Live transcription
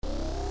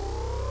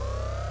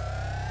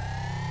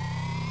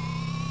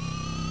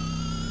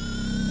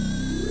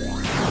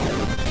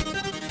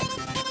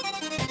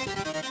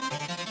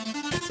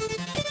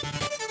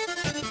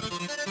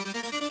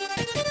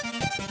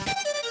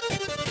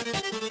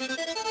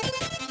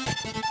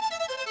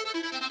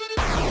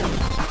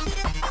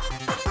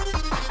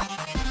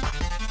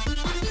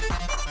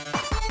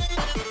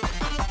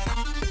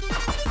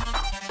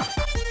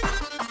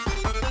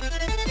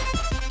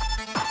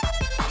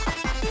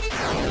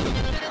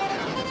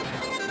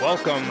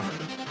Welcome,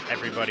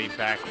 everybody,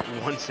 back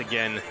once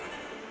again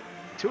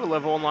to a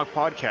Level Unlock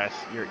podcast.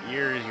 Your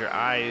ears, your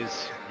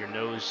eyes, your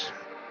nose,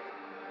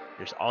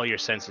 all your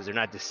senses are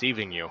not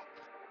deceiving you.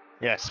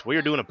 Yes, we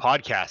are doing a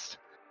podcast.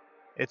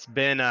 It's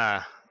been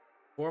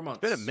 4 months.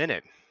 it's been a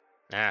minute.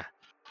 Yeah,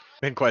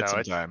 Been quite so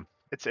some time.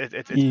 it's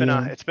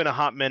Yeah. been a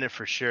hot minute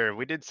for sure.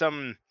 We did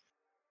some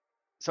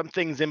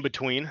things in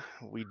between.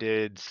 We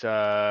did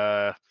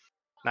not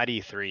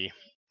E3,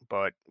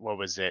 but what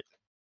was it?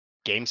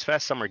 Games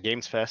Fest, Summer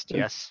Games Fest. Yeah.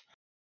 Yes.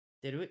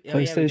 Did we? Oh, yeah,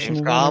 we PlayStation did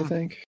event, I Gamescom?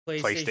 think.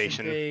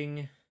 PlayStation.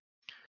 thing.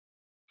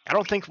 I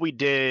don't think we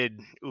did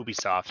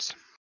Ubisoft's.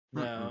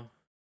 No.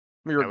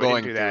 We were No, we didn't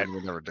going do to, that. and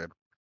we never did.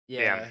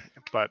 Yeah.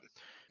 But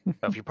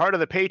if you're part of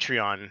the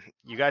Patreon,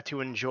 you got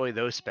to enjoy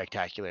those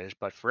spectaculars.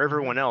 But for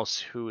everyone else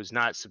who is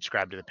not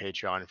subscribed to the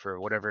Patreon for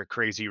whatever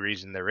crazy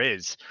reason there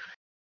is,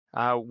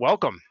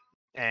 welcome,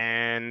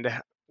 and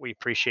we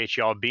appreciate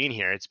you all being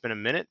here. It's been a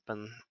minute, but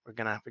we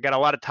got a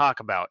lot to talk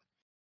about.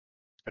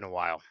 It's been a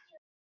while.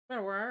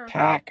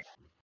 Pack.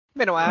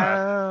 Been a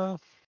while.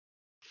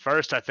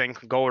 First, I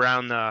think go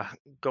around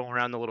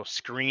the little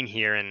screen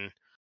here and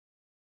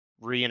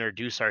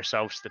reintroduce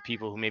ourselves to the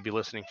people who may be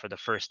listening for the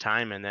first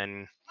time, and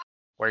then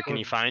where can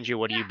you find you?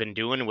 What have you been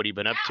doing? What have you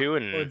been up to? Or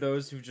And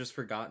those who've just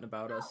forgotten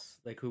about us,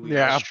 like who we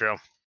Yeah. that's true.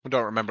 We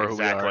don't remember who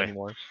we are Exactly.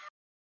 anymore.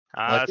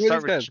 Let's who are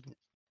start these with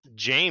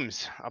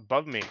James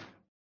above me.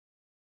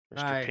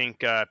 Hi.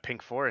 Mr.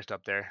 Pink Forest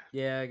up there.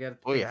 Yeah, I got a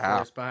Oh, big yeah.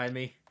 forest behind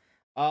me.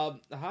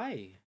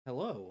 Hi,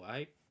 hello.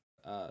 I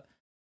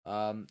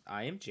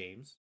am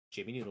James,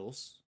 Jimmy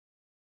Noodles,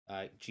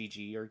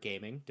 GG or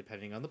gaming,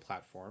 depending on the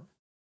platform.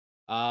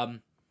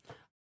 I've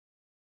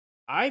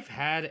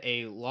had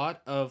a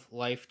lot of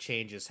life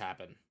changes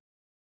happen.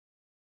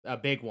 A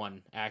big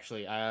one,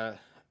 actually. I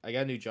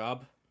got a new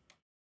job.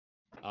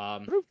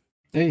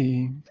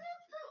 Hey.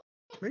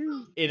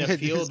 In a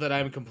field that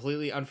I'm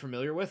completely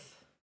unfamiliar with.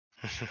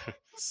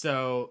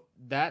 So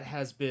that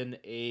has been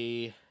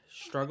a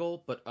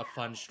struggle, but a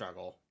fun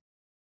struggle.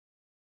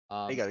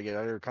 You gotta get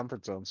out of your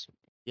comfort zones.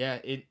 Yeah,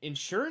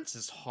 insurance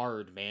is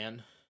hard,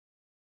 man.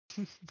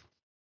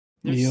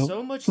 There's Yep.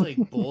 so much like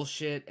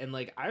bullshit, and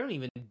like I don't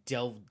even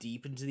delve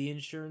deep into the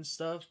insurance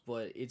stuff,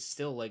 but it's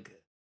still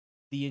like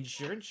the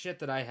insurance shit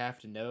that I have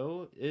to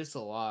know is a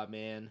lot,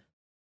 man.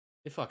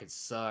 It fucking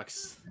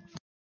sucks.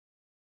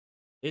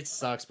 It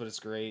sucks, but it's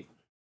great.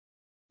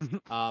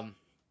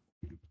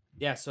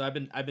 Yeah, so I've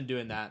been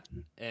doing that,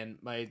 and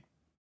my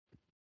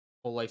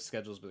whole life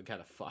schedule's been kind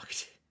of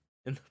fucked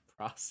in the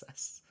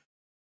process.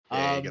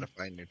 Yeah, you gotta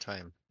find your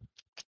time.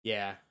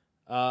 Yeah.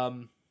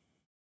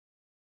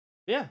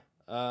 Yeah.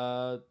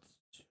 I've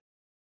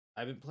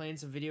been playing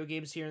some video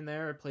games here and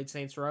there. I played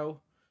Saints Row.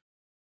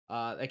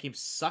 That game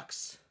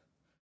sucks.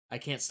 I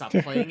can't stop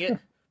playing it,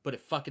 but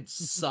it fucking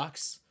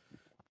sucks.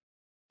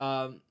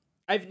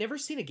 I've never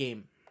seen a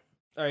game.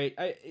 All right,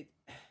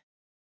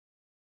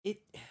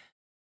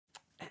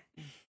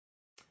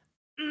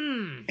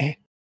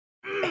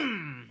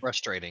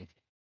 Frustrating.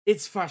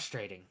 It's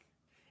frustrating.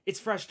 It's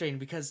frustrating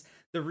because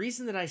the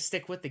reason that I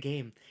stick with the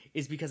game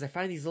is because I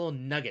find these little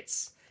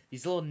nuggets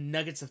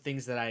of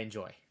things that I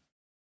enjoy.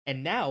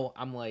 And now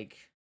I'm like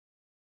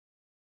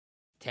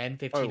 10,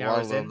 15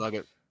 hours in.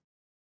 Nugget.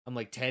 I'm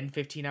like 10,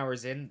 15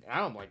 hours in.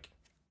 Now I'm like,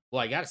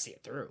 well, I got to see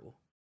it through.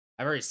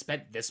 I've already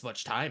spent this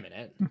much time in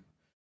it.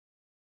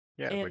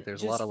 Yeah, And but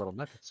there's a lot of little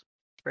nuggets.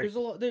 There's a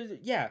lot.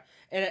 Yeah,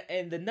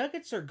 and the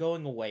nuggets are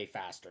going away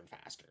faster and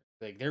faster.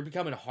 Like they're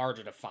becoming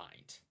harder to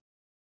find.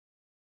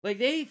 Like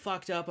they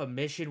fucked up a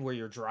mission where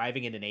you're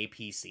driving in an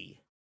APC.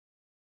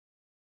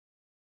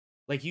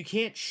 Like you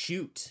can't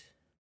shoot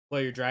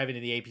while you're driving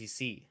in the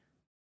APC.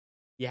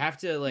 You have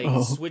to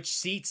like switch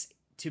seats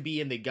to be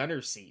in the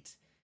gunner seat.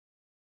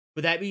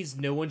 But that means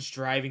no one's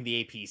driving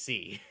the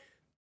APC.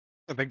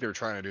 I think they were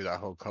trying to do that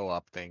whole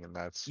co-op thing, and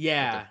that's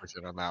Yeah. what they're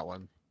pushing on that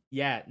one.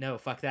 Yeah, no,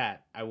 fuck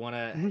that. I want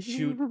to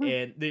shoot,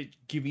 and they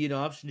give me an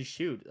option to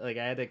shoot. Like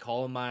I had to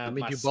call in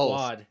my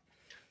squad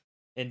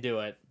and do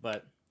it.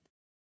 But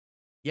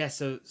yeah,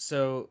 so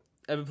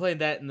I've been playing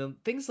that, and the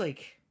things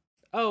like,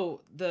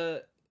 oh,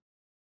 the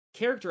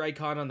character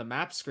icon on the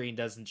map screen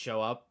doesn't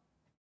show up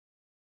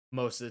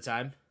most of the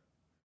time.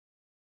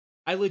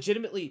 I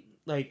legitimately,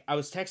 like, I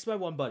was texting my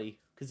one buddy,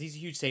 because he's a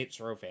huge Saints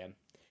Row fan,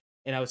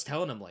 and I was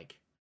telling him, like,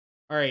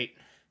 all right,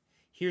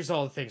 here's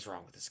all the things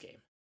wrong with this game.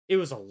 It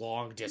was a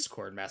long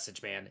Discord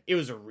message, man. It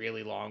was a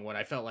really long one.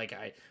 I felt like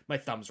my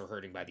thumbs were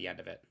hurting by the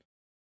end of it.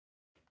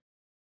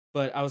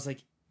 But I was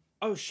like,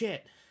 oh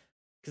shit.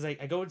 Because I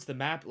go into the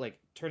map, like,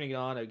 turning it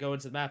on, I go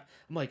into the map,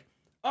 I'm like,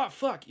 oh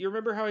fuck, you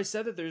remember how I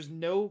said that there's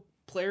no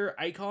player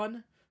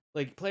icon,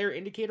 like, player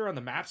indicator on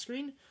the map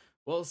screen?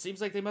 Well, it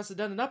seems like they must have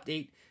done an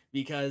update,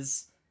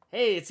 because,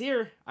 hey, it's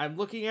here, I'm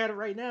looking at it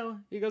right now.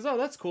 He goes, oh,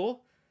 that's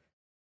cool.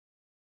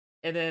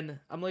 And then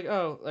I'm like,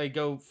 oh, like,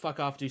 go fuck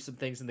off, do some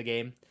things in the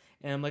game.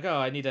 And I'm like, oh,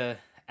 I need to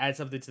add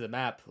something to the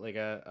map, like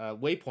a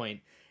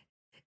waypoint.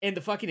 And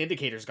the fucking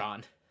indicator's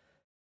gone.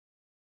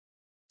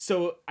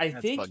 So I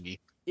think buggy.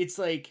 it's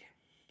like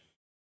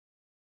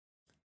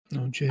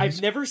Oh, jeez.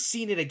 I've never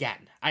seen it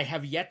again. I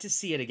have yet to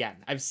see it again.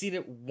 I've seen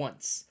it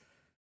once.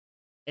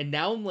 And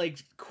now I'm like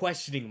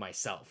questioning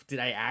myself. Did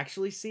I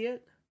actually see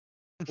it?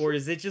 Or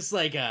is it just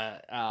like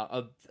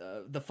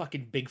the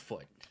fucking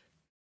Bigfoot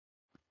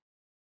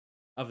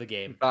of the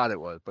game? Thought it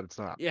was, but it's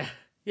not.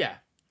 Yeah.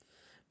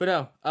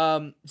 But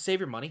no, save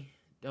your money.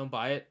 Don't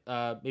buy it.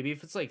 Maybe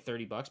if it's like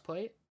 $30,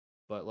 play it.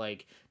 But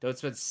like, don't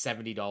spend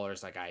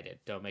 $70 like I did.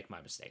 Don't make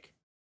my mistake.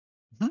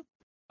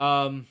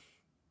 Mm-hmm.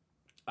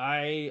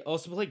 I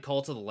also played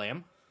Call to the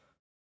Lamb.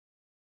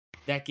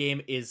 That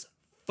game is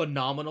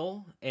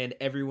phenomenal, and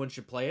everyone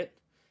should play it.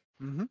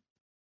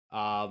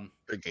 Mm-hmm.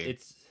 Good game.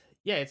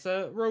 It's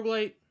a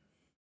roguelite,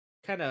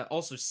 kind of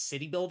also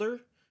city builder,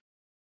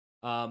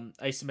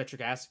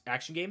 isometric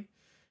action game.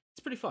 It's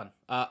pretty fun.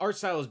 Art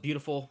style is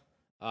beautiful.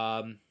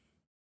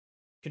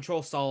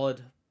 Control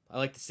solid. I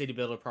like the city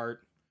builder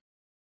part.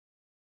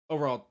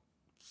 Overall,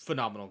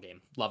 phenomenal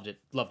game. Loved it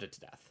to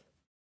death.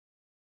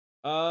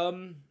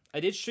 I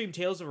did stream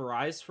Tales of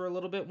Arise for a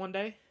little bit one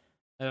day.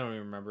 I don't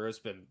even remember. It's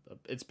been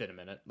a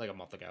minute, like a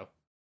month ago.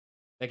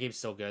 That game's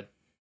still good.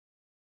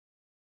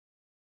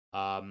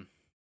 Yeah,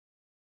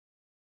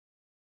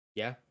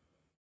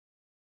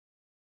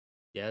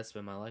 it's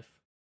been my life.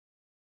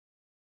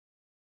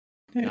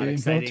 Hey, Not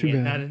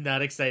exciting.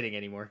 Not exciting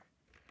anymore.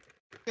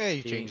 Yeah,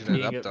 you're changing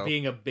it up though.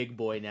 Being a big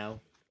boy now.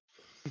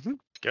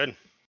 Good.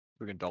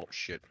 Doing adult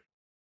shit.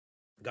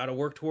 Got to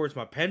work towards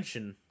my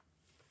pension.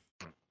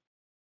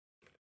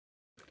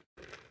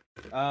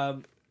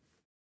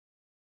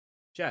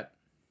 Chat.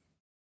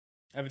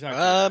 I haven't talked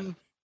to you.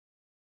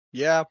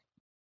 Yeah,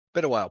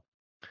 been a while.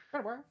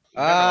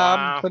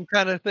 Some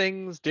kind of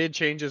things did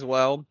change as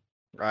well.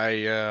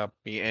 Me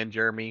and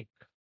Jeremy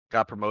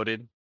got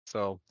promoted,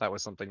 so that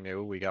was something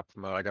new. We got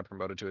promoted. I got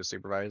promoted to a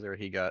supervisor.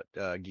 He got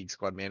Geek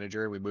Squad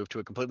manager. We moved to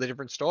a completely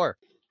different store.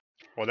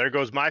 Well, there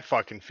goes my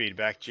fucking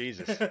feedback.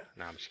 Jesus. No,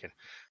 I'm just kidding.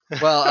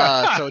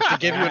 Well, so to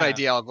give you an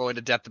idea, I'll go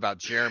into depth about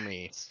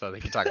Jeremy, so they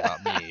can talk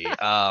about me.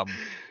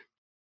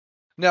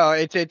 No,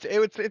 it's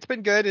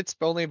been good.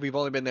 We've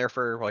only been there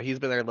for, well, he's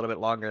been there a little bit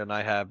longer than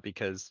I have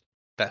because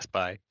Best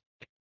Buy.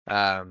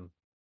 And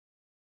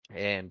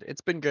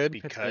it's been good.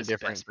 Because it's been a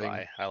different Best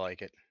Buy. I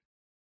like it.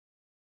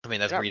 I mean,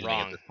 that's reasoning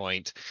at this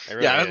point.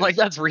 Really is. Like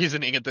that's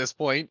reasoning at this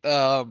point.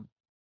 It's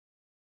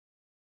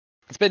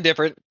been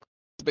different.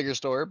 It's a bigger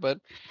store, but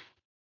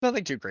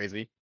nothing too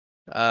crazy.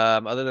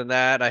 Other than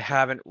that, I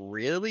haven't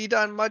really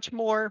done much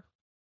more.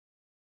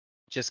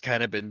 Just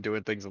kind of been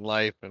doing things in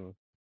life and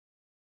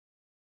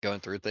going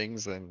through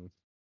things and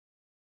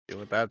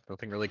dealing with that.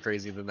 Nothing really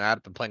crazy than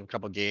that. Been playing a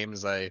couple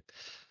games.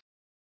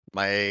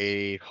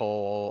 My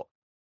whole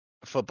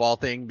football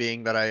thing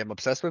being that I am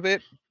obsessed with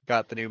it.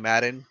 Got the new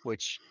Madden,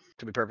 which,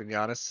 to be perfectly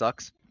honest,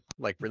 sucks.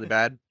 Like really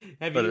bad.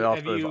 Have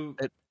you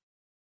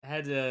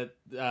had to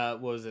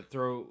what was it?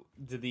 Throw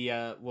to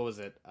the what was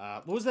it?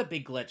 What was that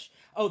big glitch?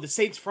 Oh, the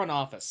Saints front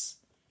office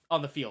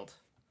on the field.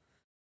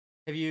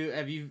 Have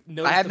you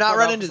noticed? I have not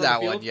run into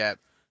that one yet.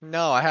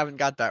 No, I haven't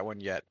got that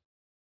one yet.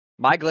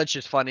 My glitch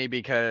is funny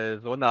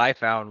because the one that I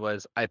found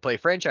was I play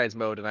franchise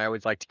mode and I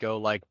always like to go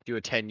like do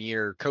a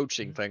 10-year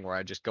coaching thing where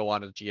I just go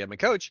on as GM and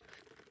coach.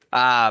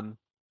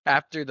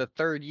 After the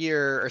third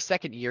year or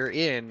second year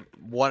in,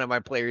 one of my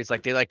players,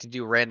 like they like to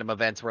do random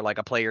events where like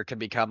a player can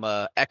become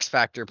a X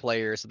Factor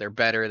player, so they're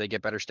better, they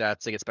get better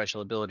stats, they get special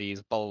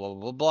abilities, blah blah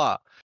blah blah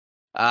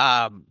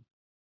blah.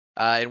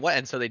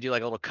 And so they do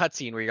like a little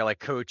cutscene where you're like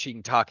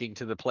coaching, talking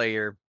to the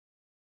player.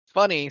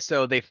 Funny,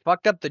 so they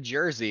fucked up the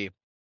jersey.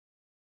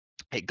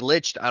 It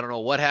glitched. I don't know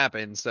what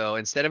happened. So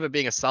instead of it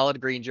being a solid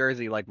green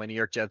jersey like my New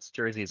York Jets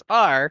jerseys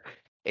are,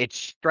 it's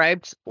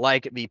striped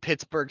like the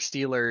Pittsburgh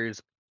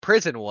Steelers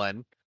prison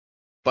one,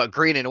 but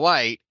green and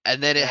white.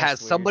 And then it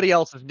has somebody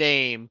else's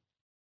name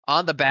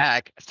on the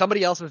back,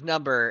 somebody else's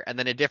number, and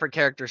then a different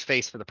character's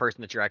face for the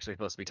person that you're actually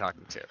supposed to be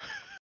talking to.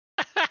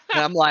 And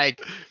I'm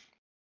like,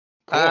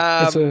 cool.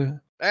 All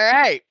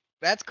right,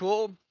 that's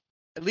cool.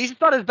 At least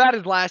it's not as bad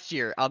as last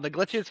year. On the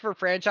glitches for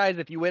franchise,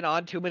 if you went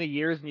on too many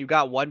years and you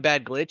got one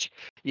bad glitch,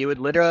 you would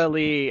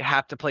literally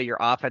have to play your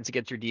offense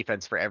against your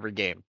defense for every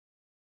game.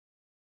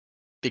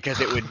 Because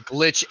it would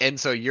glitch, and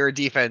so your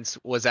defense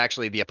was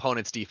actually the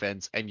opponent's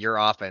defense, and your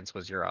offense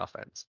was your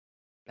offense.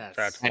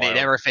 That's and wild. It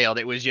never failed.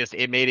 It was just,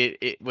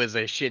 it was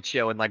a shit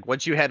show. And like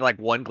once you had like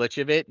one glitch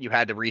of it, you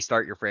had to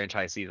restart your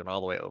franchise season all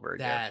the way over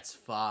again. That's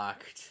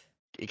fucked.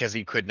 Because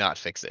you could not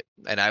fix it.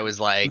 And I was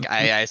like,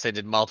 I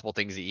sent multiple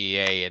things to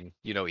EA, and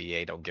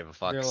EA don't give a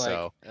fuck. They're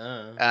so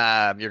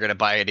like, you're gonna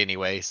buy it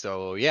anyway.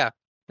 So yeah.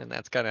 And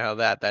that's kind of how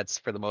that's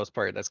for the most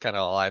part. That's kind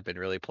of all I've been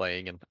really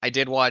playing. And I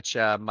did watch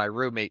my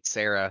roommate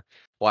Sarah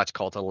watch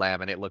Cult of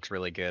Lamb, and it looks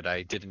really good.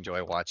 I did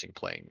enjoy watching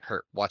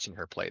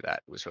her play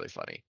that. It was really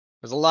funny.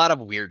 There's a lot of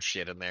weird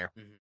shit in there.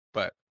 Mhm.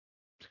 But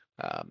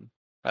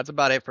that's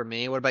about it for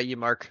me. What about you,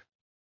 Mark?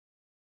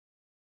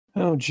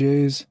 Oh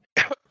jeez.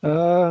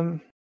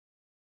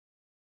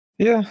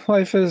 Yeah,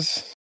 life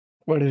is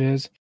what it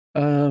is.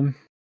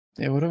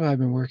 Yeah, what have I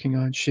been working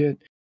on? Shit.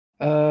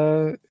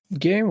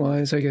 Game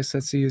wise, I guess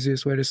that's the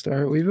easiest way to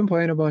start. We've been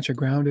playing a bunch of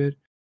Grounded.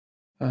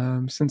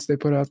 since they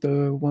put out the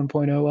 1.0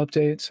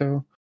 update.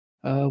 So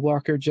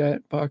Walker,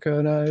 Jet, Baka,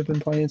 and I have been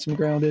playing some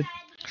Grounded.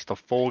 It's the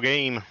full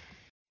game.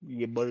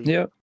 Yeah, buddy.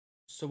 Yep.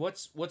 So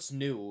what's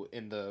new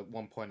in the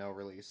 1.0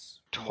 release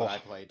from what I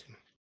played?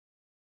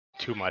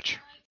 Too much.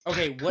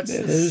 Okay, what's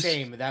the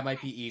same? That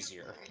might be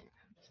easier.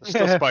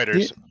 Still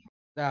spiders.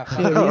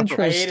 The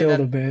intro is still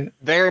the bit.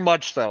 Very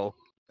much so.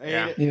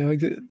 Yeah,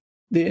 like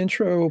the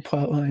intro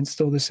plotline's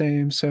still the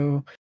same.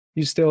 So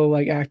you still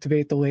like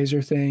activate the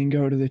laser thing,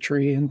 go to the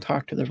tree, and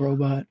talk to the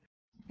robot,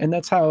 and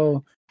that's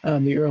how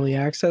the early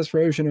access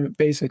version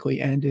basically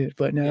ended.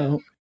 But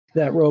now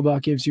that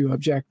robot gives you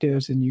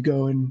objectives, and you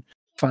go and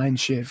find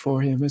shit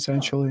for him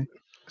essentially.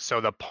 So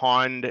the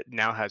pond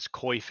now has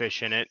koi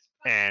fish in it,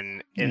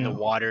 and in the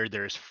water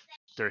there's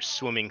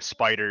swimming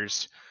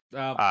spiders.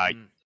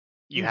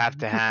 You have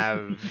to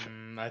have.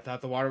 I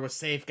thought the water was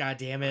safe. God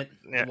damn it!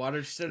 The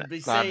water should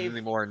be not safe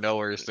anymore.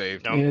 Nowhere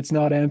safe. Yeah, it's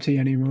not empty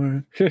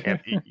anymore.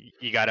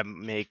 You got to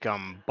make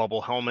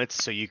bubble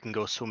helmets so you can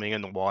go swimming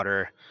in the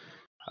water.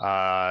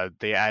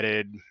 They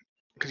added,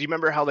 because you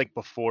remember how like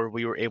before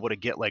we were able to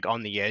get like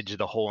on the edge of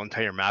the whole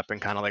entire map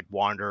and kind of like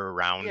wander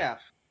around. Yeah.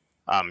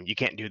 You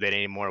can't do that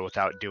anymore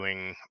without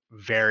doing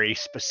very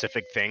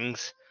specific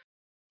things.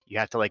 You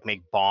have to like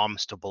make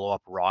bombs to blow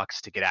up rocks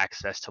to get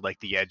access to like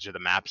the edge of the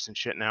maps and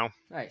shit now.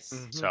 Nice.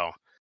 Mhm. So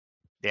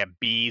they have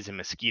bees and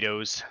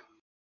mosquitoes.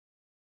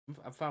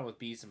 I'm fine with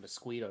bees and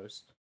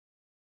mosquitoes.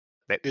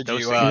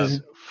 Those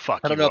things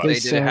fuck I don't you know up.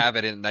 if they did have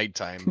it in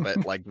nighttime,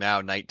 but like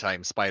now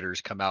nighttime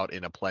spiders come out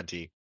in a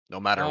plenty. No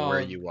matter where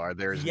you are,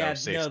 there's no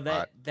safe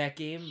spot. That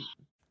game,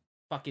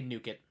 fucking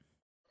nuke it.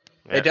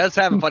 Yeah. It does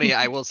have a funny,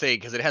 I will say,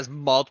 because it has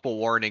multiple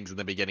warnings in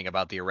the beginning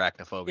about the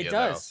arachnophobia. It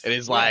does. Though. It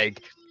is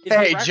like,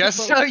 hey,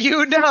 just so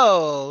you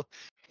know,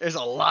 there's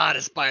a lot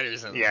of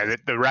spiders in there. Yeah,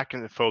 the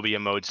arachnophobia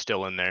mode's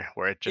still in there,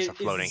 where it's just a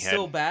floating is it head.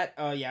 Still bad?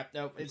 Oh yeah,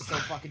 no, it's still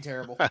fucking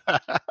terrible.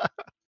 But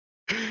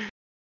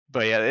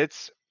yeah,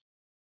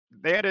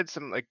 they added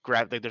some like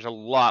there's a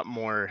lot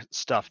more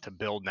stuff to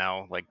build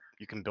now. Like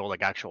you can build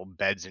like actual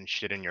beds and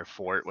shit in your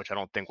fort, which I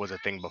don't think was a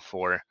thing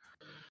before.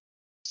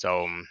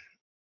 So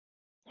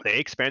they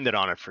expanded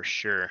on it for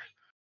sure.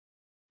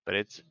 But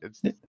it's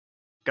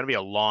gonna be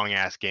a long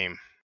ass game.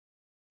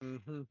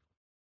 Mm-hmm.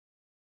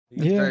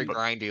 It's very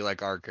grindy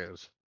like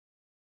Arcos.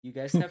 You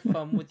guys have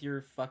fun with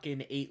your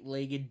fucking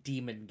 8-legged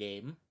demon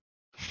game.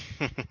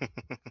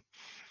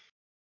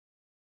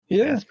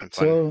 Yeah.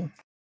 So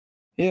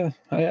yeah,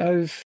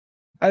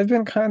 I've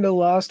been kind of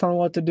lost on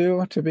what to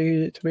do, to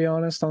be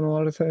honest, on a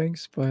lot of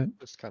things, but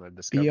just kind of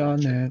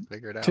beyond that,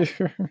 figure it out.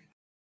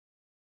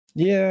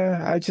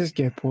 Yeah, I just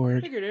get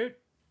bored. Figured it.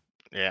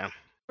 Yeah.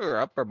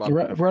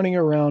 Running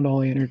around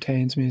only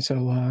entertains me so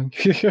long.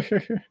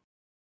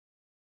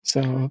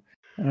 So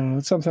I don't know,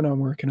 it's something I'm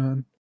working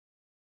on.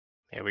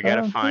 Yeah, we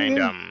gotta find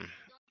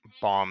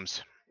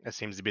bombs. That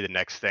seems to be the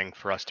next thing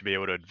for us to be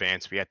able to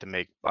advance. We have to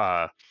make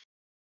they're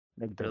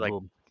like,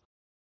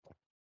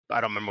 I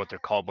don't remember what they're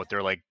called, but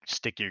they're like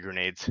sticky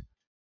grenades.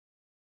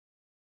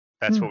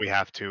 That's what we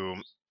have to.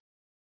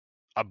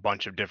 A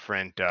bunch of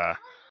different,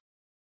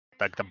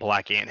 like the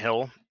black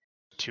anthill,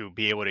 to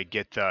be able to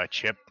get the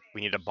chip.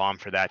 We need a bomb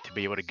for that to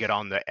be able to get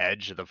on the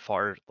edge of the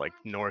far, like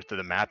north of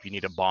the map. You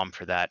need a bomb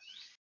for that.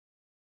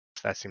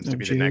 That seems to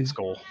be the next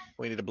goal.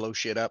 We need to blow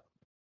shit up.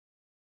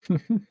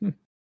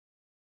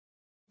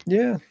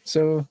 Yeah.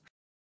 So,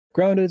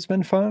 Grounded's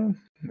been fun.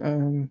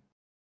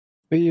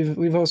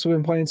 We've also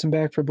been playing some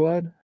Back 4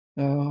 Blood.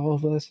 All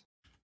of us.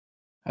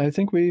 I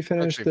think we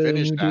finished the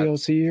new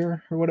DLC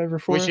or whatever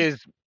for it. Which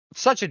is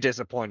such a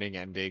disappointing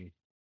ending.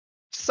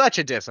 Such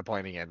a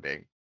disappointing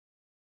ending.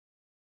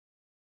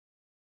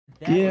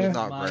 That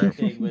was my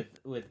thing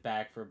with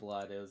Back 4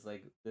 Blood. It was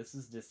like, this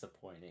is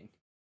disappointing.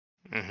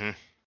 Mm-hmm.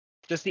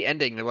 Just the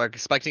ending. They were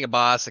expecting a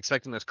boss,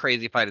 expecting this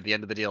crazy fight at the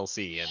end of the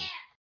DLC, and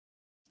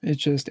it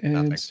just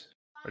ends.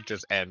 It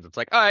just ends. It's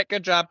like, all right,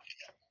 good job.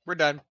 We're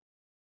done.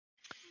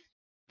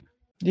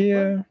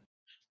 Yeah.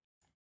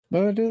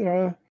 But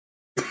it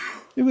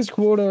was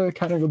cool to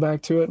kind of go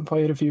back to it and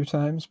play it a few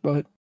times,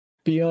 but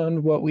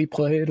beyond what we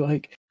played,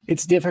 like,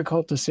 it's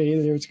difficult to say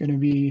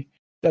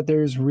that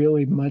there's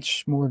really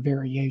much more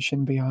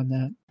variation beyond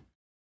that.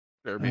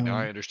 I mean, now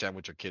I understand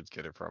what your kids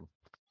get it from.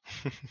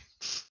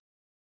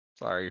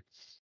 Sorry.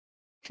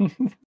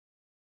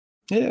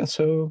 Yeah,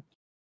 so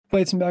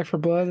played some Back 4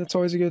 Blood. That's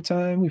always a good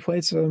time. We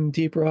played some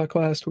Deep Rock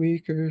last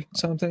week or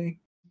something.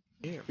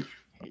 Yeah,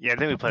 I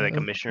think we played like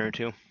a mission or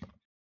two.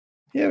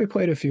 Yeah, we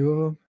played a few of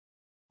them.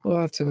 We'll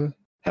have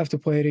to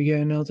play it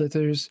again now that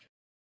there's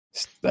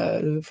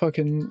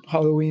fucking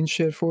Halloween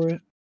shit for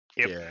it.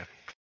 Yep. Yeah,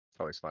 it's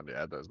always fun to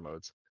add those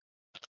modes.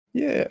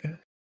 Yeah.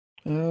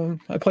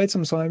 I played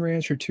some Slime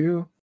Rancher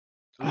too.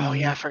 Oh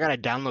yeah, I forgot I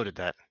downloaded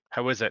that.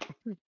 How was it?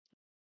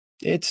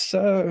 It's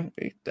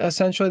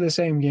essentially the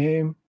same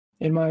game.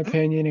 In my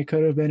opinion, it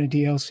could have been a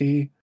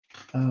DLC.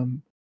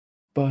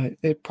 But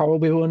it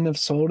probably wouldn't have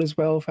sold as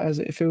well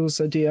if it was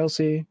a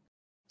DLC.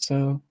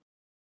 So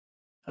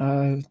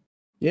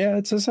yeah,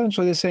 it's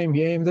essentially the same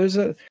game. There's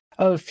a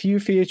a few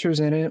features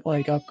in it,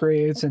 like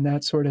upgrades and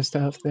that sort of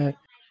stuff, that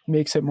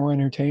makes it more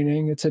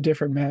entertaining. It's a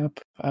different map.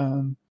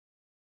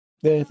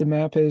 The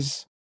map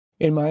is,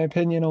 in my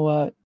opinion, a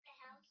lot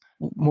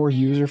more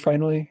user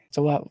friendly. It's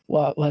a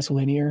lot less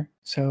linear.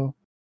 So,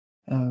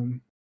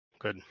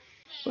 good.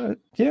 But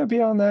yeah,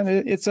 beyond that,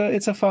 it's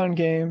a fun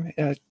game.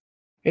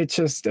 It's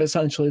just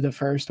essentially the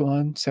first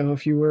one. So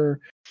if you were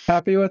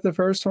happy with the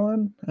first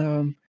one,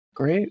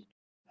 great.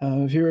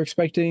 If you were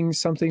expecting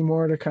something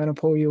more to kind of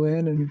pull you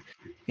in, and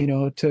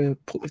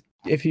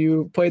if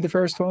you played the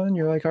first one,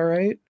 you're like, all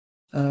right,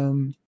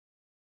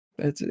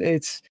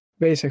 it's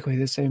basically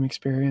the same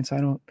experience.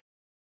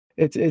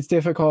 It's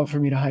difficult for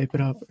me to hype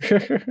it up.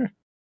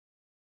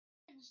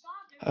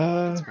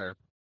 That's fair.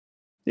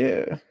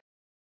 Yeah.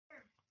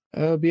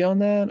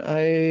 Beyond that,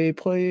 I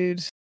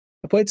played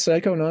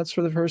Psychonauts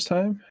for the first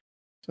time.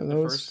 So the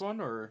first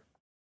one, or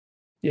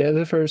yeah,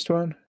 the first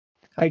one.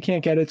 I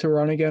can't get it to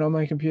run again on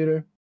my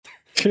computer.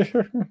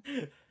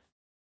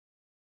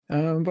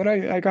 But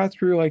I got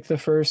through like the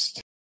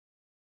first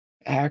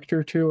act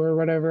or two or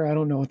whatever. I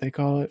don't know what they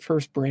call it,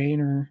 first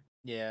brain or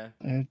yeah,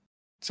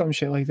 some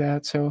shit like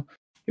that. So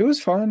it was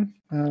fun.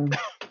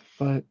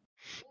 But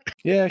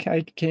yeah,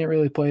 I can't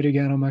really play it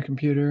again on my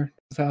computer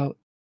without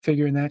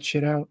figuring that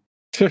shit out.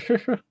 Just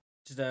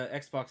a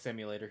Xbox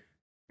emulator.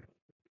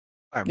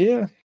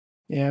 Yeah,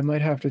 I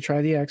might have to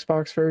try the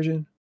Xbox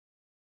version.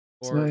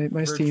 Or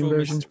my Steam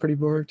version's pretty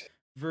borked.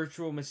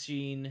 Virtual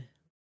Machine,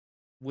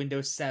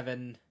 Windows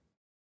 7.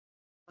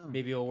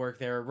 Maybe it'll work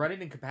there. Run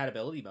it in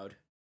compatibility mode.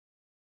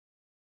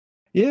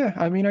 Yeah,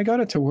 I mean, I got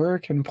it to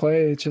work and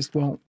play. It just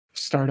won't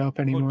start up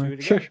anymore.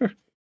 Won't do it again.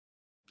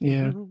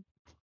 Yeah.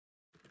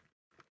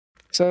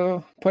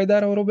 So played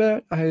that a little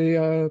bit.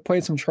 I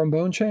played some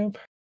Trombone Champ,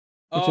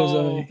 which is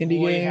an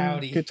indie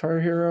game,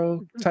 Guitar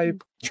Hero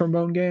type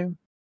trombone game.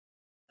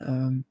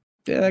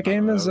 Yeah, that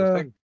game is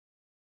that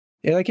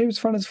game is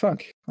fun as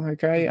fuck.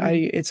 Like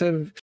it's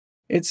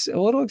a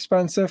little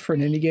expensive for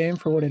an indie game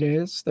for what it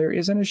is. There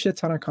isn't a shit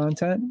ton of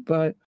content,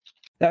 but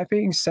that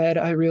being said,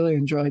 I really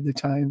enjoyed the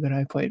time that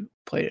I played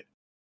it.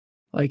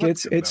 Like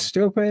it's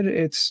stupid,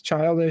 it's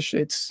childish,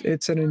 it's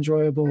an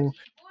enjoyable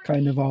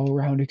kind of all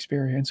around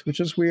experience, which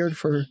is weird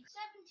for,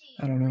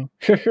 I don't know,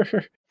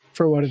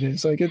 for what it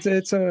is. Like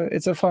it's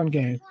a fun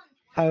game.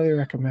 Highly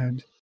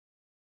recommend.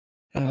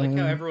 I like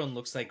how everyone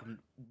looks like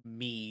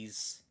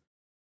Mii's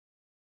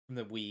from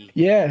the Wii.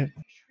 Yeah,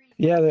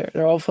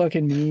 they're all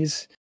fucking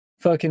Mii's,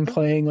 fucking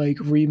playing like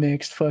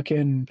remixed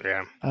fucking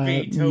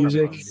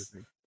music.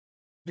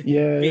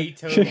 Yeah,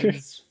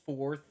 Beethoven's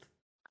Fourth.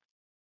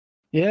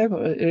 Yeah,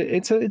 but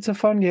it's a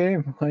fun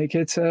game. Like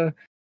it's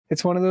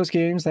one of those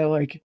games that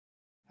like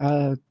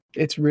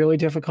it's really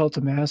difficult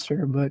to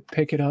master, but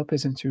pick it up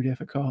isn't too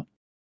difficult.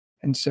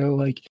 And so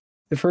like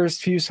the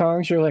first few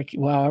songs, you're like,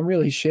 wow, I'm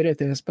really shit at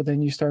this, but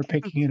then you start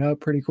picking it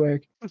up pretty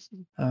quick.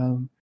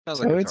 So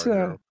it's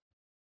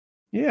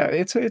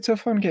a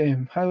fun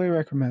game. Highly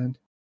recommend.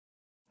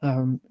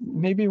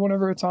 Maybe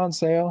whenever it's on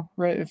sale,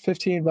 right,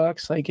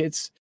 $15. Like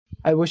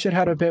I wish it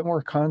had a bit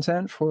more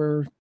content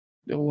for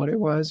what it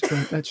was,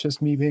 but that's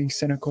just me being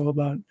cynical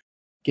about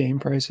game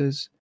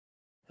prices.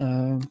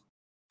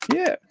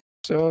 Yeah,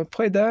 so I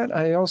played that.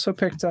 I also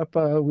picked up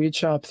Weed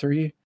Shop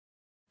 3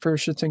 for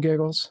shits and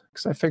giggles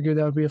because I figured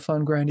that would be a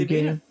fun grindy game.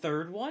 They made a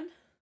third one?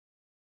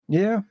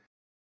 Yeah.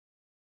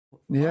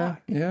 Yeah.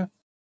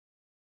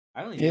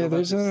 I don't even know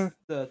about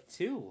the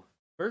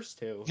first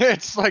two. Yeah,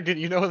 it's like, did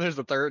you know there's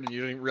a third and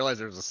you didn't realize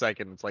there was a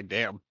second? It's like,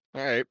 damn.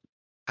 All right.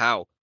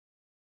 How?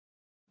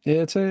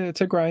 Yeah, it's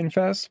a grind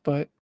fest,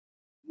 but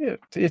yeah,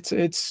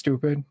 it's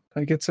stupid.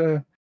 Like it's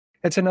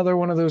another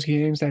one of those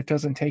games that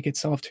doesn't take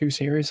itself too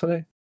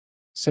seriously.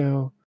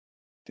 So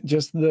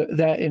just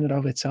that in and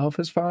of itself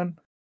is fun.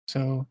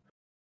 So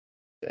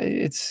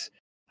it's,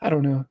 I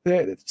don't know,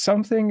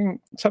 something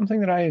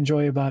that I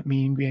enjoy about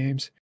mean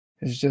games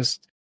is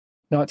just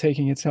not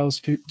taking itself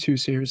too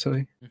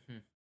seriously.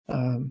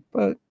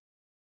 But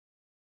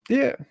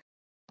yeah,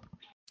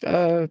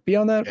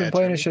 beyond that, I've been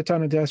playing a shit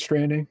ton of Death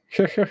Stranding.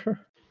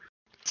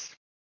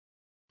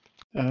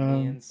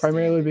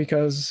 Primarily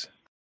because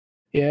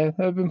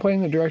I've been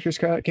playing the director's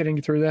cut,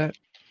 getting through that.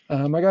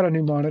 I got a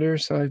new monitor,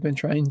 so I've been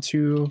trying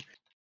to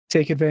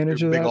take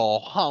advantage of that. Big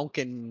ol'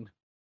 honking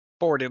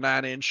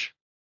 49-inch.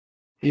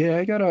 Yeah,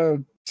 I got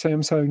a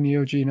Samsung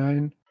Neo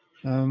G9,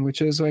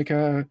 which is like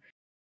a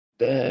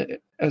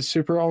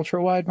super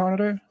ultra wide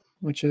monitor,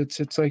 which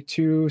it's like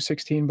two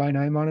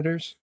 16:9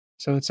 monitors,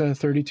 so it's a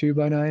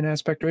 32:9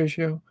 aspect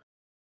ratio.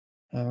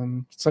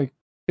 It's like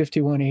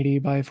 5180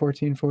 by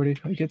 1440.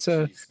 Like it's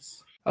a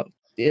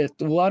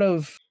lot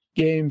of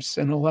games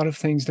and a lot of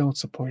things don't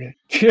support it.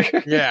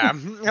 Yeah,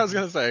 I was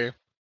gonna say.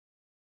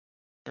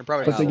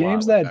 But the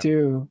games that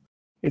do,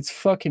 it's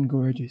fucking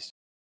gorgeous.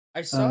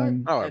 I saw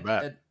it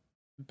at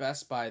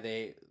Best Buy.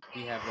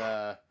 We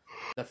have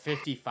the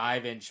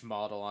 55-inch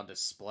model on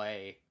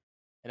display,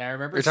 and I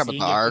remember You're talking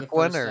seeing about the it Arc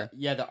one, or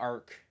yeah, the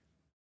Arc.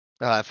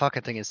 Oh, that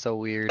fucking thing is so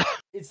weird.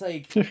 It's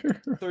like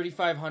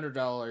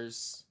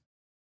 $3,500,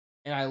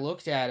 and I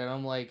looked at it and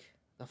I'm like,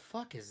 the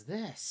fuck is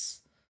this?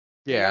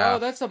 Yeah. Like, oh,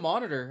 that's a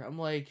monitor. I'm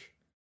like,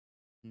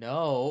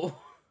 no.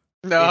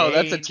 No,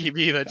 that's a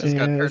TV that just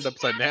got turned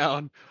upside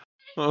down.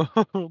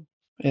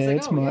 It's like,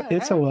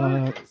 it's a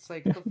lot. It's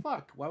like, what the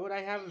fuck? Why would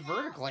I have it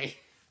vertically?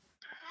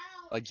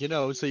 Like,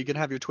 so you can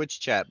have your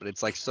Twitch chat, but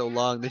it's like so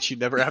long that you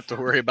never have to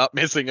worry about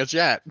missing a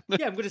chat.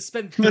 Yeah, I'm gonna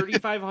spend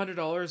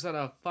 $3,500 on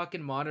a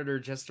fucking monitor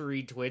just to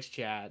read Twitch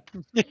chat.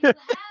 You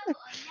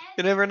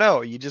never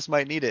know. You just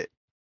might need it.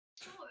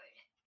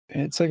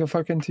 It's like a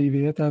fucking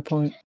TV at that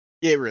point.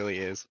 It really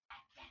is.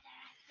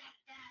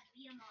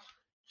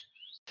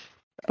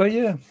 But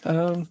yeah,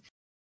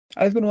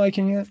 I've been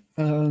liking it.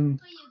 And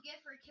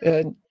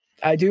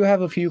I do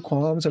have a few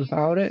qualms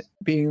about it,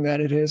 being that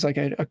it is like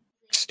a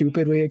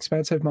stupidly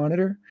expensive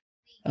monitor,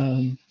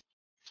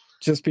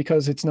 just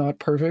because it's not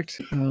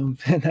perfect, and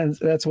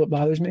that's what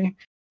bothers me.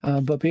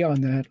 But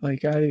beyond that,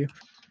 like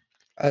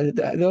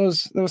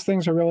those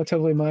things are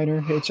relatively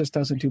minor. It just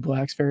doesn't do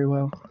blacks very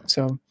well.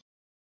 So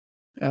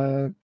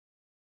beyond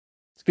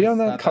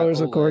that, colors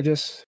look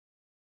gorgeous.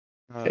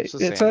 It's a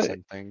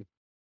Samsung thing.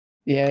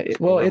 Yeah,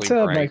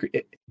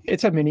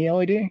 it's a mini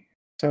LED,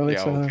 so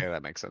it's okay,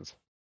 that makes sense.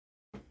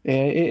 Yeah,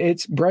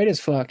 it's bright as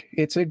fuck.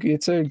 It's a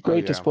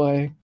great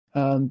display.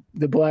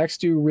 The blacks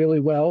do really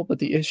well, but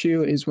the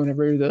issue is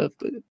whenever the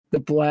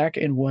black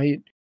and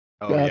white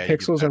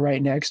pixels are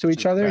right next to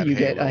each other, you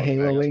get a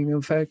haloing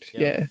effect.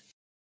 Yeah.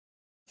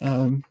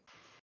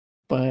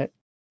 But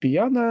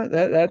beyond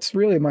that's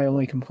really my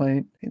only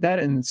complaint. That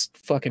and it's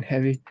fucking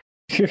heavy.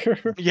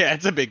 Yeah,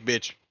 it's a big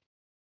bitch.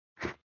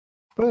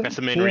 But, that's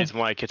the main reason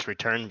why it gets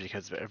returned,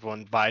 because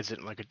everyone buys it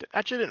and like, it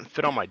actually didn't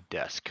fit on my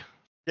desk.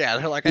 Yeah,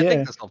 they're like, I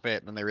think this will fit,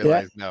 and then they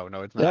realize, no,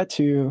 it's not. That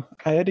too.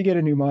 I had to get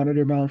a new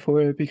monitor mount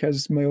for it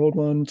because my old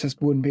one just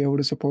wouldn't be able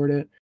to support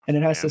it, and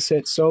it has to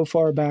sit so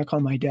far back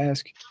on my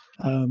desk,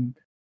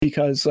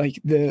 because like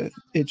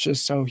it's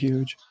just so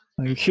huge.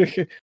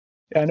 Like,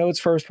 I know it's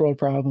first world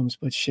problems,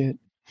 but shit.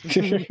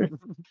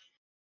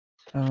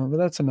 But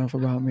that's enough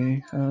about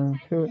me.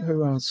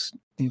 Who else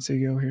needs to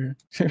go here?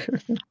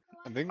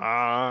 I think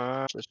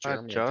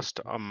just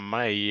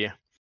me.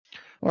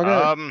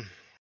 Okay.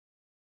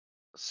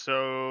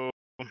 So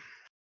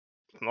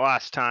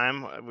last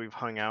time we've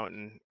hung out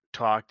and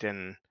talked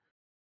and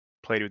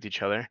played with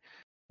each other,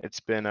 it's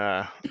been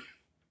a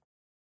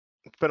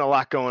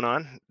lot going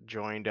on.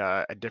 Joined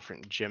a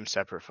different gym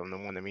separate from the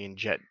one that me and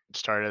Jet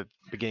started at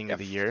the beginning of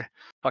the year.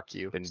 Fuck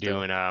you. Been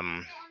doing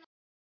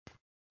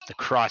the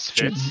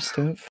CrossFit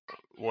stuff,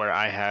 where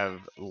I have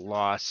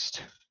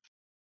lost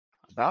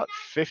about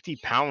 50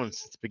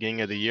 pounds at the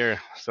beginning of the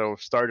year. So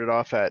started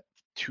off at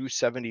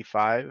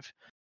 275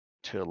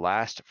 to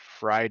last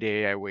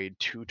Friday I weighed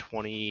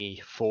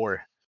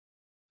 224.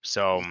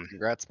 So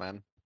congrats,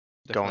 man.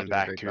 Going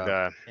back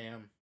to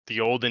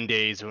the olden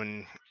days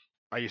when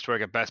I used to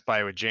work at Best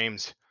Buy with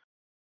James,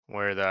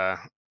 where the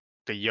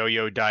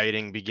yo-yo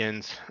dieting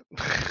begins.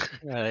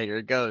 Here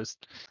it goes.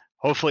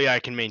 Hopefully I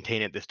can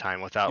maintain it this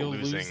time without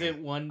losing. Lose it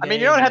one day, I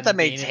mean, you don't have to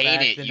maintain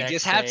it. You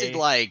just have to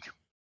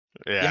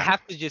you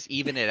have to just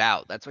even it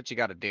out. That's what you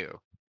got to do.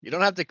 You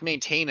don't have to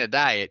maintain a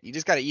diet. You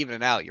just got to even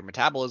it out. Your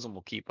metabolism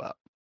will keep up.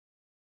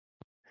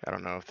 I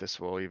don't know if this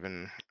will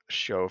even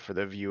show for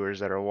the viewers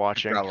that are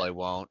watching. It probably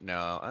won't.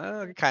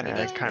 No, kind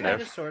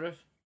of, sort of.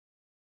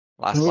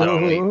 Last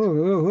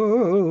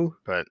week.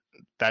 But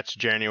that's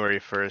January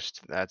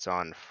 1st. That's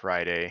on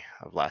Friday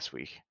of last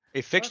week.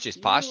 It fixed his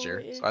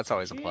posture, so that's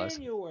always a plus.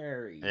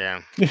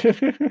 Yeah.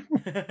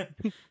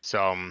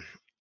 So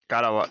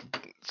got a lot.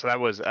 So that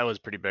was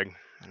pretty big.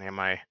 And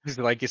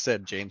like you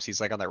said, James, he's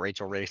like on that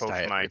Rachel Ray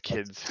diet. My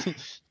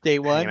kids day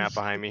one hanging out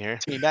behind me here.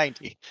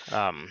 290.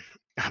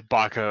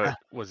 Baka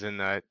was in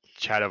the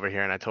chat over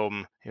here, and I told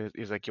him, he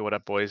was like, "Yo, what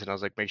up, boys?" And I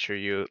was like, "Make sure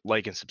you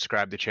like and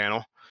subscribe the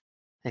channel."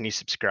 And he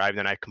subscribed,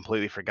 and I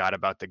completely forgot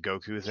about the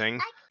Goku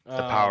thing, the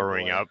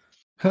powering up.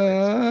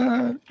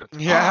 Yeah,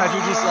 he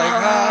just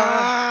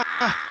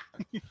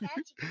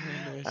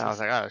And I was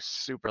like, "Oh,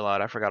 super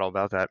loud. I forgot all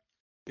about that."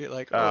 You're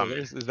like, oh,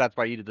 that's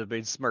why you did the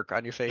big smirk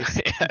on your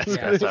face. Yeah,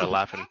 I started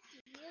laughing.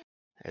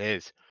 It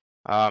is.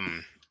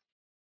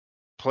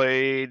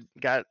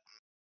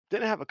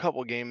 Didn't have a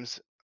couple games.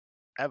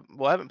 I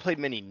haven't played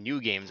many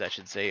new games, I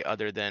should say,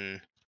 other than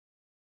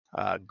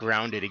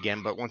Grounded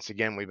again. But once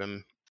again, we've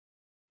been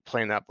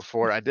playing that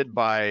before. I did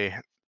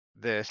buy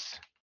this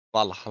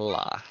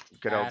Valhalla.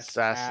 Good old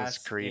Assassin's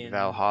Creed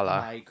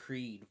Valhalla. My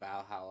Creed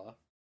Valhalla.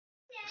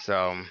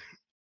 So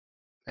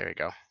there we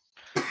go.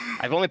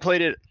 I've only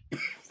played it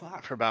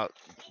for about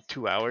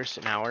 2 hours,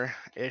 an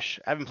hour-ish.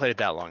 I haven't played it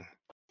that long,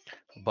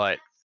 but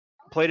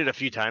played it a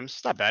few times.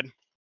 It's not bad.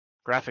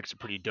 Graphics are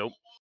pretty dope.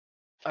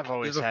 I've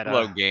always had a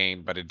slow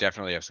game, but it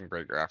definitely has some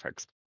great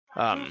graphics.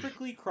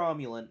 Perfectly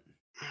cromulent.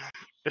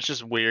 It's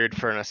just weird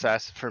for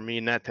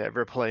me not to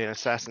ever play an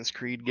Assassin's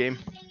Creed game.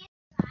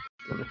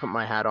 Let me put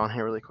my hat on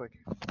here really quick.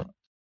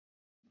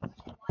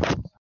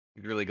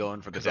 You're really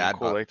going for the dad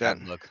cool like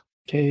that look.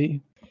 Okay.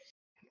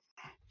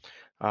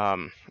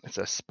 It's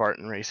a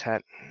Spartan race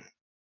hat.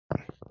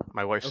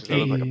 My wife says I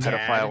look like a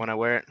pedophile when I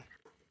wear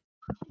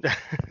it.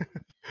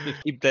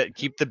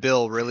 Keep the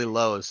bill really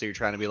low, so you're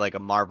trying to be like a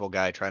Marvel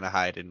guy trying to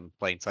hide in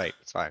plain sight.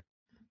 It's fine.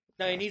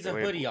 No, he needs a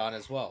hoodie on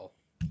as well.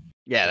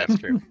 Yeah, that's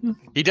true.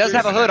 He does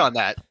have a hood on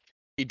that.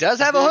 He does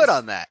have a hood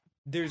on that.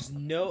 There's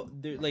no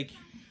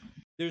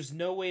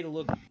way to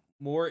look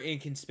more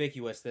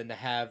inconspicuous than to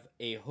have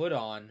a hood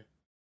on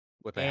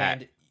with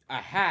a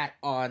hat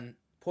on,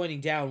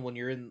 pointing down when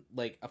you're in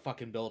like a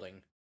fucking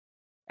building,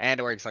 and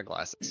wearing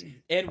sunglasses,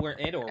 or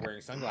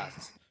wearing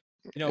sunglasses.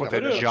 You know, with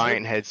a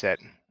giant headset.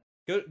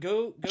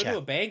 Go to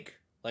a bank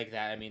like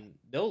that. I mean,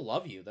 they'll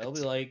love you. They'll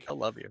be like, they'll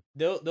love you.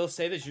 They'll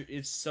say that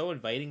it's so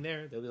inviting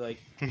there. They'll be like,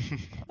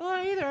 oh,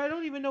 either I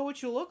don't even know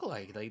what you look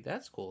like. Like,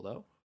 that's cool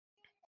though.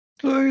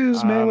 Look at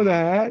this man with a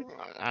hat.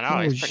 I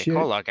know, he's pretty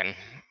cool looking.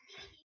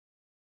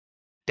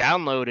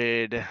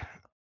 Downloaded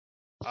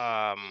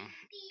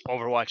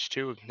Overwatch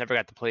 2. Never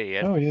got to play it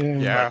yet. Oh yeah.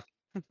 Yeah.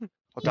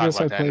 We'll talk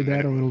about I played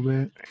that a little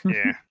bit.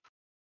 Yeah.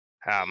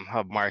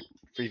 Have Mark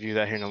review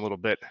that here in a little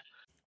bit.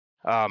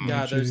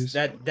 Yeah, there's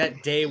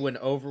that day when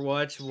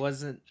Overwatch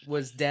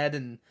was dead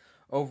and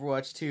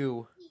Overwatch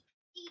 2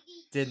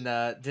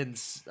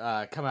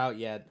 didn't come out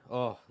yet.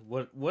 Oh,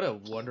 what a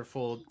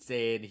wonderful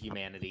day in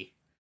humanity.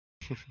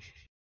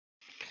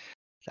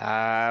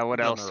 What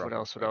else?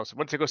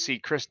 Went to go see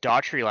Chris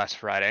Daughtry last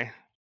Friday.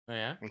 Oh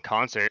yeah? In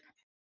concert.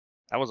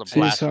 That was a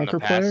blast from the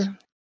past. Player?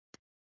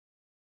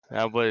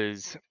 That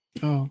was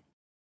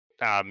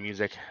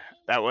music.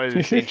 That was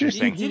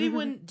interesting.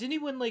 Didn't he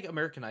win like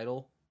American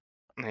Idol?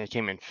 He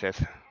came in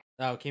 5th.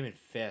 Oh, came in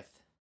 5th.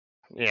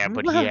 Yeah,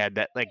 but he had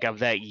that, like, of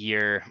that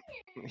year,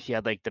 he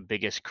had like the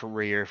biggest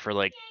career for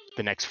like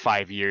the next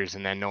 5 years,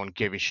 and then no one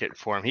gave a shit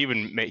for him. He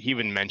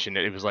even mentioned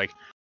it. It was like,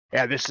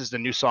 yeah, this is the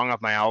new song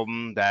off my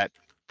album that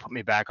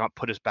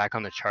put us back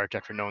on the charts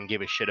after no one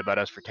gave a shit about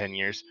us for 10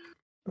 years.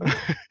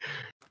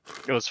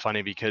 It was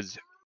funny because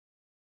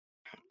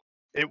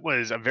it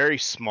was a very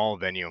small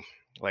venue,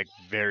 like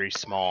very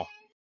small.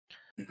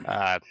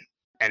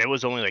 And it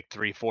was only like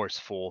 3/4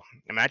 full.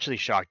 I'm actually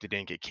shocked it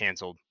didn't get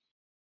canceled.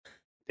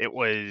 It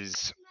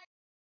was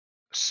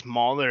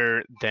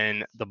smaller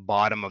than the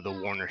bottom of the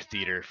Warner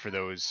Theater for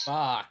those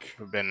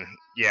who've been,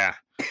 yeah.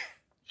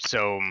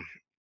 So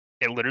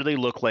it literally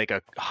looked like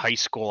a high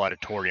school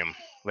auditorium.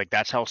 Like,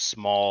 that's how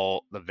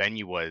small the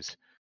venue was.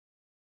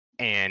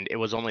 And it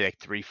was only like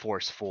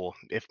 3/4 full,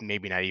 if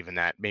maybe not even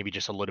that, maybe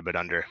just a little bit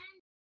under.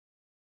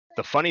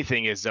 The funny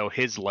thing is, though,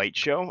 his light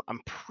show, I'm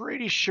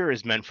pretty sure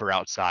is meant for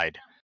outside.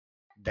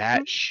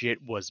 That shit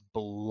was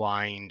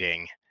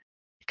blinding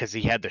because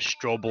he had the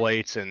strobe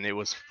lights and it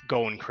was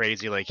going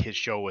crazy. Like, his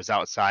show was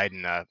outside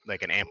in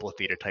like an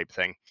amphitheater type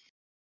thing.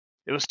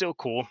 It was still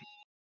cool.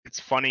 It's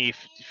funny,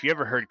 if you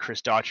ever heard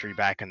Chris Daughtry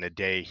back in the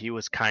day, he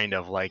was kind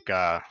of like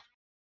a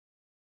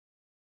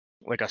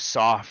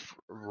soft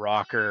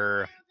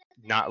rocker,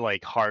 not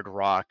like hard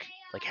rock,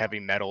 like heavy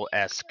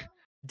metal-esque.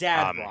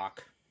 Dad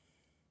rock.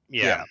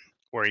 Yeah,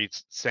 where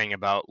he's saying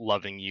about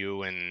loving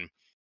you and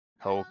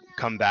he'll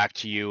come back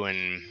to you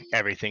and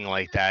everything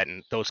like that,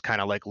 and those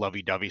kind of like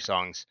lovey-dovey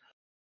songs.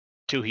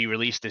 Too, he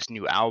released this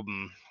new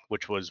album,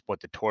 which was what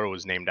the tour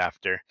was named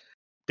after.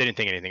 Didn't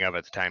think anything of it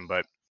at the time,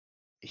 but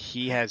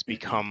he has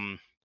become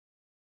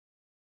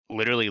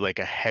literally like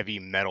a heavy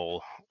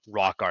metal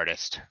rock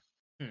artist.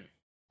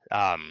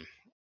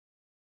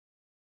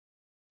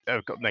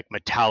 Like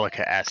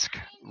Metallica-esque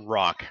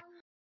rock.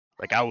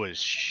 Like, I was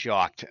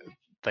shocked,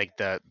 like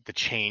the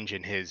change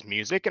in his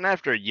music. And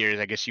after years,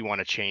 I guess you want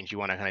to change. You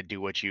want to kind of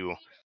do what you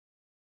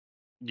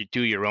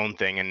do your own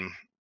thing and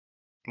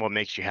what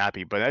makes you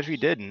happy. But as we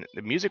did, and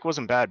the music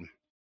wasn't bad.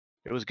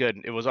 It was good.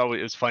 It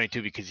was funny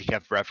too because he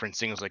kept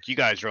referencing. It was like, you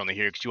guys are only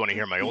here because you want to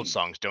hear my old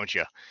songs, don't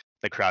you?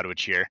 The crowd would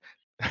cheer.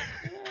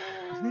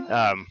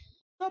 Stop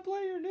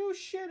playing your new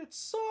shit. It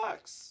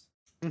sucks.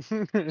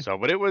 So,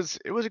 but it was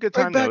a good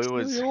time though. It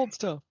was the old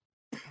stuff.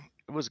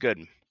 It was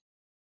good.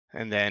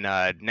 And then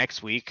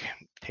next week,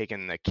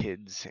 taking the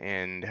kids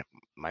and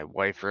my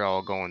wife are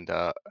all going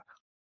to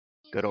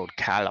good old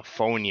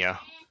California.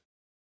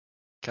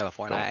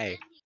 California.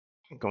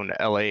 Going to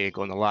LA,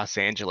 going to Los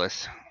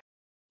Angeles.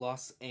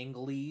 Los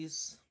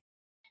Angeles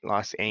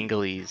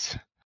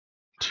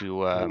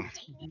to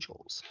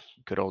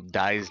good old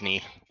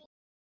Disney.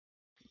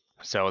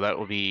 So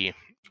it'll be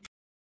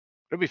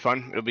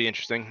fun. It'll be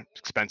interesting. It's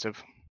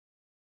expensive.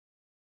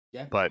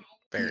 Yeah. But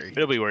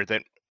it'll be worth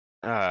it.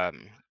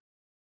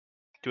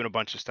 Doing a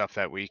bunch of stuff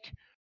that week.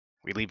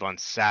 We leave on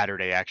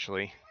Saturday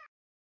actually.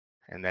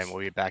 And then we'll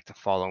be back the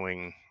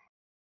following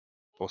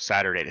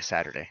Saturday to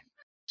Saturday.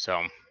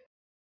 So,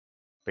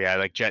 but yeah,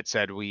 like Jet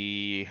said,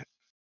 me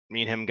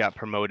and him got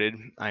promoted.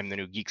 I'm the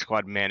new Geek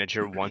Squad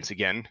manager once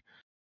again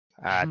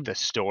at the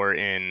store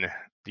in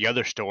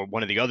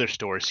one of the other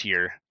stores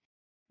here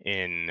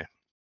in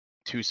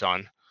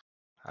Tucson.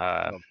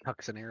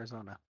 Tucson,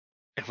 Arizona.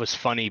 It was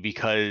funny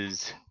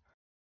because,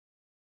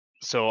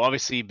 so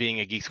obviously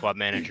being a Geek Squad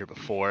manager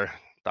before,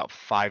 about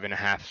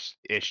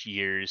 5.5-ish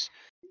years,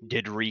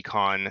 did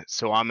recon.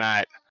 So I'm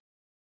at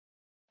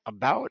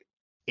about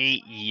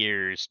 8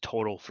 years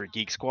total for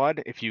Geek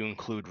Squad if you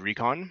include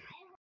recon.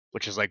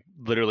 which is like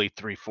literally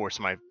 3/4 of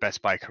my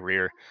Best Buy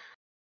career.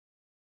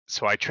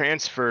 So I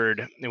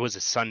transferred. It was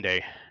a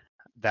Sunday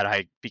that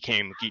I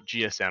became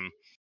GSM,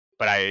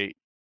 but I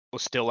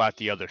was still at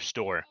the other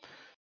store.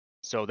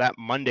 So that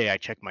Monday, I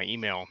checked my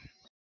email,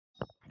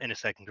 and it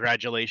said,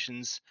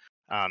 "Congratulations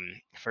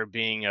for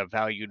being a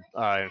valued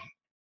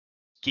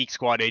Geek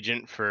Squad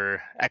agent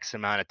for X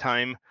amount of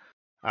time.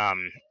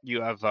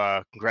 You have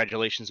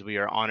congratulations. We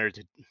are honored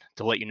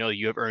to let you know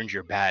you have earned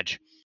your badge."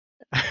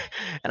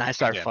 And I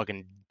started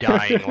fucking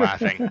dying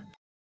laughing.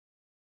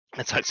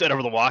 And so I said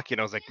over the walk-in,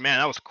 I was like, "Man,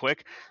 that was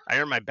quick. I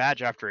earned my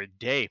badge after a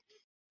day."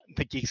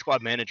 The Geek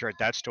Squad manager at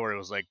that store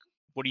was like,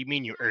 "What do you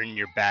mean you earned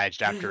your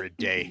badge after a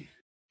day?"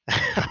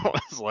 I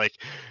was like,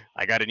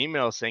 "I got an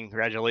email saying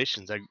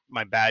congratulations.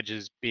 My badge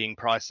is being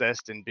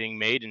processed and being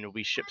made and it'll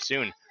be shipped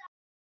soon."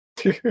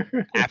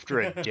 After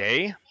a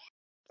day?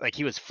 Like,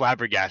 he was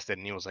flabbergasted,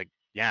 and he was like,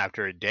 "Yeah,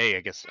 after a day,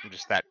 I guess I'm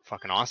just that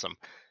fucking awesome."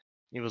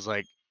 He was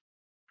like,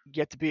 "You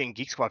get to be in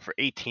Geek Squad for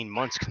 18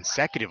 months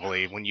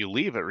consecutively. When you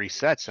leave, it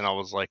resets." And I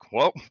was like,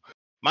 "Well,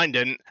 mine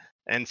didn't.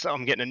 And so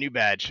I'm getting a new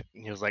badge."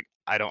 And he was like,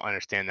 "I don't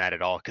understand that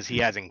at all," because he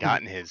hasn't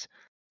gotten his.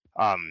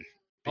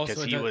 Because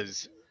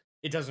also,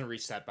 it doesn't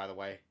reset, by the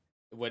way.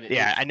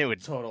 I knew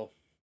it. Total.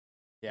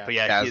 Yeah. But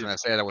yeah, I was gonna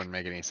say that wouldn't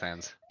make any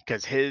sense.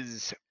 Because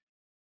his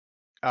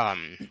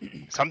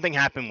something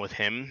happened with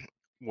him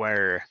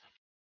where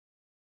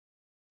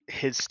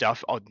his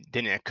stuff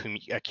didn't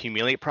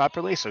accumulate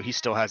properly, so he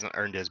still hasn't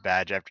earned his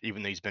badge after,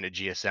 even though he's been a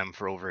GSM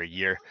for over a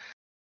year.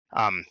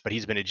 But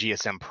he's been a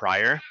GSM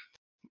prior,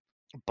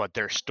 but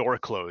their store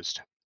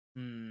closed.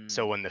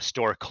 So when the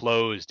store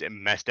closed, it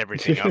messed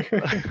everything up.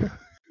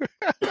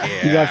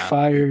 He got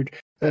fired,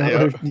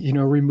 or,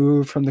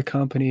 removed from the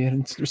company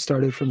and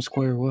started from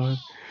square one.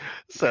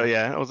 So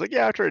yeah, I was like,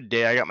 yeah, after a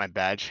day, I got my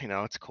badge.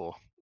 It's cool.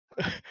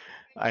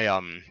 I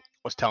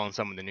was telling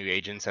some of the new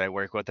agents that I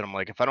work with, and I'm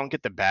like, if I don't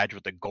get the badge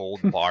with the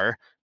gold bar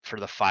for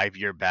the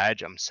 5-year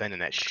badge, I'm sending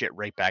that shit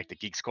right back to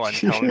Geek Squad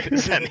and telling them to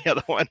send the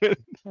other one.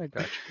 I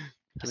got you.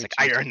 I was like,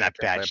 I earned that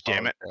badge,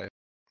 damn it.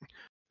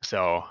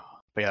 So,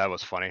 but yeah, that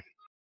was funny.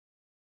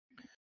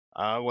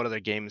 What other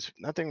games?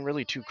 Nothing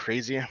really too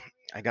crazy.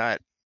 I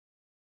got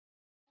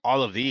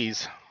all of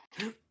these.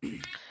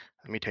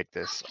 Let me take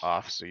this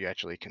off so you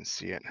actually can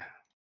see it.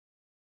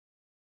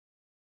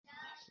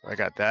 I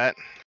got that.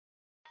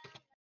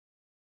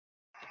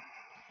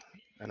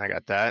 And I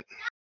got that.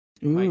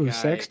 Ooh,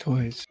 sex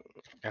toys.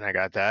 And I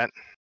got that.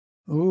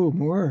 Ooh,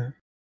 more.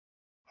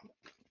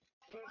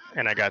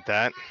 And I got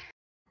that.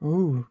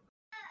 Ooh.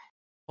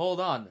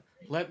 Hold on.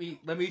 Let me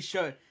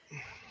show.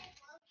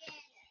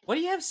 Why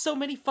do you have so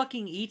many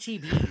fucking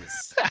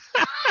ETBs?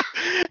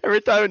 Every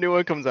time a new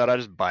one comes out, I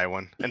just buy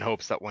one in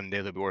hopes that one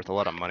day they'll be worth a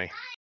lot of money.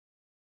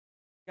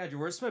 God,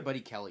 where's my buddy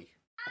Kelly?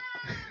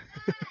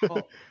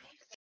 Oh.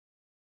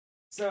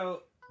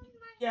 So,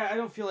 yeah, I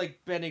don't feel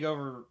like bending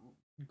over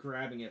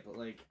grabbing it, but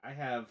like I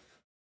have.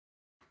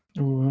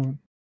 Ooh.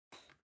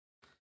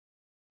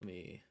 Let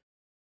me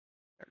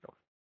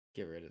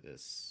get rid of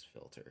this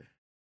filter.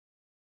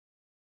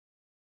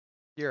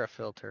 You're a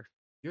filter.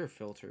 You're a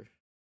filter.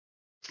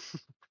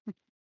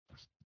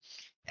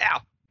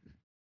 Ow.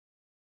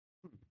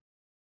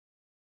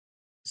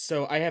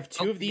 So I have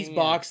two of these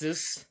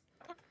boxes.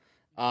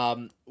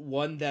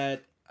 One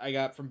that I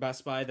got from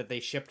Best Buy that they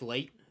shipped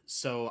late,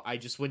 so I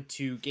just went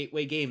to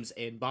Gateway Games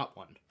and bought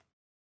one.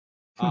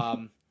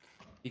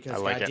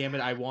 Because goddammit,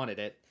 I wanted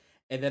it.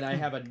 And then I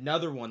have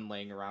another one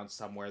laying around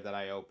somewhere that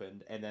I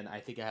opened, and then I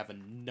think I have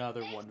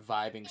another one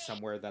vibing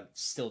somewhere that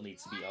still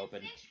needs to be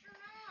opened.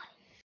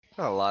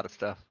 A lot of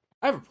stuff.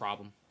 I have a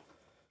problem.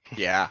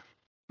 Yeah.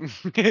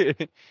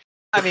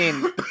 I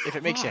mean, if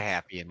it makes you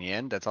happy in the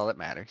end, that's all that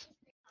matters.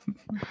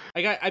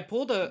 I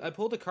pulled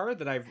a card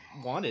that I've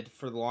wanted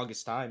for the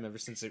longest time ever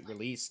since it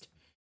released.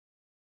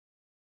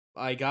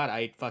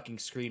 I fucking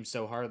screamed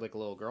so hard like a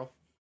little girl.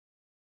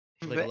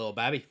 Like a little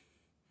babby.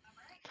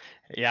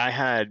 Yeah, I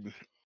had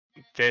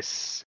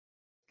this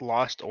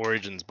Lost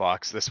Origins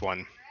box, this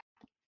one.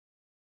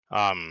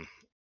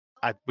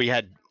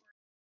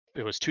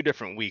 It was 2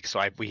 different weeks,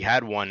 so we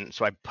had one,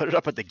 so I put it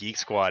up at the Geek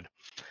Squad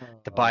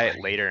to buy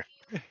it later.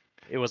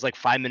 It was like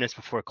 5 minutes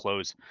before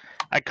close.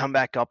 I come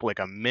back up like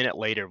a minute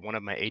later, one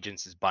of my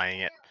agents is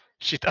buying it.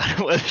 She thought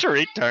it was a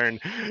return,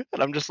 and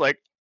I'm just like,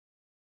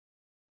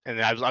 and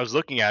I was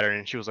looking at her,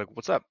 and she was like,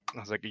 "What's up?" I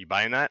was like, "Are you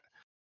buying that?"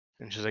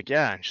 And she's like,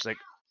 "Yeah." And she's like,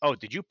 "Oh,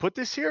 did you put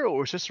this here, or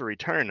was this a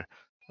return?" I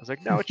was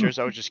like, "No, it's yours.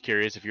 I was just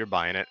curious if you're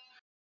buying it."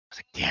 I was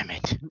like, "Damn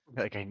it!"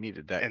 Like I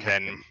needed that. And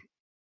then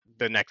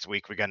the next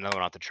week we got another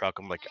one off the truck.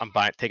 I'm like,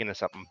 taking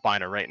this up. I'm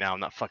buying it right now.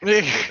 I'm not fucking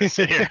leaving this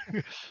here.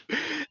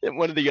 And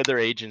one of the other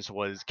agents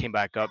came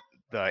back up.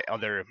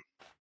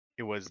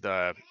 It was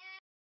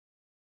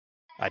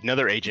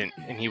another agent,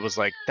 and he was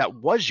like, "That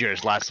was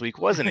yours last week,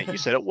 wasn't it? You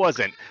said it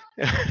wasn't."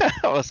 I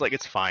was like,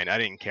 "It's fine. I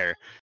didn't care."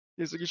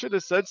 He's like, "You should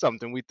have said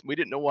something. We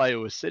didn't know why it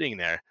was sitting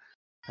there."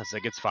 I was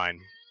like, "It's fine."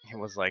 He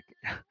was like,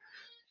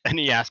 and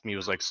he asked me, he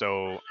was like,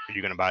 "So are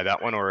you gonna buy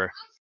that one, or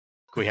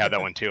can we have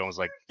that one too?" I was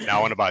like, "No, I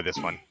want to buy this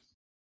one."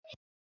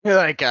 You're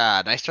like,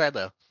 nice try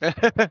though.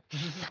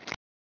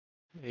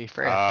 Hey,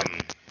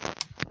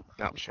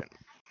 no shit.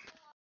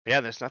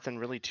 Yeah, there's nothing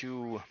really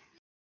too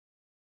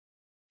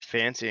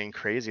fancy and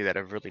crazy that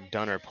I've really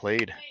done or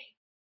played.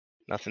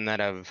 Nothing that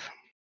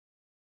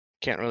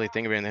can't really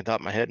think of anything off the top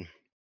of my head,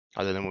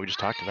 other than what we just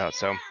talked about.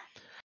 So,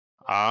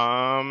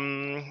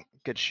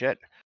 good shit.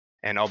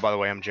 And oh, by the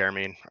way, I'm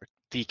Jeremy,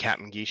 the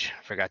Captain Geesh.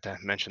 Forgot to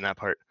mention that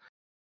part.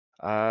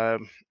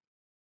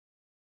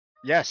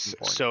 Yes.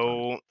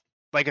 So,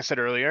 like I said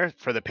earlier,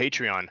 for the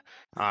Patreon,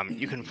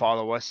 you can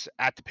follow us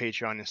at the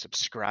Patreon and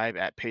subscribe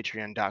at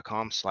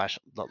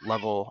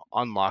patreon.com/level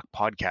unlock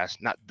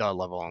podcast. Not the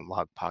level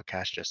unlock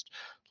podcast, just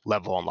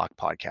level unlock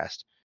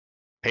podcast.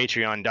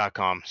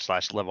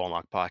 Patreon.com/level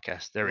unlock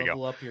podcast. There we go.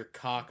 Level up your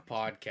cock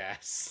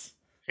podcasts.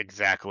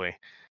 Exactly.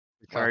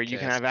 Where you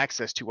can have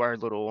access to our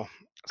little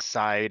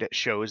side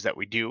shows that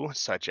we do,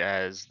 such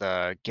as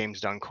the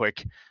Games Done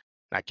Quick,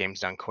 not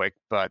Games Done Quick,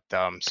 but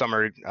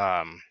Summer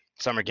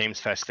Games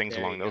Fest, things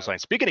along those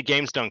lines. Speaking of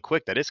Games Done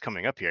Quick, that is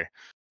coming up here.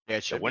 Yeah,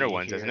 it should the winter be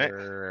ones, isn't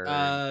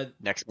it?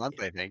 Next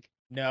month, I think.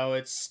 No,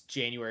 it's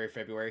January,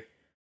 February.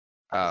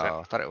 Oh,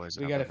 I thought it was.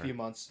 We got a few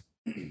months.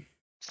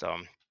 So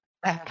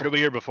it'll be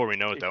here before we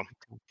know it, though.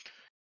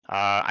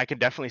 I could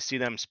definitely see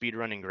them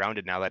speedrunning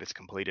Grounded now that it's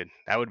completed.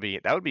 That would be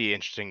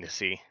interesting to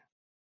see.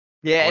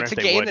 Yeah, it's a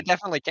game that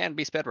definitely can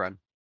be speedrun.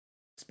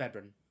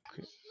 Speedrun.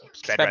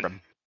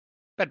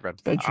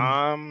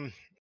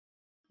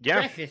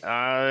 Yeah.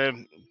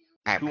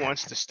 Who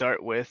wants to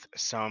start with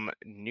some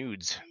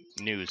news?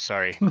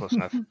 Sorry, close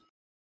enough.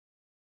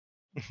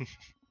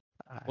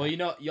 Well,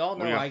 y'all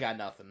know I got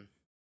nothing.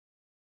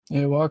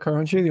 Yeah, Walker,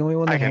 aren't you the only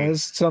one that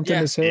has something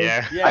to say?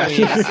 Yeah.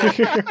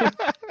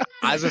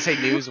 I was gonna say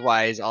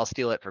news-wise, I'll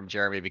steal it from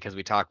Jeremy because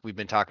we've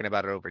been talking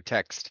about it over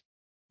text.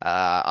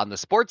 On the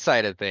sports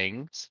side of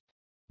things,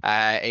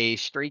 a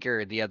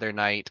streaker the other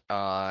night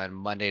on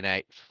Monday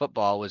Night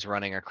Football was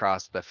running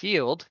across the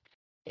field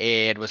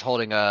and was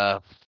holding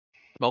a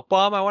smoke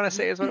bomb, I want to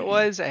say is what it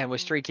was, and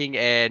was streaking,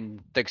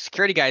 and the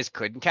security guys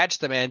couldn't catch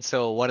the man.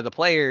 So one of the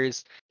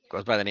players,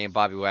 goes by the name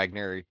Bobby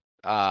Wagner,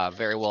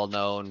 very well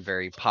known,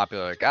 very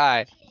popular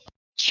guy,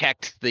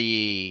 checked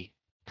the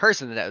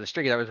person the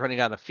streaker that was running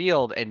down the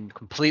field and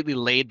completely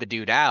laid the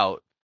dude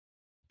out.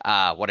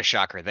 What a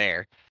shocker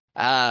there.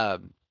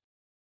 And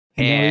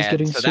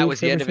so that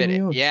was the end of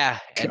it. Yeah,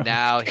 and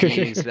now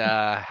he's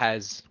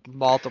has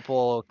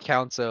multiple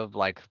counts of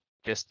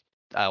just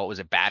what was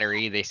it,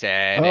 battery? They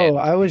said. Oh,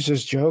 I was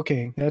just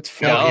joking. That's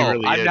funny. No,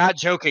 really I'm not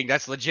joking.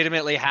 That's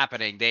legitimately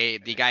happening. The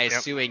guy is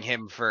suing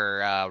him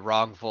for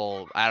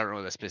wrongful. I don't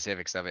know the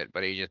specifics of it,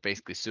 but he's just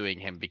basically suing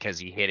him because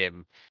he hit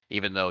him,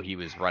 even though he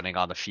was running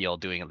on the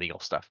field doing illegal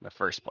stuff in the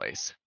first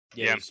place.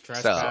 Yeah, he's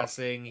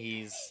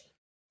trespassing.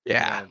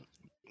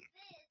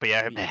 But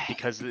yeah,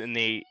 because in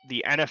the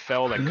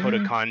NFL, the code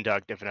of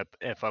conduct,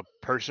 if a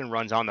person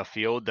runs on the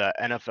field, the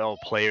NFL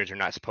players are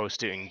not supposed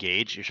to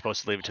engage. You're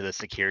supposed to leave it to the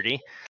security.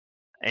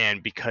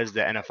 And because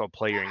the NFL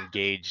player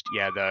engaged,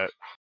 the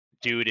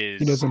dude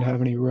he doesn't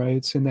have any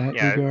rights in that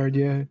regard.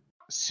 Yeah,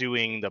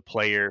 suing the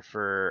player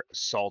for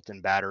assault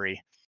and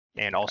battery,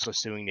 and also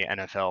suing the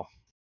NFL.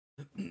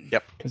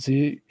 Yep, because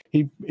he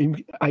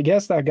I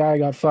guess that guy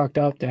got fucked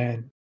up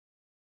then.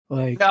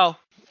 No,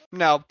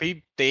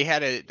 they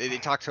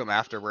talked to him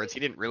afterwards.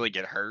 He didn't really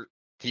get hurt.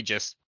 He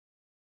just,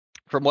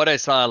 from what I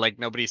saw,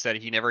 nobody said,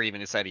 he never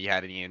even said he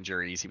had any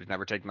injuries. He was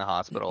never taken to the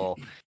hospital.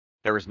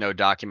 There was no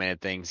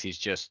documented things. He's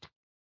just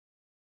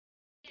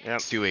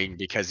suing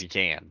because he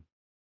can.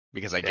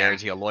 Because I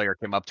guarantee a lawyer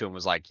came up to him and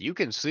was like, you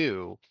can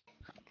sue.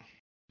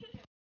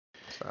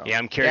 So,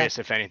 I'm curious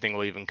if anything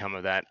will even come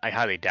of that. I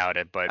highly doubt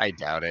it, but I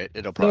doubt it.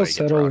 It'll probably get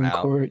settle thrown in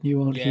out. court. You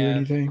won't hear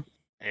anything.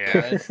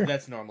 Yeah,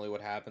 that's normally what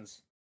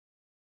happens.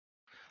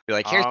 Be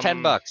like, here's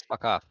 $10.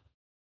 Fuck off.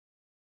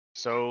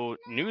 So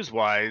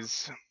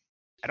news-wise,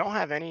 I don't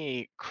have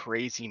any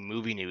crazy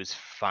movie news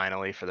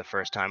finally for the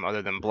first time,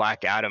 other than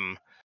Black Adam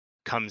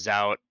comes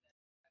out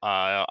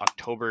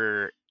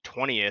October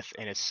 20th,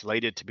 and it's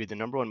slated to be the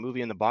 #1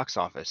 movie in the box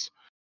office.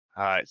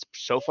 It's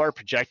so far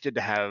projected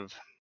to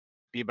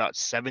be about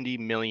 $70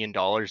 million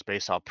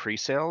based off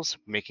pre-sales,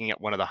 making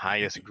it one of the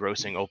highest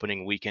grossing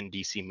opening weekend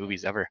DC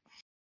movies ever.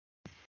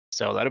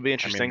 So that'll be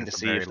interesting to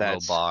see if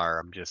that's low bar.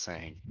 I'm just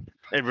saying.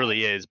 It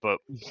really is, but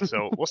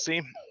so we'll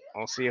see.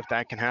 We'll see if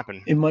that can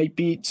happen. It might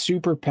beat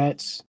Super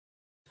Pets.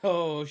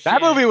 Oh shit!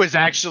 That movie was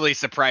actually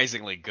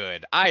surprisingly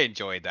good. I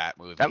enjoyed that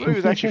movie. That movie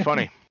was actually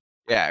funny.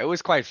 Yeah, it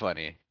was quite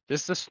funny.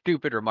 Just the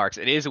stupid remarks.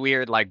 It is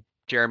weird, like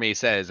Jeremy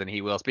says, and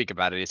he will speak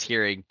about it, is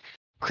hearing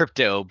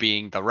Crypto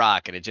being The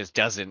Rock, and it just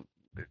doesn't.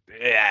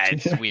 Yeah,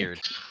 it's weird.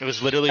 It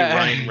was literally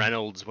Ryan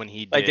Reynolds when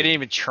he did. They didn't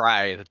even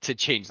try to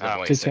change the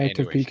voice.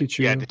 Detective Pikachu.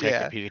 Yeah,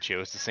 Detective Pikachu.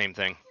 It's the same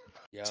thing.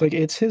 It's like,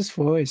 it's his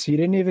voice. He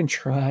didn't even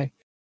try.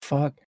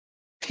 Fuck.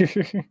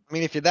 I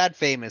mean, if you're that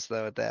famous,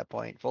 though, at that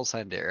point, full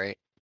send it, right?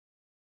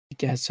 I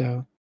guess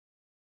so.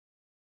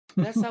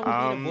 That's not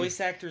what being a voice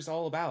actor is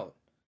all about.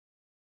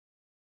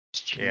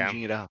 Just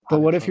changing it up. But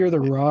what if you're The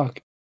Rock?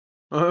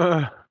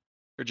 You're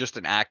just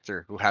an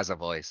actor who has a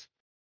voice.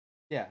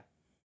 Yeah.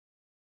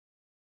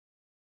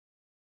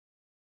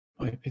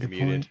 Might be the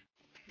You're muted.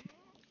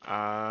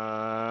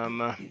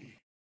 point.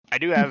 I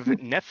do have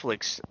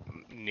Netflix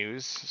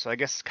news, so I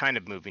guess kind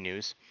of movie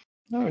news.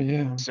 Oh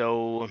yeah.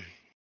 So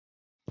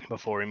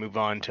before we move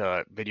on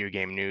to video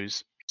game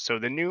news, so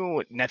the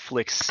new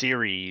Netflix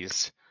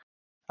series,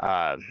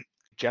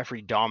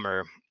 Jeffrey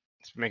Dahmer,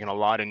 is making a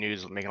lot of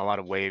news, making a lot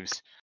of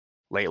waves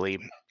lately.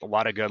 A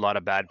lot of good, a lot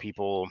of bad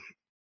people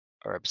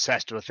are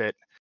obsessed with it.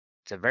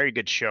 It's a very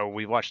good show.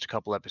 We watched a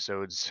couple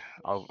episodes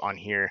on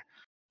here.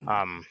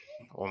 Well,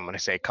 I'm gonna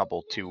say a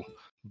couple too,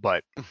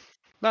 but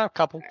not a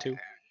couple, two.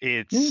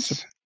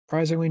 It's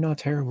surprisingly not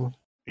terrible.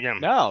 Yeah.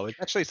 No, it's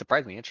actually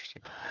surprisingly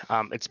interesting.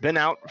 It's been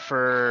out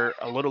for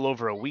a little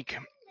over a week,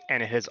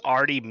 and it has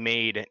already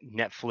made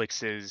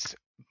Netflix's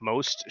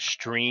most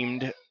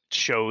streamed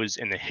shows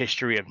in the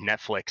history of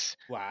Netflix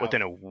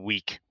within a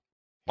week.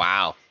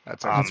 Wow,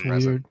 that's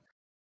impressive. Weird.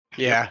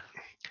 Yeah,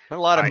 a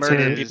lot of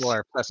murder people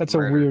are. That's a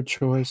weird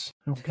choice.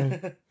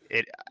 Okay.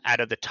 It out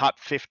of the top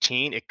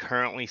 15, it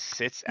currently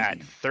sits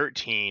at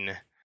 13,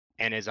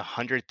 and is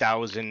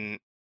 100,000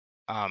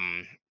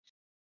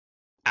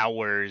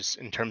 hours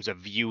in terms of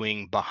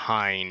viewing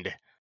behind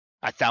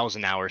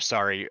 1,000 hours,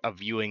 sorry, of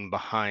viewing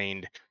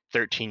behind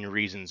 13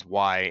 Reasons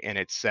Why, and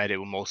it said it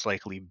will most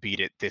likely beat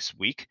it this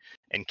week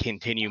and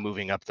continue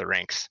moving up the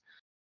ranks.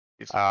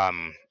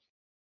 Wow.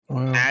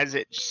 As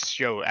it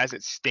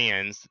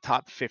stands, the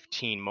top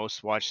 15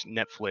 most watched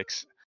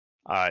Netflix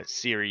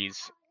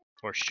series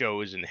or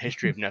shows in the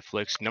history of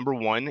Netflix. Number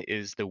 1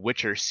 is The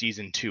Witcher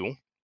Season 2.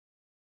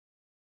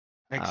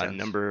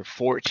 Number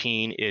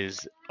 14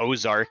 is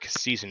Ozark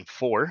Season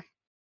 4.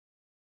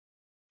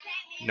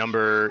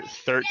 Number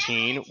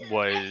 13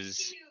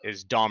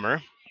 is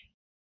Dahmer.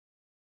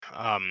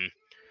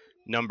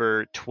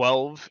 Number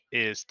 12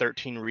 is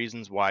 13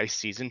 Reasons Why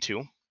Season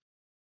 2.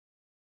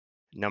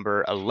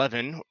 Number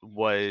 11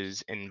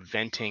 was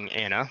Inventing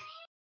Anna. I'm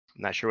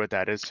not sure what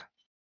that is.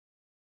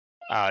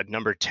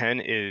 Number 10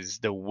 is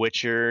The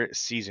Witcher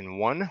Season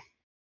 1.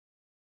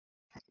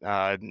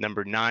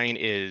 Number 9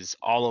 is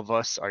All of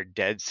Us Are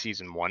Dead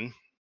Season 1,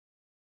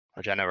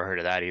 which I never heard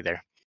of that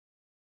either.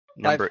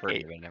 Number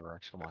 8.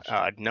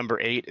 Number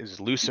 8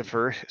 is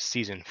Lucifer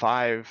Season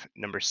 5.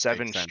 Number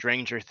 7,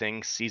 Stranger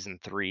Things Season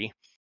 3,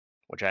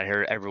 which I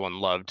heard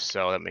everyone loved,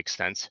 so that makes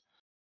sense.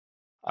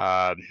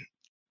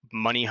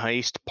 Money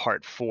Heist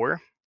Part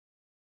 4.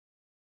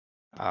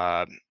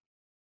 I'm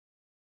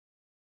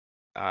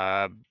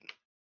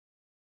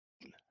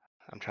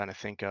trying to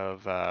think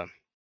of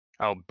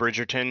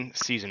Bridgerton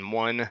Season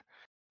 1,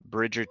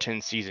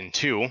 Bridgerton Season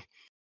 2.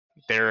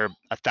 They're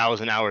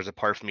 1,000 hours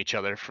apart from each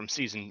other from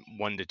Season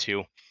 1 to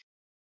 2.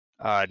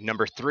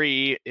 Number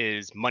 3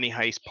 is Money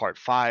Heist Part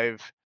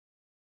 5.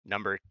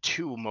 Number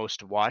 2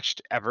 most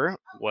watched ever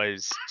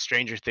was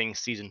Stranger Things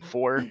Season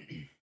 4,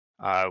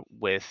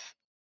 with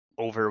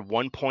over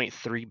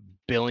 1.3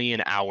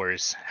 billion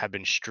hours have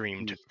been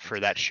streamed for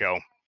that show.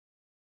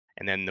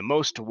 And then the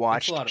most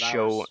watched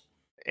show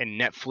in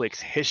Netflix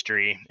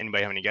history,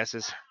 anybody have any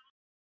guesses?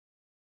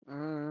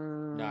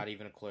 Not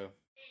even a clue.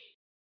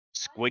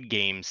 Squid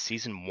Game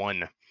Season 1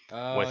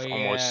 with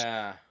almost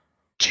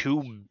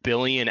 2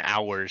 billion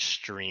hours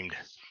streamed.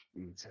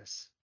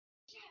 Jesus.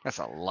 That's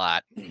a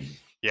lot.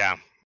 Yeah.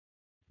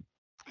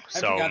 I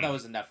forgot that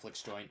was a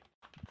Netflix joint.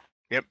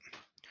 Yep.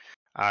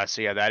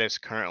 So yeah, that is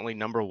currently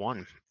number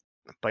 1.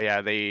 But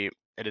yeah, it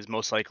is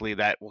most likely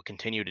that will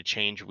continue to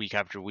change week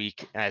after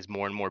week as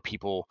more and more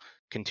people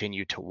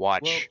continue to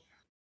watch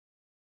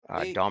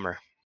Dahmer.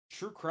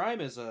 True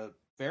crime is a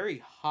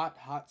very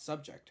hot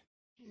subject.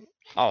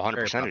 Oh,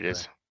 100% it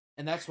is.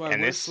 And that's why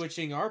we're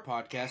switching our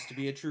podcast to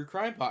be a true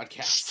crime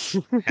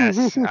podcast.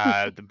 Yes,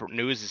 the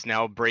news is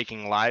now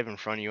breaking live in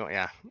front of you.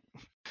 Yeah.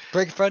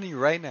 Break in front of you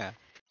right now.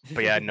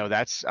 But yeah, no,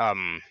 that's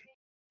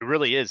it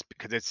really is,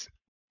 because it's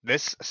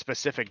this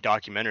specific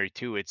documentary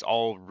too. It's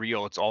all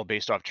real. It's all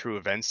based off true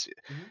events.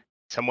 Mm-hmm.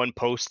 Someone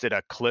posted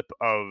a clip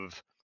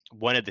of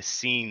one of the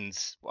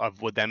scenes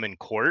with them in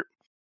court.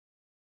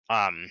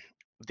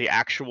 The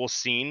actual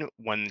scene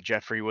when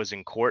Jeffrey was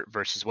in court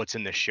versus what's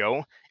in the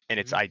show, and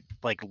it's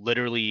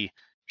literally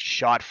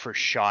shot for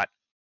shot,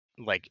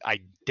 like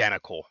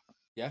identical.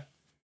 Yeah.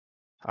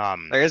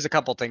 There's a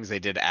couple things they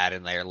did add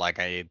in there, like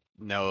I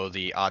know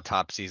the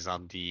autopsies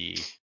on the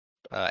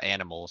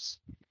animals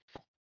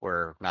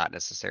were not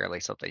necessarily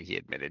something he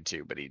admitted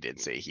to, but he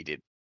did say he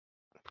did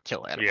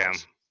kill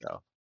animals. Yeah.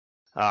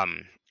 So.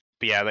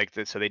 But yeah,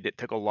 so they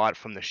took a lot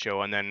from the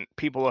show, and then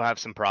people will have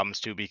some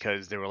problems too,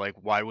 because they were like,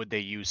 why would they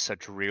use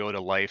such real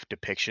to life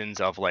depictions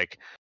of like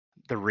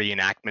the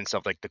reenactments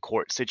of like the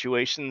court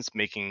situations,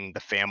 making the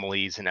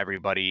families and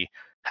everybody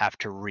have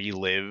to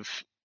relive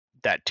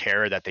that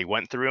terror that they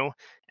went through?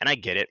 And I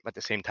get it, but at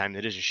the same time,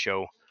 it is a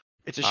show.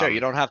 It's a show.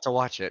 You don't have to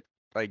watch it.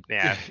 Like,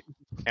 yeah.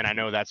 And I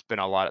know that's been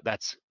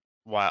that's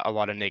why a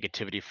lot of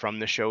negativity from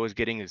the show is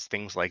getting, is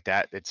things like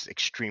that. It's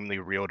extremely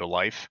real to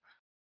life.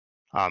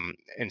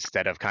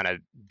 Instead of kind of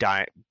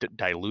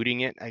diluting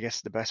it, I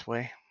guess the best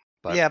way.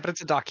 But yeah, but it's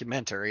a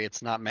documentary.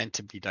 It's not meant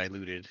to be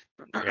diluted.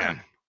 Yeah.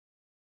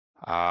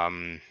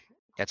 And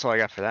That's all I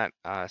got for that.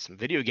 Some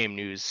video game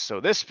news.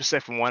 So this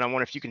specific one, I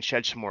wonder if you can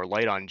shed some more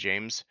light on,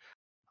 James.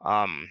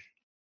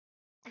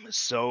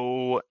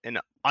 So an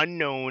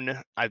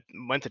unknown. I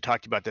went to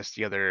talk to you about this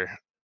a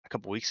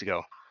couple weeks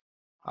ago.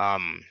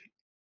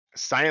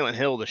 Silent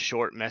Hill: The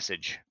Short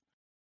Message.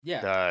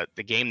 Yeah.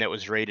 The game that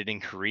was rated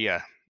in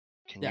Korea.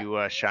 Can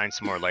you shine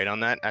some more light on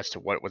that as to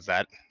what was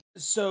that?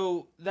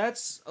 So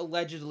that's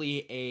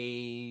allegedly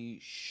a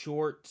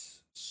short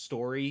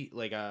story,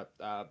 like a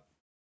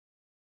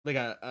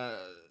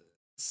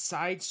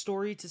side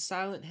story to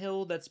Silent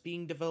Hill that's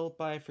being developed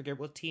by, I forget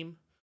what team.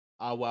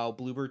 While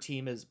Blooper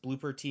Team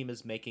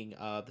is making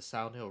the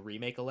Silent Hill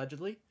remake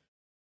allegedly.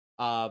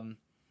 Hasn't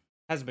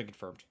been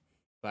confirmed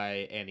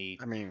by any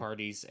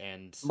parties,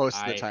 and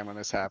most of the time when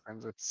this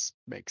happens, it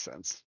makes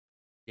sense.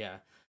 Yeah,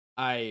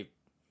 I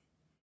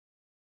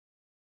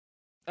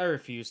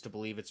refuse to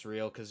believe it's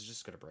real because it's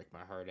just gonna break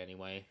my heart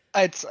anyway.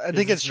 I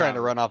think it's trying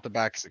to run off the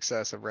back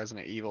success of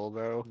Resident Evil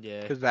though.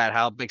 Yeah, because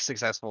how big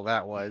successful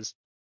that was.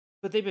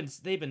 But they've been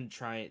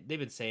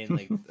saying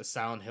like a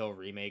Silent Hill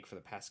remake for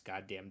the past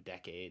goddamn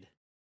decade,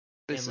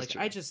 and like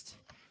I just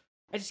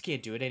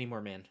can't do it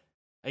anymore, man.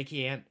 I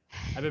can't.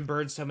 I've been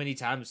burned so many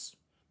times.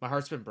 My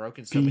heart's been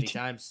broken so many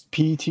times.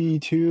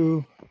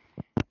 PT2.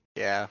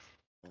 Yeah.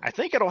 I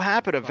think it'll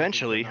happen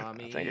eventually.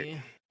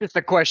 It's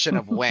a question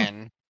of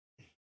when.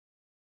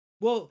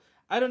 Well,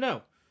 I don't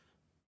know.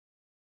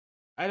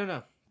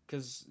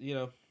 Because,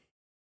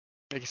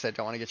 like I said,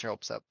 don't want to get your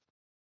hopes up.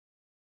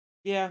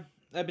 Yeah,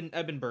 I've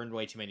been burned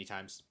way too many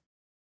times.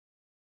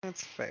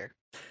 That's fair.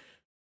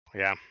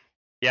 Yeah.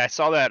 I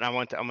saw that, and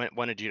I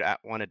wanted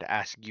to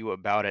ask you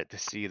about it to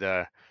see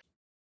the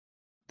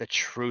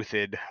truth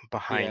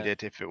behind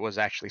it, if it was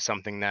actually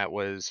something that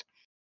was.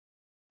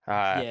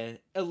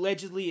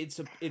 Allegedly,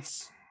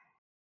 it's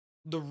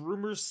the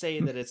rumors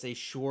say that it's a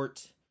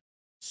short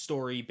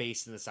story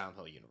based in the Silent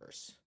Hill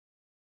universe.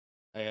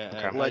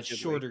 A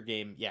shorter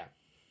game, yeah.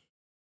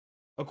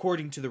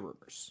 According to the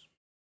rumors.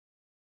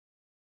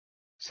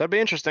 So that'd be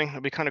interesting.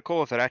 It'd be kind of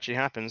cool if it actually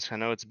happens. I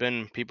know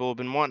people have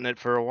been wanting it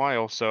for a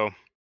while, so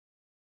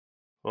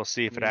we'll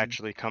see if it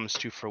actually comes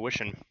to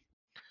fruition.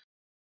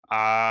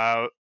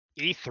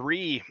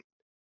 E3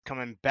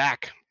 coming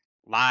back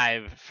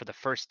live for the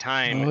first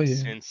time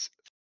since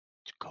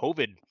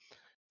COVID,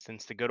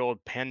 since the good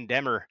old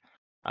pandemic.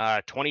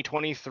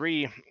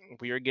 2023,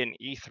 we are getting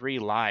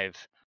E3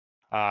 live.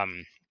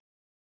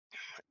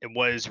 It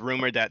was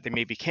rumored that they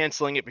may be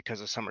canceling it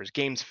because of Summer's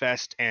Games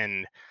Fest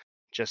and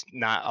just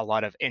not a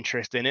lot of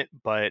interest in it,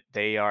 but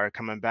they are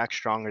coming back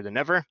stronger than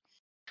ever.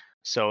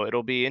 So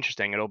it'll be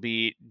interesting. It'll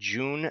be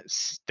June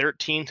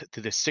 13th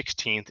to the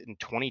 16th in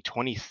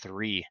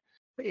 2023.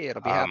 Hey,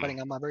 it'll be happening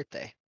on my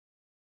birthday.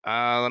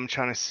 I'm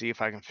trying to see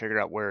if I can figure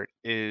out where it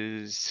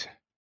is.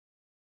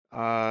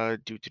 I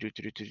don't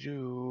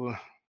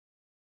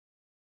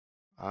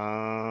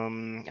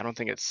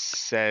think it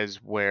says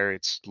where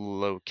it's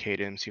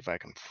located. Let me see if I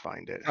can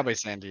find it. Probably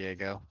San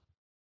Diego.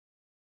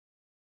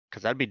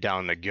 Because I'd be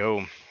down to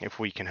go if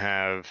we can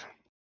have.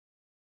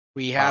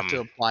 We have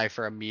to apply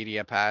for a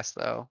media pass,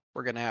 though.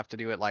 We're gonna have to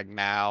do it like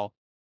now.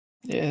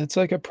 Yeah, it's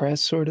like a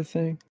press sort of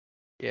thing.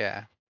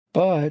 Yeah,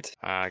 but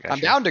I'm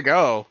down to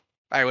go.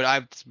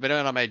 I've been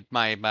on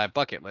my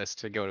bucket list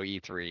to go to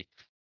E3.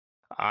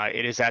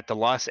 It is at the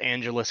Los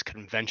Angeles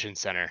Convention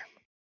Center.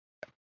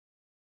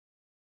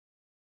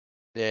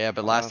 Yeah,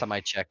 but last time I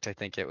checked, I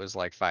think it was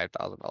like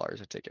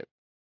 $5,000 a ticket.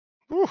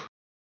 Whew.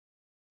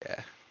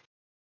 Yeah.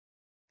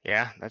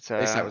 Yeah, that's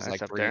at least that was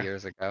like 3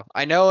 years ago.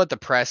 I know with the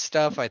press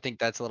stuff, I think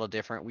that's a little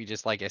different. We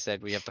just, like I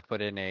said, we have to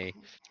put in a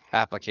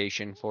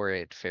application for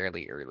it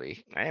fairly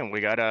early. And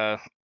we got a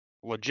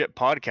legit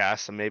podcast,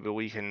 so maybe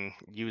we can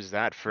use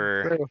that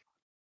for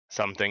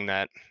something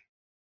that'd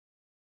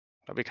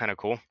be kind of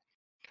cool.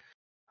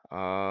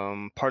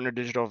 Partner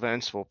digital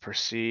events will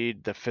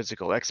precede the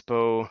physical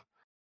expo,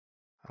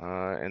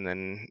 and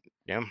then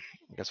I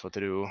guess what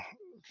to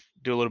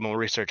do a little more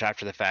research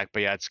after the fact.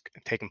 But yeah, it's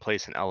taking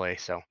place in LA,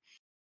 so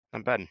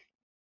not bad.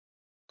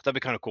 But that'd be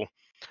kind of cool.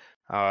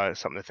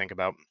 Something to think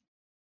about.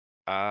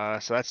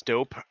 So that's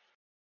dope.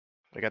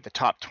 We got the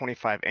top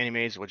 25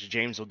 animes, which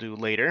James will do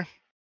later.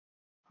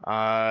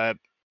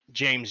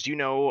 James, do you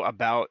know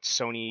about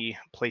Sony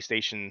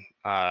PlayStation?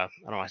 I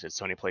don't know why I said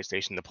Sony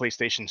PlayStation. The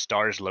PlayStation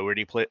Stars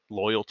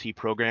loyalty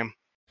program.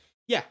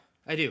 Yeah,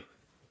 I do.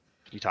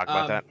 Can you talk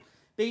about that?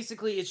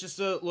 Basically, it's just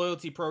a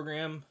loyalty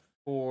program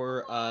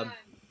for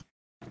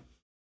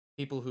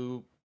people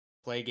who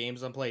play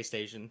games on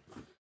PlayStation.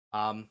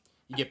 You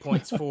get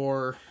points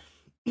for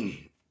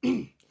I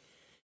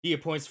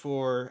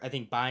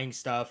think buying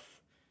stuff.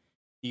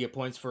 You get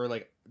points for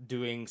like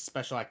doing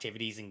special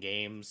activities in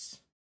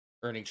games,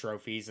 earning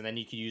trophies, and then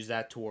you can use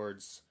that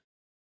towards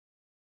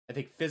I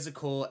think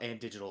physical and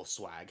digital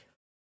swag.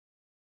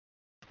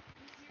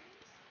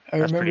 I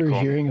remember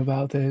hearing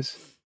about this.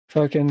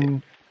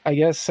 Fucking I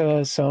guess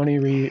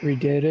Sony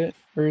redid it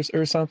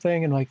or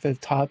something, and like the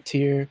top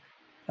tier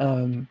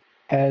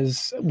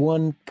has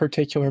one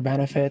particular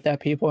benefit that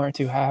people aren't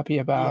too happy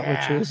about,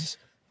 which is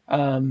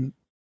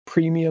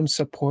premium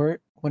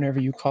support whenever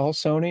you call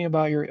Sony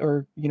about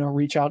or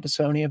reach out to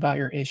Sony about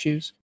your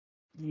issues.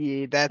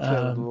 Yeah, that's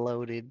a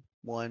loaded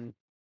one.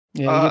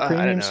 Yeah, you get I didn't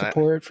premium know that.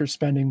 support for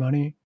spending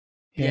money.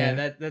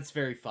 Yeah, that's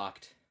very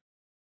fucked.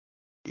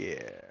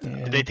 Yeah.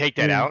 Did they take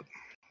that out?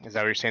 Is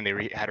that what you're saying?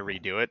 They had to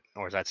redo it,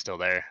 or is that still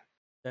there?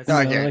 That's No,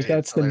 I still guarantee like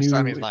that's the Sony's new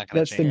not gonna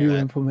that's the change new that.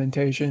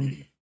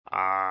 implementation.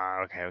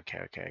 Okay,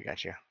 I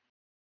got you.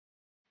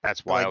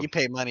 That's Like wild. you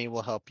pay money,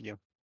 we'll help you.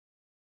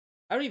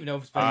 I don't even know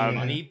if it's spending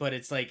money, but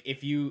it's like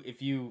if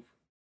you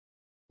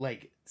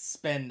like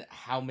spend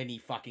how many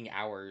fucking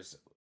hours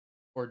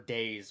or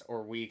days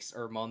or weeks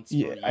or months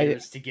or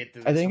years to get to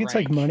this I think it's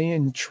rank. like money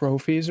and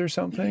trophies or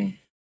something.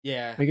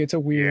 Yeah. Like it's a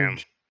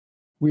weird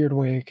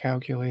way it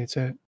calculates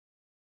it.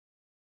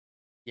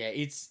 Yeah,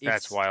 it's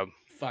that's wild.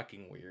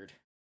 Fucking weird.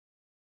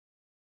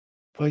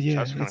 But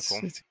yeah, That's it's, cool.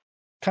 it's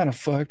kind of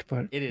fucked,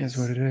 but it is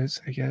what it is,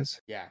 I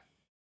guess. Yeah.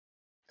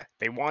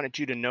 They wanted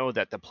you to know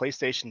that the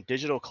PlayStation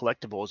digital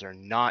collectibles are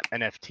not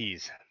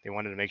NFTs. They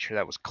wanted to make sure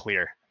that was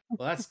clear.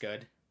 Well, that's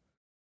good.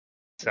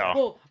 So,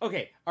 well,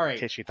 okay, all right. In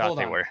case you thought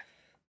they were.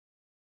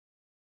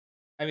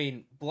 I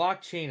mean,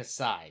 blockchain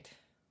aside,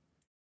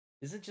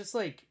 is it just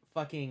like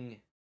fucking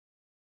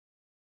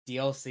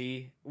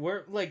DLC?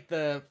 Where like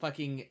the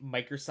fucking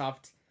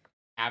Microsoft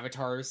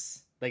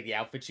avatars, like the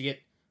outfits you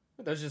get,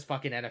 are those just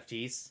fucking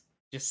NFTs?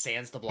 Just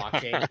sans the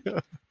blockchain.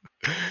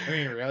 I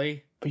mean,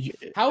 really?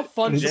 How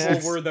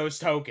fungible were those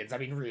tokens? I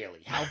mean, really?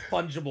 How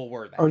fungible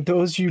were they? Are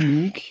those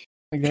unique?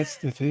 Like, that's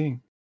the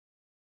thing.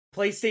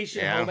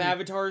 PlayStation Home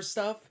avatars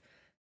stuff?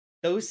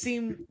 Those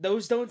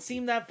don't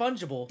seem that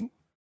fungible.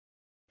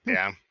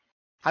 Yeah.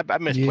 I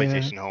missed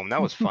PlayStation Home.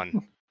 That was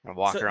fun. I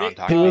walk around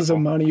talking. It was a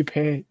money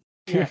pit.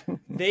 Yeah.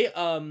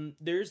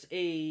 There's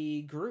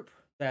a group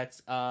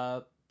that's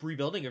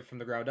rebuilding it from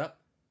the ground up.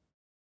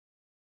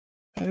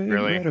 I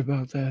read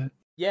about that.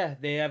 Yeah,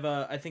 they have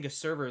I think a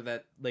server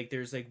that like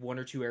there's like 1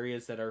 or 2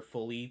 areas that are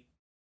fully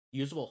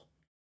usable.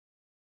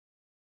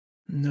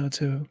 No,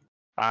 too.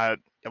 It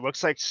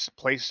looks like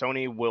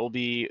Sony will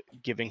be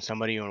giving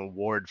somebody an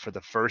award for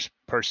the first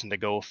person to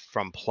go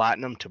from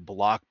platinum to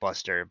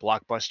blockbuster.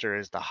 Blockbuster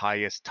is the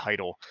highest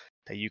title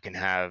that you can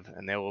have,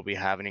 and they will be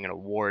having an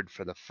award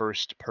for the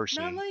first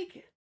person. Not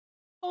like,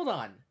 hold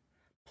on,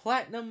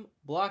 platinum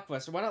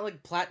blockbuster. Why not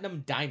like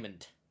platinum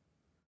diamond?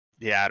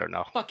 Yeah, I don't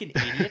know. Fucking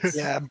idiots.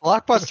 Yeah,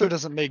 Blockbuster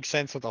doesn't make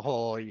sense with the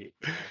whole. Yep.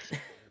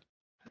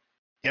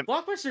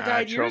 Blockbuster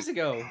died years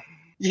ago.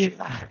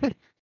 Yeah.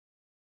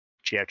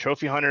 Yeah,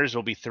 trophy hunters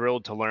will be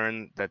thrilled to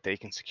learn that they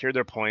can secure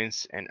their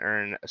points and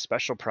earn a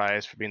special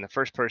prize for being the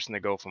first person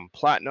to go from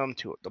platinum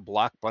to the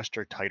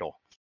blockbuster title.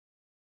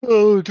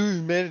 Oh, dude,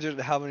 imagine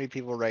how many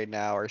people right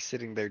now are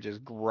sitting there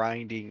just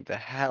grinding the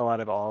hell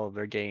out of all of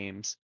their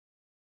games.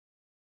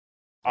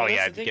 Oh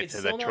yeah, to get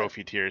to the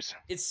trophy tiers.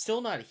 It's still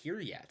not here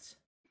yet.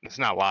 It's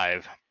not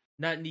live.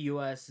 Not in the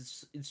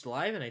US. It's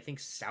live in I think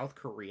South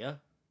Korea.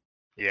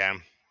 Yeah,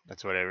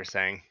 that's what I was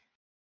saying.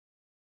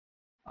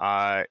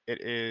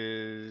 It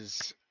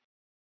is.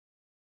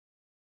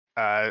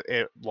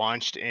 It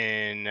launched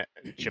in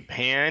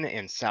Japan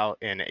and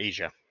in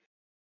Asia.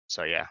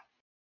 So yeah.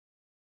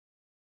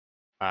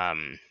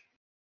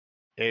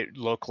 It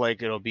looked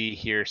like it'll be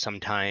here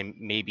sometime,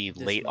 maybe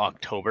this late month.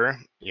 October.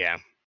 Yeah.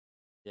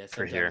 Yeah,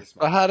 for here.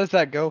 But how does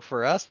that go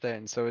for us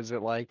then? So is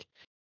it like,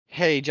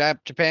 hey,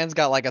 Japan's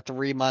got like a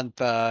 3-month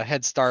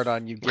head start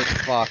on you, get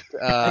fucked.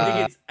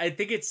 I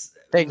think it's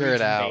figure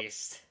it out.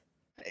 Based.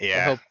 Yeah,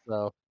 I hope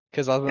so.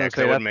 Because I was gonna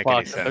say wouldn't make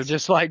any sense. They're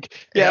just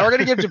like, yeah, we're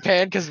gonna give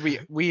Japan because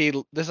we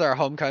this is our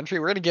home country.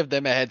 We're gonna give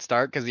them a head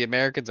start because the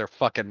Americans are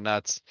fucking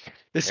nuts.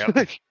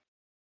 Yep.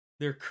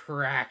 They're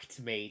cracked,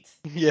 mate.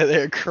 Yeah,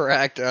 they're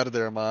cracked out of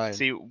their mind.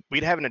 See,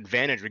 we'd have an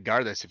advantage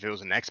regardless if it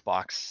was an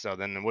Xbox, so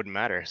then it wouldn't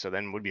matter. So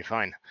then we'd be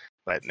fine.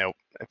 But nope,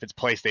 if it's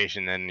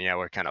PlayStation, then yeah,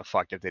 we're kind of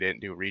fucked if they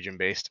didn't do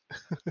region-based.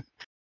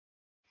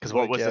 Because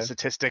what was the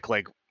statistic?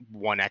 Like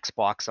 1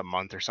 Xbox a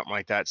month or something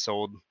like that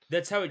sold.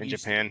 That's how it in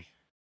used Japan.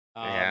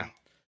 To be.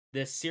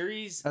 The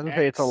Series I would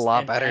say it's a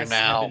lot better S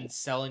now. Have been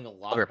selling a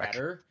lot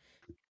better.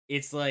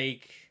 It's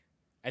like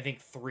I think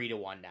 3 to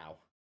 1 now.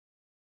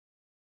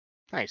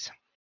 Nice.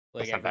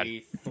 Like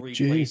every 3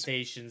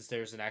 PlayStations,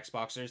 there's an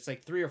Xbox. It's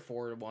like 3 or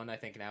 4 to 1, I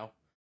think now.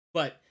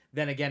 But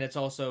then again, it's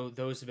also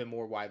those have been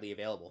more widely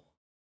available.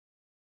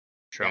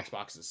 True.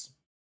 Xboxes.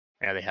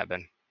 Yeah, they have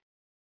been.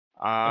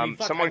 I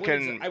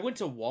went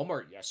to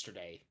Walmart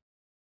yesterday,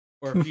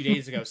 or a few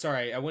days ago.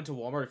 Sorry, I went to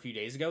Walmart a few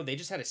days ago. They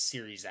just had a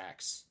Series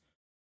X,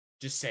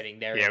 just sitting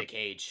there in a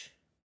cage.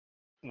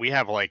 We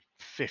have like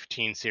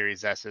 15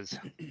 Series S's.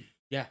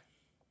 Yeah.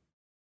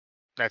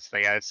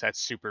 That's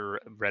super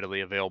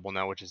readily available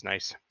now, which is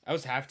nice. I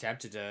was half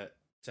tempted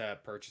to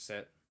purchase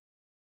it,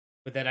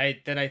 but then I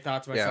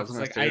thought to myself,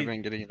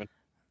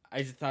 I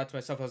just thought to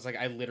myself, I was like,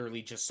 I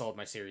literally just sold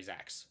my Series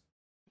X.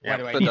 Why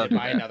do I need to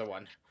buy another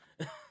one?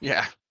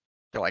 Yeah,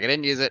 you're like, I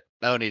didn't use it.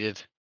 I don't need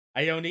it.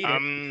 I don't need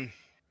it.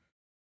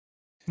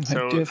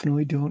 I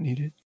definitely don't need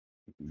it.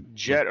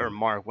 Jet or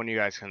Mark, when you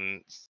guys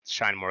can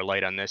shine more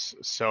light on this.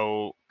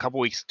 So a couple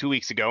weeks, 2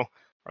 weeks ago,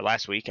 or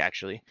last week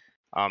actually,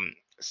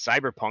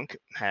 Cyberpunk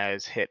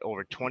has hit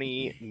over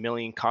 20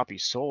 million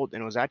copies sold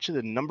and was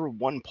actually the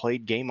 #1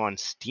 played game on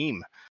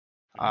Steam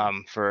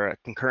for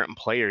concurrent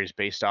players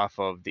based off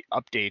of the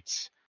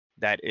updates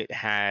that it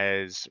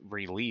has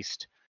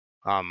released.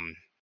 Do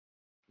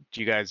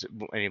you guys,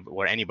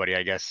 or anybody,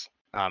 I guess,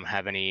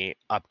 have any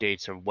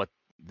updates of what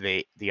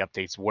the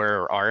updates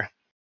were or are?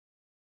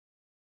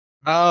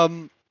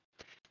 I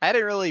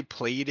hadn't really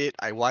played it.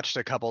 I watched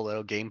a couple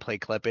little gameplay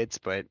clippets,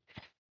 but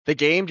the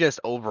game just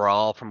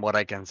overall, from what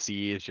I can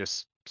see, is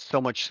just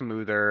so much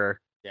smoother.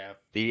 Yeah.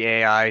 The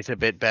AI is a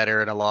bit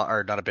better and a lot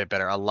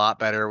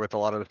better with a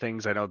lot of the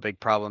things. I know a big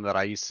problem that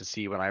I used to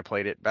see when I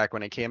played it back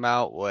when it came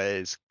out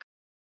was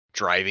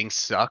driving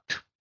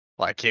sucked.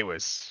 Like, it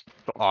was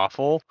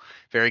awful,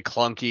 very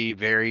clunky,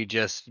 very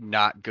just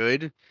not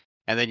good.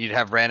 And then you'd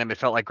have it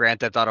felt like Grand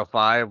Theft Auto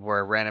 5,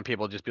 where random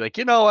people just be like,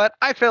 you know what?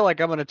 I feel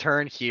like I'm going to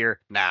turn here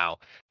now.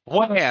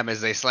 Wham!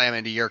 As they slam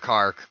into your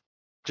car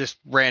just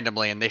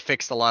randomly, and they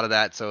fixed a lot of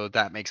that, so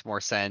that makes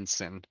more sense.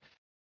 And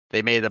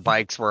they made the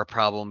bikes were a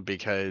problem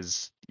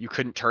because you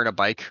couldn't turn a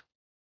bike.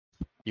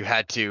 You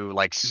had to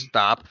like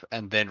stop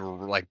and then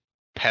like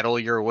pedal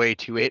your way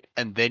to it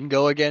and then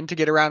go again to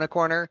get around a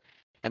corner.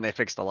 And they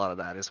fixed a lot of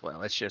that as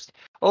well. It's just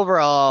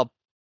overall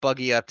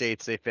buggy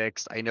updates they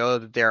fixed. I know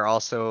that they're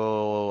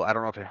also, I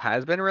don't know if it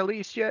has been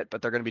released yet,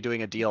 but they're going to be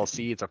doing a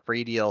DLC. It's a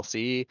free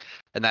DLC.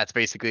 And that's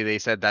basically, they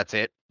said that's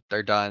it.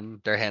 They're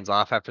done. They're hands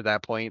off after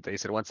that point. They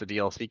said once the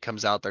DLC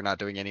comes out, they're not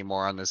doing any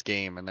more on this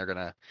game. And they're going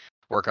to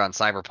work on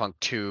Cyberpunk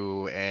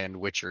 2 and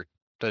Witcher,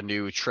 the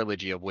new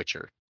trilogy of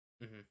Witcher.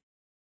 Mm-hmm.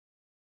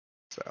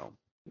 So.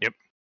 Yep.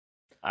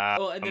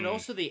 And then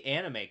also the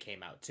anime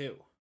came out too.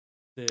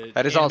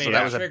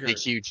 That was a big,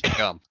 huge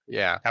jump.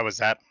 Yeah. How was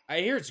that?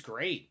 I hear it's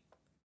great.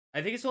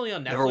 I think it's only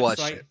on Netflix, Never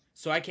watched it.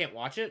 So I can't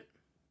watch it.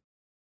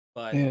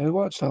 But yeah, I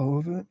watched all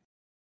of it.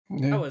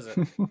 Yeah. How was it?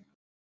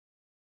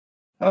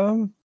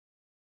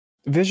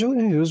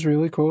 Visually, it was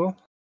really cool.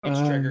 It's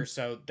Trigger,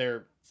 so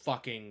they're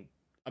fucking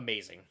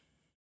amazing.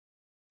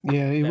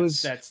 Yeah, it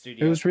was. That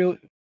studio. It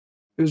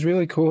was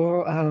really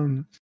cool.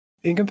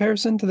 In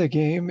comparison to the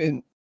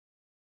game,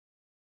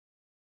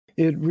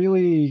 it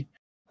really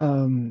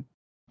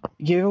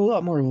gave a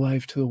lot more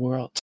life to the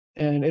world,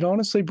 and it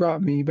honestly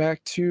brought me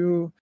back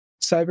to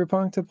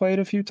Cyberpunk to play it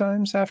a few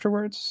times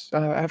afterwards.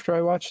 After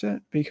I watched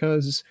it,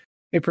 because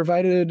it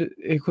provided,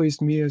 at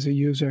least me as a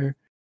user,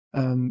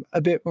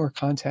 a bit more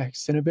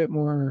context and a bit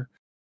more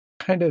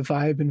kind of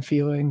vibe and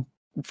feeling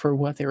for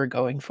what they were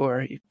going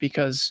for.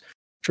 Because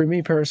for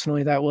me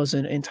personally, that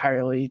wasn't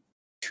entirely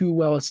too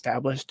well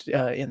established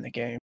in the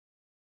game.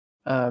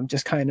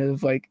 Just kind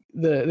of like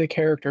the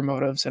character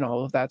motives and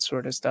all of that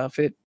sort of stuff.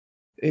 It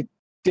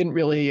didn't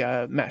really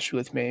mesh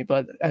with me,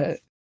 but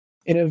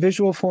in a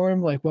visual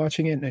form, like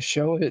watching it in a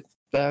show, it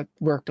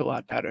worked a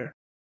lot better.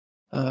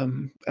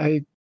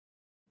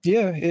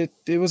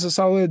 It was a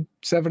solid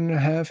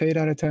 7.5, 8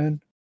 out of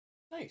 10.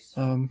 Nice.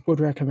 Would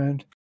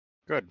recommend.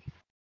 Good.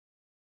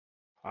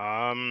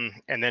 And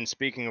then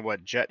speaking of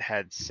what Jet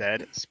had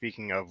said,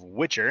 speaking of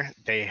Witcher,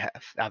 they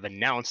have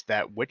announced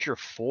that Witcher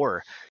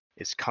 4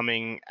 is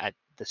coming at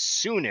the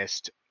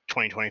soonest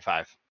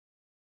 2025.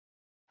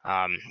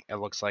 It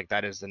looks like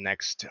that is the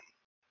next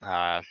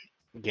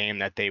game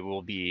that they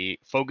will be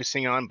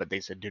focusing on, but they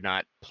said do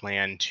not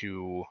plan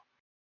to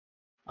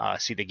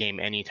see the game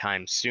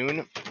anytime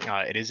soon.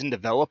 It is in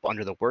develop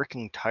under the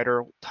working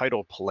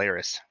title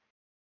Polaris.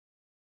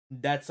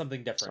 That's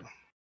something different.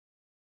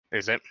 So,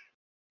 is it?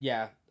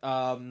 Yeah.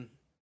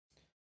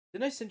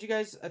 Didn't I send you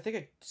guys? I think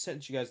I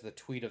sent you guys the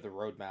tweet of the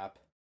roadmap.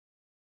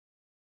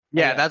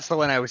 Yeah, that's the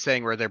one I was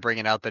saying where they're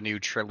bringing out the new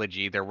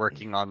trilogy. They're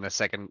working on the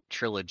second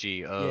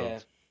trilogy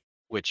of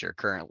Witcher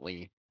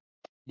currently.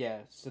 Yeah,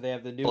 so they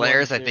have the new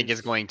Polaris, I think,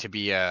 is going to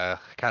be a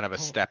kind of a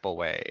step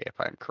away, if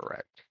I'm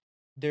correct.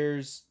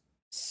 There's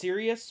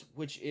Sirius,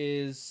 which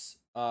is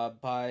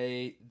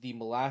by the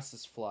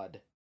Molasses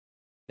Flood.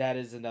 That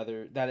is,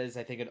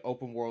 I think, an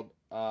open world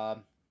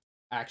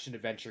action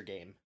adventure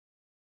game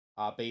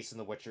based in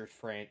the Witcher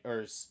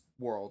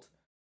world.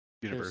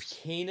 Universe. There's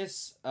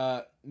Canis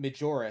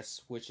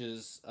Majoris, which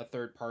is a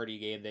third party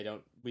game.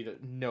 We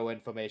don't no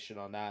information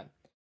on that.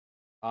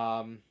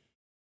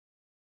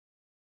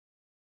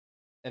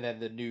 And then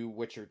the new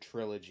Witcher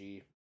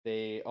trilogy.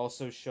 They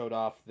also showed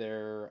off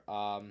their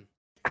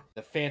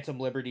the Phantom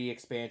Liberty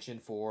expansion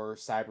for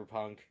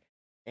Cyberpunk,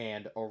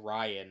 and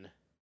Orion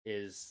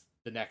is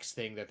the next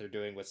thing that they're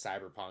doing with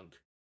Cyberpunk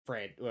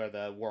or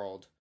the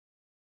world,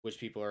 which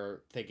people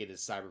are thinking is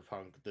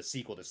Cyberpunk, the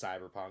sequel to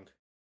Cyberpunk.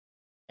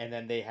 And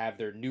then they have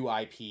their new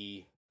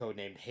IP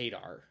codenamed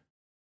Hadar,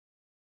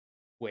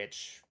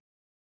 which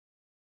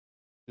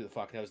who the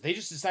fuck knows? They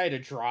just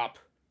decided to drop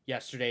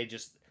yesterday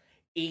just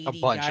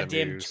 80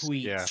 goddamn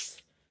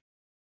tweets.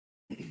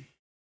 Yeah.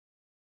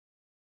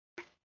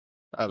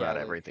 About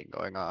everything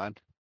going on.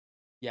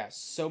 Yeah,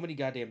 so many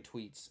goddamn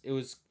tweets. It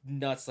was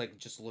nuts, like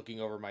just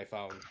looking over my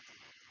phone.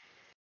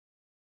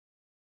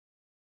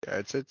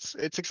 Yeah,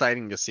 it's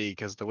exciting to see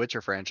because the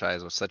Witcher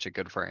franchise was such a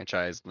good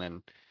franchise, and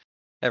then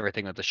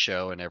everything with the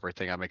show and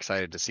everything. I'm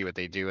excited to see what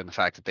they do, and the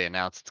fact that they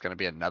announced it's going to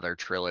be another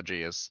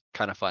trilogy is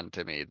kind of fun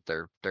to me.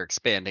 They're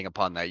expanding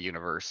upon that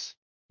universe.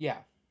 Yeah.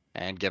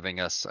 And giving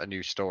us a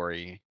new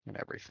story and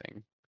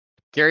everything.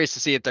 Curious to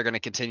see if they're going to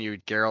continue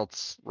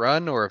Geralt's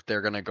run or if they're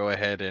going to go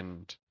ahead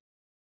and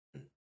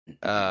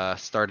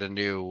start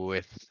anew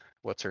with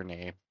what's her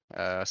name,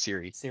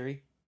 Ciri.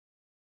 Ciri.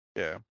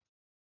 Yeah.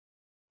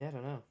 Yeah, I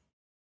don't know.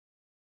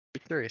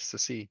 Be curious to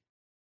see.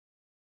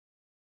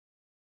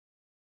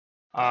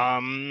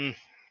 So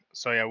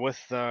yeah,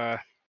 with give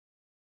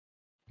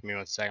me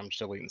 1 second. I'm just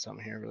deleting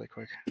something here really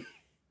quick.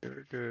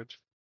 Very good.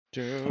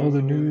 All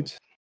the nudes.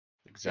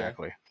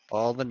 Exactly. Yeah.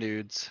 All the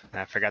nudes.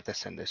 I forgot to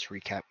send this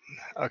recap.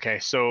 Okay,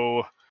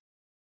 so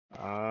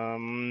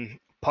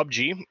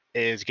PUBG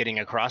is getting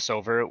a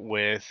crossover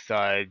with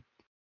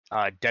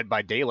Dead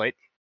by Daylight.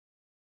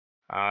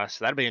 So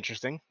that'll be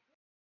interesting.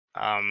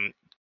 PUBG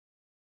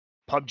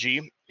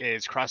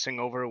is crossing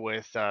over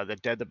with the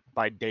Dead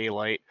by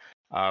Daylight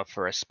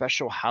for a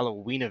special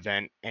Halloween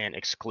event and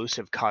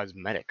exclusive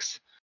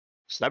cosmetics.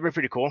 So that'd be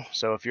pretty cool.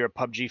 So if you're a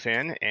PUBG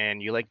fan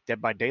and you like Dead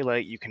by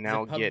Daylight, you can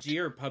now get PUBG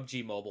or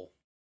PUBG Mobile.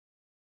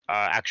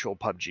 Actual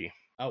PUBG.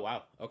 Oh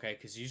wow, okay,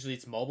 because usually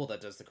it's mobile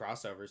that does the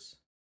crossovers.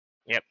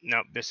 Yep,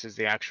 no, this is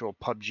the actual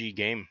PUBG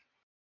game.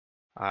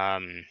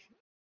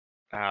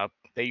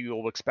 They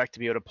will expect to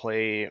be able to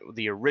play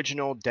the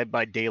original Dead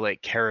by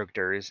Daylight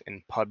characters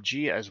in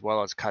PUBG, as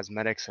well as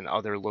cosmetics and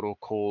other little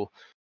cool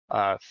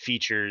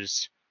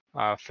features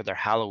for their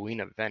Halloween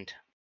event.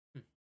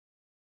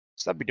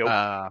 So that'd be dope.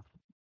 I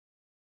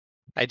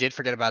did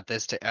forget about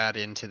this to add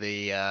into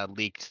the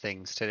leaked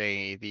things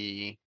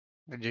today.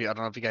 I don't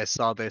know if you guys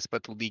saw this,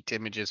 but the leaked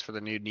images for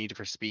the new Need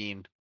for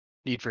Speed.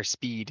 Need for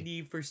Speed.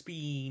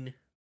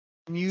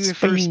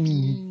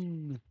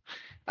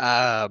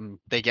 I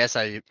guess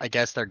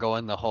they're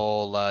going the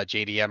whole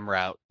JDM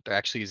route. They're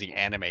actually using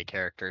anime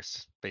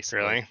characters,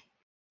 basically. Really?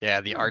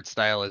 Yeah, the art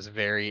style is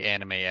very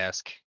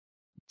anime-esque.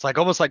 It's like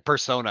almost like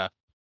Persona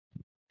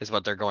is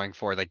what they're going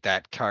for, like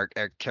that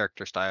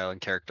character style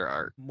and character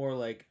art. More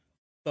like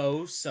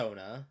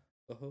Faux-sona.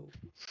 Oh.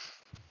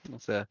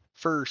 It's a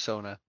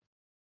Fursona.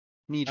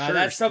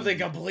 That's something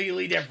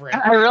completely different.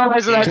 I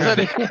realized when I said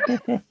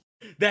it.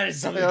 That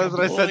is something when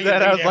I said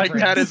that, I was like,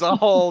 that is a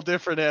whole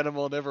different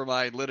animal. Never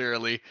mind,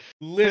 literally.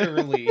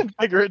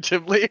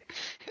 Figuratively.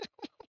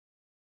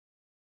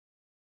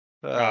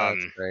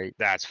 That's great.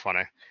 That's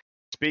funny.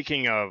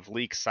 Speaking of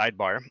leak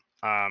sidebar,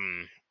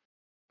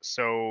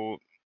 so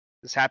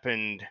this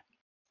happened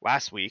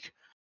last week,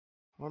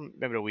 or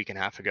maybe a week and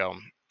a half ago.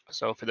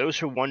 So for those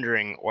who are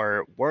wondering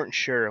or weren't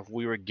sure if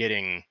we were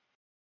getting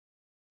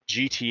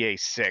GTA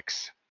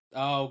 6.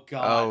 Oh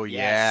god. Oh yes.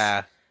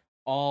 yeah.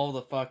 All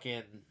the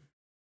fucking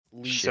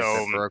leaks.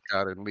 So broke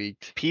out and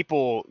leaked.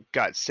 People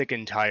got sick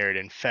and tired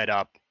and fed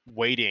up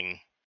waiting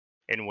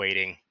and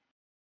waiting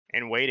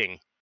and waiting.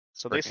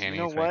 So they said, you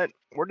know what?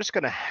 We're just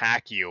gonna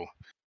hack you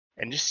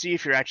and just see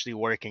if you're actually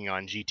working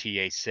on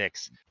GTA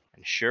 6.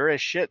 And sure as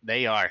shit,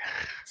 they are.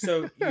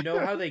 So you know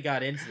how they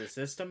got into the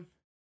system?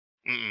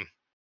 Mm-mm.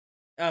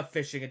 A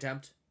phishing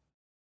attempt.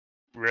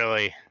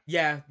 Really?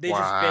 Yeah, they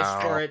just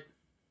fished for it.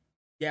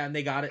 Yeah, and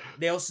they got it.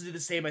 They also did the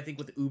same, I think,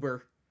 with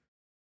Uber.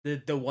 The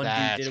one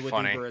dude did it with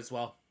Uber as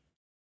well.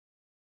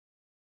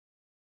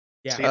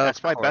 Yeah, see,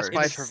 that's why Best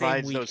Buy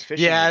provides those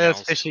phishing emails.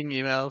 Those phishing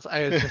emails.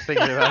 I was just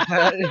thinking about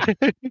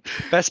that.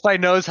 Best Buy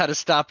knows how to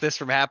stop this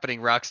from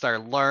happening.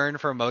 Rockstar, learn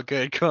from a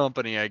good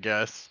company, I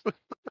guess.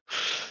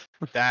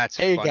 That's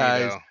hey funny,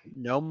 guys, though.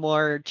 No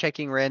more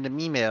checking random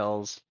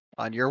emails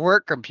on your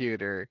work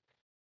computer.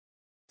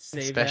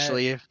 Save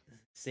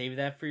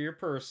that for your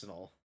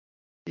personal.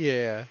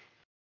 Yeah.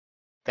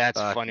 That's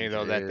funny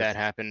though that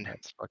happened.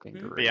 That's fucking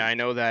great. Yeah, I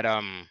know that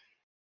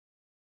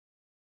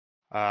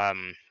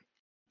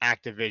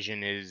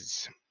Activision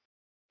is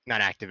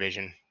not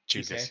Activision.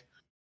 Jesus.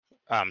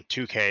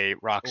 2K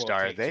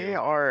Rockstar. They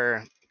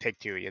are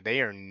Take-Two. Yeah,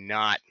 they are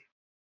not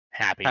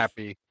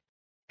happy.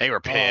 They were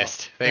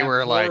pissed. They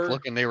were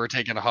looking. They were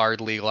taking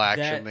hard legal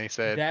action. They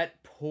said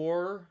that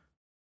poor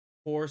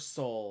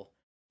soul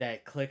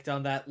that clicked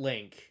on that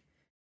link.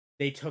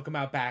 They took him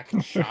out back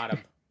and shot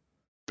him.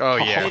 Oh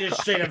yeah, they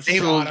just straight up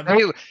shot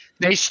him.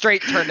 They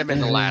straight turned him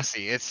into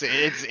Lassie.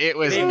 It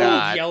was they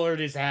not. Old Yeller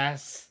his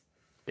ass.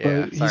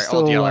 Yeah, but he's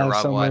still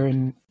alive somewhere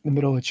in the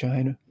middle of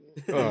China.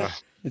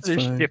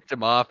 They shipped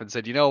him off and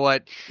said, "You know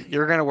what?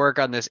 You're gonna work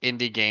on this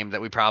indie game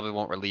that we probably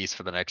won't release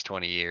for the next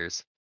 20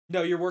 years."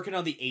 No, you're working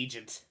on The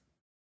Agent.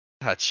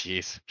 Oh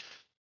jeez.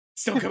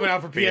 Still coming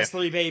out for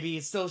PS3, baby.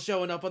 It's still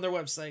showing up on their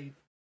website.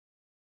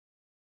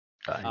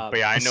 But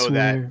yeah, I know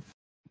that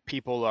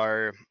people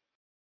are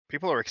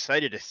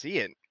excited to see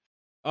it.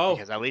 Oh,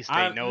 because at least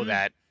they know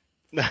that.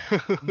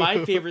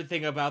 My favorite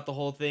thing about the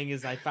whole thing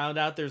is I found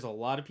out there's a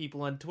lot of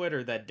people on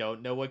Twitter that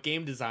don't know what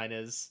game design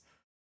is.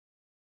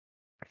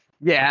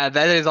 Yeah,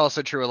 that is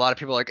also true. A lot of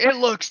people are like, it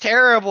looks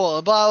terrible,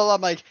 and blah, blah, blah.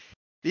 I'm like,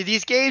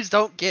 these games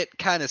don't get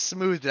kind of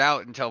smoothed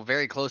out until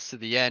very close to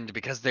the end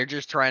because they're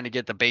just trying to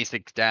get the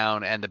basics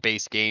down and the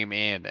base game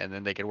in, and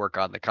then they can work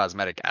on the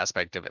cosmetic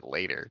aspect of it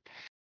later.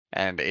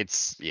 And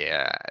it's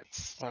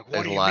like, what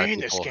there's do a you lot of mean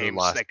this people who game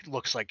lost. like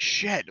looks like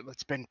shit?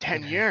 It's been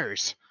 10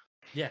 years.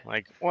 Yeah.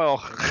 Like, well,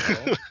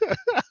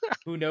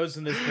 who knows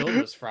when this build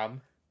was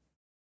from?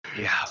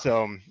 Yeah.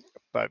 So,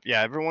 but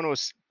yeah, everyone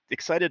was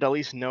excited to at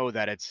least know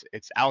that it's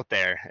out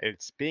there.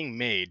 It's being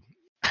made.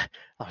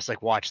 I was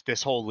like, watch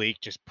this whole leak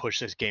just push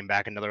this game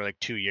back another like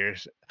 2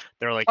 years.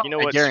 They're like, you know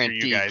I what? Screw you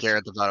guarantee guys.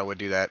 Grand Theft Auto would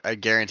do that. I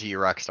guarantee you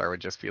Rockstar would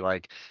just be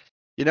like,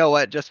 you know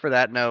what? Just for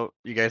that note,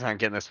 you guys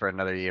aren't getting this for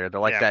another year. They're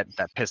like Yeah.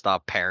 that pissed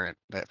off parent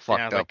that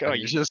fucked like, up. oh, And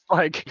you you're just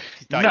like,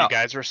 thought no. you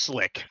guys were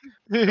slick.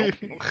 Nope.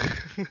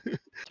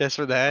 Just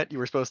for that, you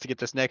were supposed to get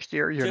this next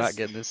year. You're not Just-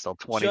 getting this till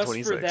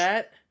 2026. Just for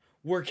that,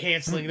 we're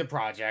canceling the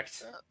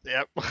project.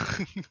 Yep.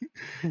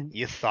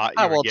 You thought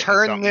you I were will getting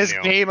turn something this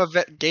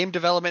new. game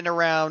development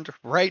around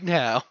right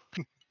now.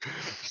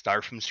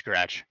 Start from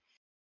scratch.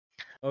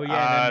 Oh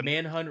yeah, and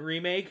then Manhunt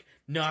remake,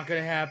 not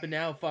gonna happen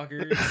now,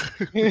 fuckers.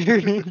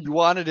 You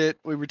wanted it.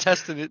 We were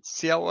testing it to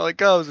see how well it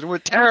goes, and it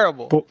went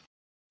terrible.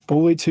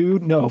 Bully 2?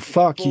 No,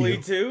 fuck Bully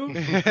you.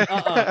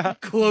 2?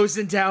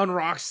 Closing down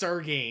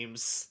Rockstar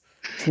Games.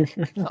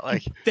 Not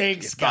like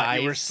Thanks, you thought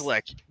guys. you were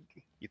slick.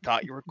 You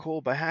thought you were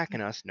cool by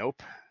hacking us.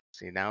 Nope.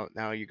 See, now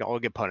you all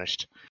get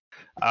punished.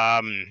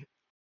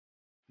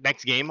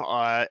 Next game,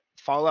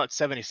 Fallout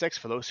 76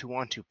 for those who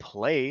want to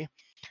play.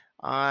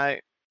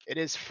 It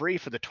is free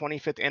for the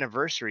 25th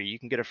anniversary. You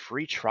can get a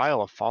free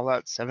trial of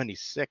Fallout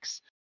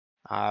 76,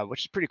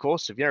 which is pretty cool.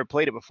 So if you never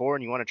played it before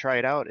and you want to try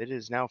it out, it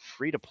is now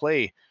free to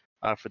play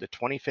for the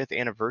 25th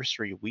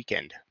anniversary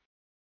weekend.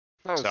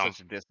 That was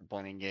such a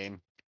disappointing game.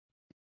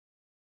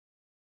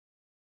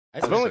 I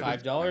spent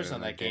 $5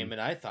 on that game,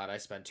 and I thought I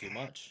spent too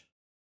much.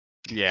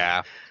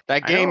 Yeah,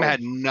 that game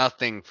had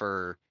nothing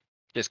for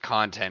just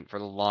content for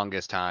the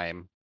longest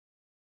time.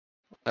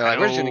 They're like,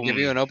 we're just gonna give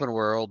you an open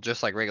world,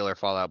 just like regular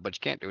Fallout, but you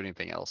can't do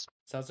anything else.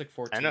 Sounds like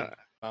 14. I know.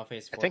 Final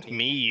Fantasy 14. I think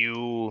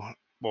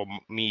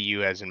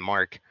you as in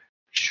Mark,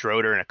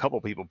 Schroeder, and a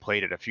couple people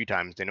played it a few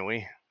times, didn't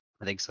we?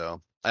 I think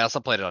so. I also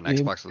played it on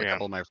Xbox with a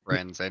couple of my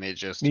friends, and it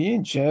just... Me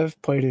and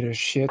Jeff played it a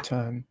shit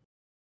ton.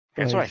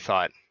 That's what I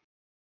thought.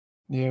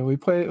 Yeah, we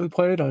played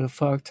it a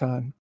fuck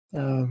ton.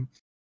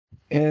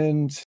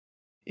 And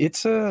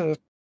it's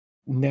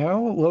now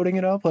loading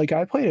it up, like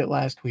I played it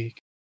last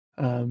week.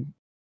 And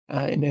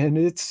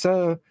it's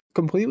a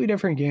completely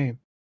different game.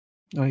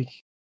 Like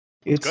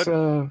it's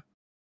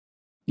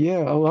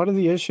yeah, a lot of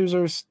the issues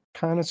are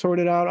kind of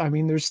sorted out. I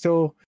mean, there's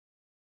still,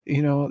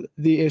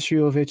 the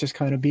issue of it just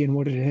kind of being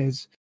what it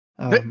is.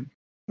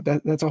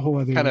 That's a whole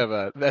other kind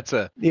of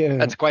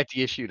that's quite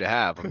the issue to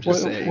have. I'm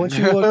just saying. Once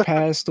you look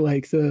past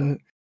like the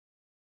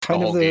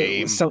kind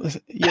of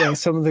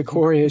some of the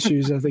core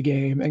issues of the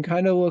game and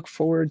kind of look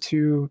forward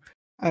to,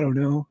 I don't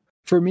know.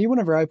 For me,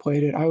 whenever I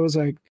played it, I was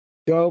like,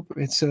 dope.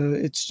 It's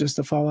just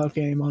a Fallout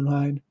game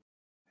online,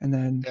 and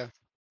then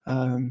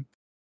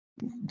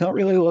not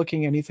really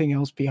looking anything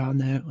else beyond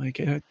that. Like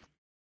it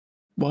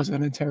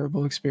wasn't a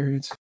terrible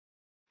experience.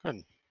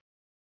 Good.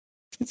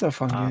 It's a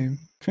fun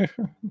game.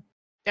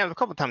 Yeah, a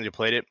couple times you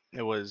played it,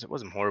 it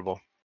wasn't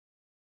horrible.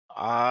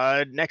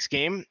 Next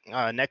game,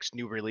 next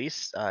new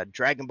release,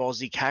 Dragon Ball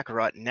Z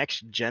Kakarot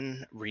next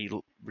gen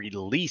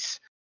release.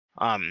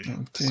 So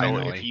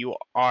if you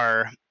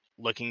are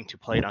looking to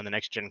play it on the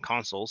next gen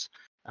consoles,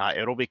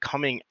 it'll be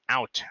coming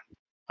out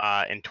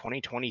in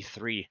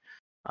 2023,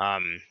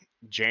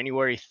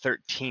 January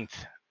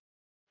 13th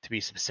to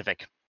be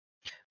specific.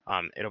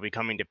 It'll be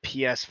coming to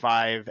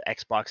PS5,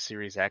 Xbox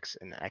Series X,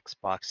 and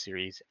Xbox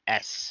Series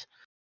S.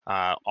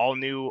 All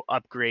new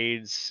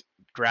upgrades,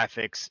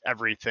 graphics,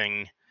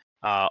 everything.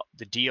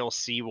 The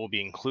DLC will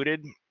be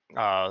included.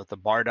 The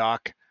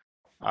Bardock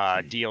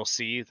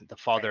DLC, the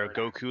Father of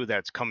Goku,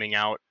 that's coming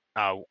out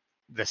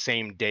the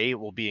same day,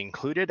 will be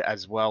included,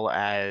 as well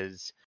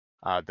as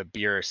the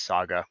Beerus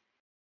Saga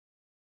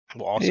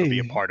will also be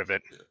a part of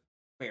it.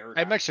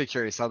 I'm actually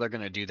curious how they're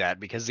going to do that,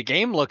 because the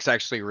game looks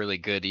actually really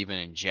good, even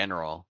in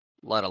general,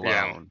 let alone.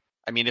 Yeah.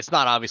 I mean, it's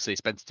not obviously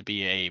supposed to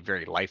be a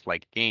very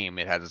lifelike game.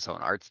 It has its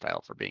own art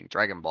style for being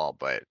Dragon Ball,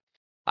 but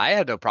I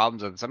had no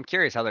problems with it. So I'm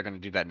curious how they're going to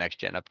do that next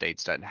gen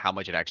updates and how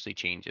much it actually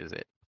changes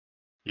it.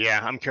 Yeah,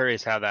 I'm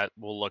curious how that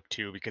will look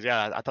too, because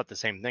I thought the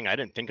same thing. I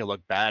didn't think it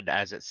looked bad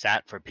as it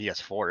sat for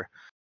PS4.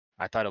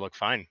 I thought it looked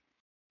fine.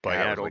 But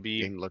yeah, it'll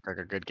be look like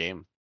a good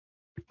game.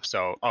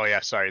 So,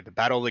 the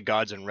Battle of the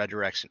Gods and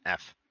Resurrection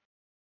F.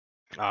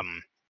 I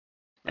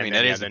mean,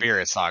 that is the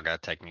Beerus Saga,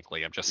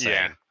 technically. I'm just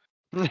saying.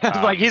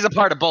 Yeah. Like, he's a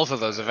part of both of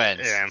those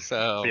events. Yeah.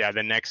 So yeah,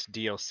 the next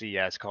DLC,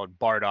 it's called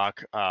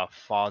Bardock,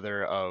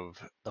 Father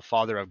of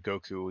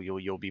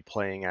Goku. You'll be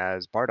playing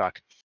as Bardock.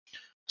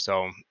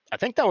 So I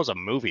think that was a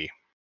movie.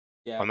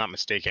 Yeah. If I'm not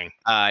mistaken.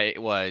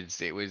 It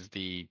was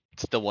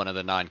still one of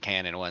the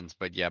non-canon ones,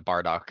 but yeah,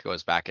 Bardock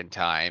goes back in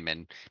time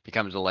and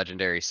becomes a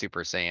legendary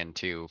Super Saiyan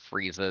 2,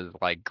 Frieza's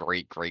like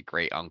great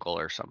uncle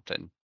or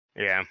something.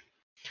 Yeah.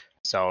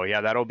 So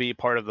yeah, that'll be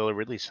part of the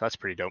release. That's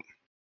pretty dope.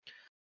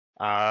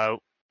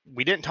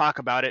 We didn't talk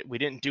about it. We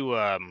didn't do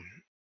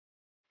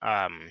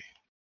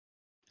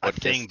a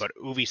thing, but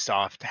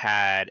Ubisoft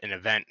had an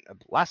event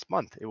last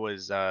month. It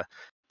was the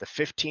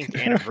 15th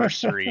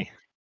anniversary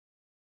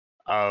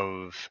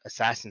of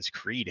Assassin's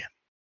Creed,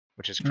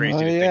 which is crazy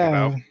to think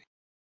about.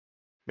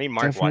 Me and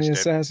Mark Definitely watched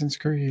Assassin's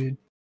Creed.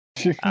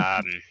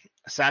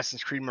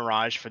 Assassin's Creed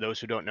Mirage, for those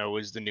who don't know,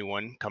 is the new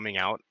one coming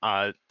out.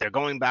 They're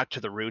going back to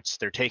the roots.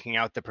 They're taking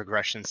out the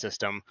progression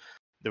system,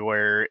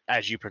 where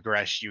as you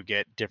progress, you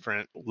get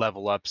different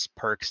level ups,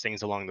 perks,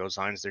 things along those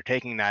lines. They're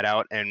taking that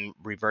out and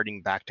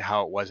reverting back to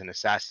how it was in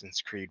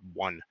Assassin's Creed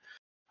 1.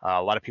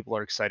 A lot of people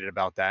are excited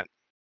about that,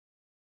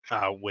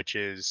 which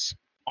is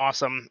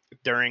awesome.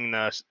 During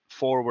the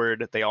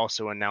forward, they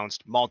also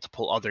announced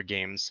multiple other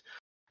games,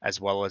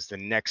 as well as the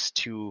next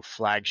 2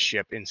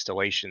 flagship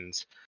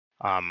installations,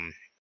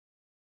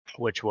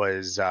 which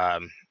was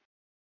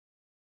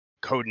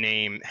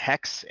Codename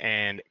Hex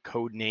and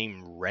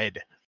Codename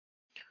Red.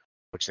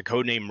 Which the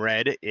Codename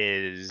Red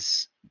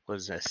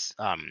was this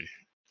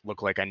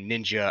look like a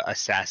ninja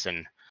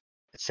assassin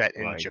set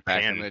in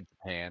Japan. Back in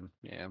Japan,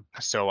 yeah.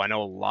 So I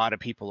know a lot of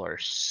people are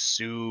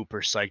super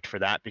psyched for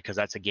that because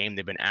that's a game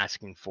they've been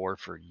asking for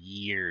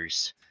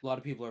years. A lot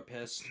of people are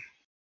pissed.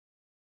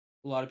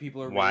 A lot of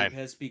people are really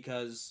pissed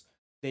because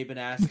they've been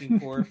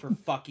asking for it for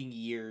fucking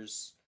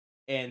years,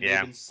 and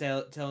they've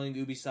been telling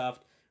Ubisoft,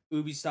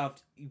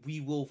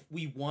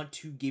 we want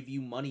to give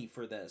you money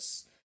for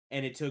this.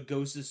 And it took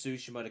Ghost of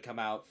Tsushima to come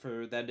out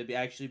for them to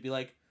actually be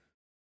like,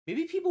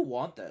 maybe people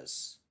want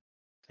this.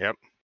 Yep.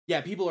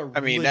 Yeah, people are.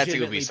 I mean, that's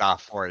Ubisoft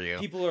for you.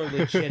 People are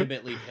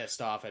legitimately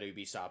pissed off at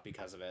Ubisoft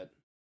because of it.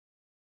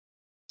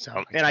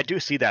 So, and I do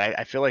see that.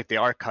 I feel like they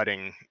are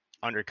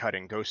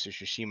undercutting Ghost of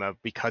Tsushima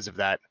because of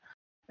that,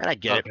 and I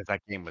get it. Because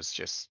that game was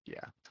just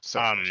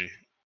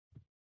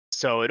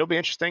So it'll be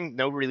interesting.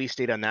 No release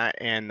date on that,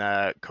 and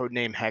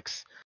Codename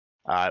Hex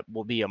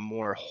will be a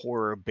more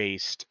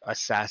horror-based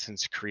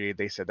Assassin's Creed.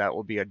 They said that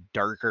will be a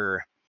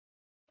darker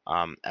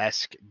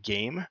esque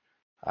game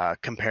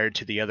compared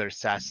to the other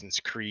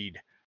Assassin's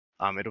Creed.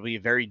 It'll be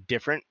very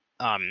different.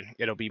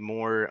 It'll be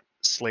more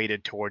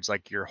slated towards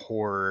like your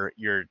horror,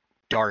 your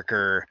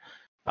darker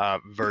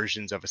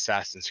versions of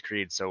Assassin's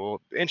Creed. So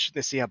we'll be interested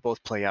to see how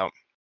both play out.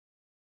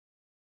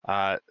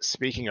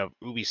 Speaking of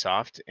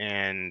Ubisoft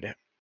and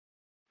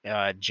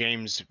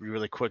James,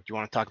 really quick, do you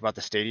want to talk about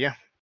the Stadia?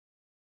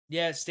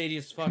 Yeah,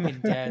 Stadia's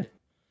fucking dead.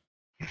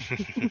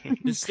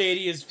 The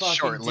Stadia's fucking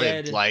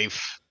short-lived dead.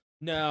 life.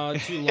 No,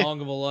 too long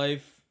of a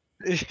life.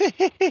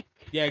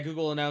 Yeah,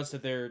 Google announced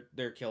that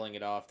they're killing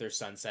it off. They're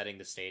sunsetting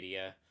the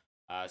Stadia,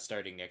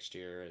 starting next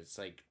year. It's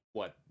like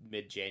what,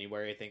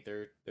 mid-January? I think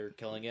they're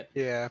killing it.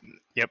 Yeah.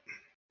 Yep.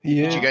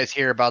 Yeah. Did you guys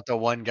hear about the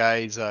one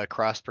guy's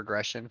cross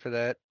progression for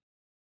that?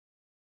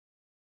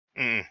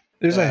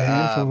 There's a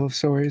handful of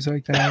stories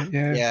like that.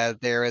 Yeah. Yeah,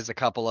 there is a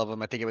couple of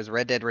them. I think it was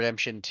Red Dead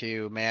Redemption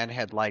 2. Man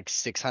had like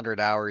 600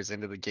 hours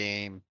into the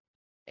game,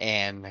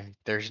 and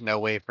there's no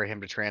way for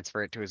him to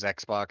transfer it to his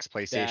Xbox,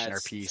 PlayStation, or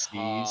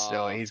PC.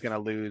 So he's gonna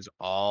lose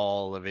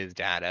all of his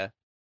data.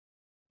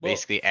 Well,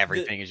 basically,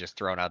 everything is just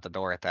thrown out the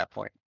door at that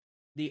point.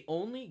 The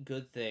only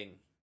good thing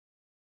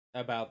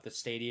about the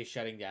Stadia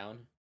shutting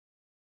down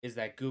is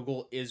that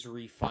Google is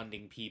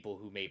refunding people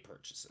who made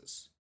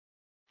purchases.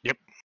 Yep.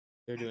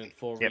 They're doing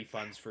full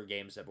refunds for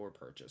games that were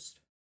purchased.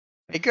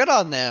 Hey, good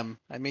on them.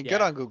 I mean,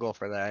 good on Google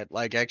for that.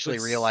 Like, actually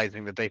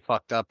realizing that they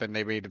fucked up and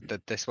they made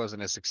that this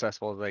wasn't as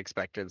successful as they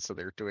expected, so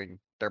they're doing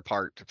their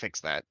part to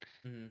fix that.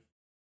 Mm-hmm.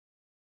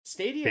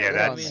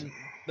 Stadia, I mean,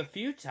 the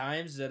few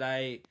times that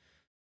I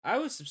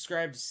was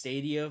subscribed to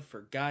Stadia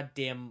for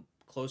goddamn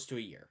close to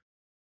a year.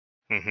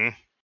 Mm-hmm.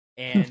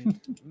 And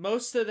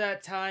most of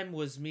that time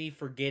was me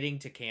forgetting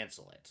to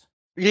cancel it.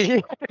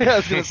 Yeah, I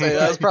was gonna say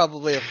that was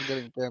probably a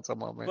forgetting to cancel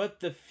moment. But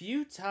the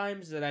few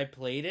times that I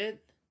played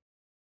it,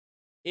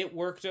 it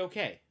worked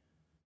okay.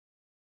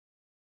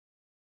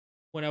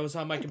 When I was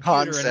on my computer,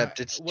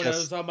 I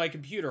was on my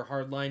computer,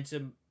 hardline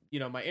to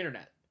my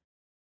internet.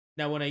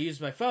 Now, when I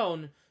use my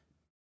phone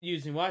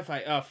using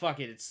Wi-Fi, oh fuck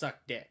it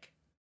sucked dick.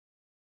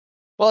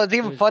 Well, it's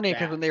even funny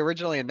because when they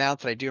originally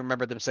announced it, I do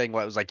remember them saying it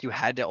was like you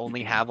had to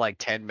only have like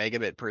 10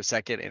 megabit per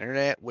second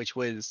internet, which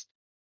was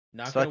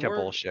such a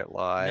bullshit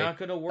lie. Not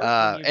gonna work.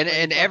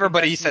 And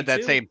everybody said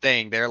that same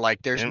thing. They're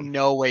like, there's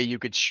no way you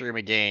could stream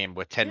a game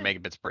with 10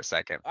 megabits per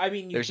second. I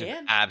mean, there's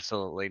can.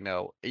 Absolutely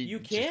no. You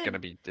it's can. Just gonna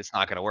be. It's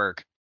not gonna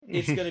work.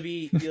 It's gonna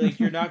be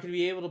like you're not gonna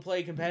be able to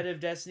play competitive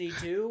Destiny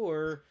 2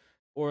 or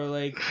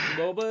like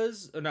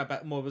MOBAs or not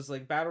MOBAs,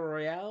 like battle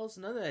royales.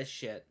 None of that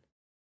shit.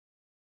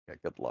 Yeah,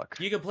 good luck.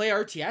 You can play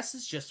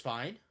RTSs just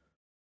fine.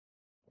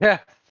 Yeah.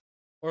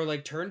 Or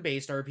like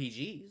turn-based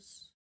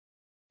RPGs.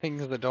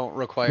 Things that don't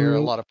require a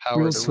lot of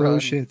power to slow run.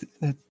 Shit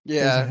that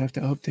doesn't have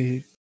to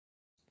update.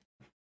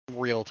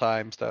 Real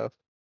time stuff.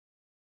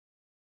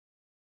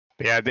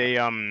 Yeah,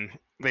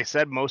 they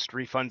said most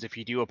refunds, if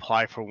you do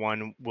apply for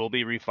one, will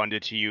be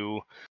refunded to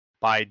you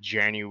by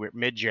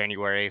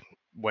mid-January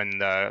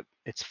when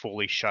it's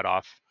fully shut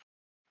off.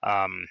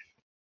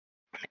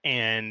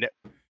 And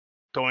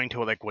going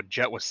to like what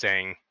Jet was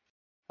saying,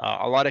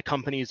 a lot of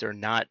companies are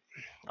not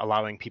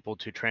allowing people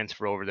to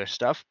transfer over their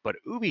stuff, but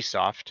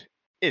Ubisoft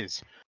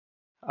is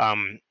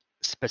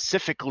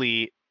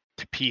specifically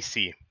to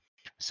PC.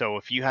 So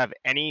if you have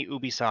any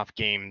Ubisoft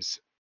games,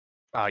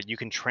 you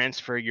can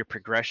transfer your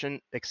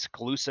progression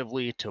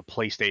exclusively to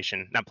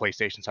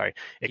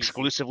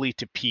exclusively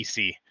to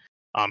PC.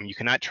 You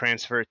cannot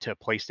transfer it to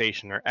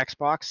PlayStation or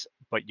Xbox,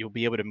 but you'll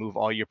be able to move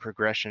all your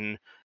progression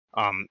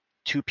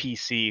to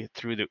PC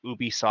through the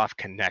Ubisoft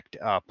Connect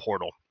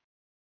portal.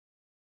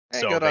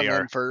 And good on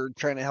them for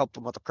trying to help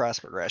them with the cross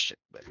progression.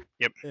 But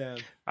yep. Yeah.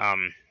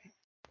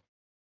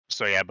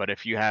 So yeah, but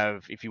if you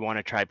want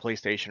to try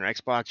PlayStation or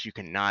Xbox, you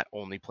cannot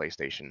only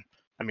PlayStation.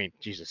 I mean,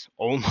 Jesus,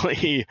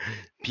 only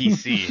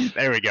PC.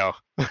 There we go.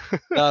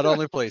 Not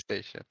only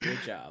PlayStation. Good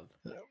job.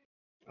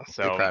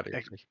 So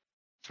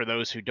for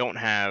those who don't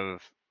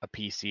have a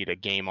PC to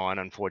game on,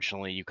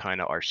 unfortunately, you kind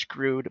of are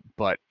screwed.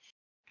 But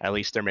at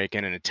least they're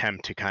making an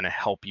attempt to kind of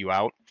help you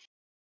out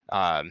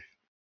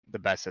the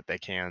best that they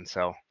can.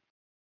 So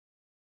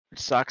it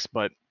sucks,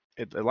 but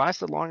it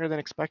lasted longer than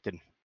expected.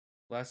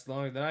 Lasted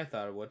longer than I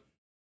thought it would.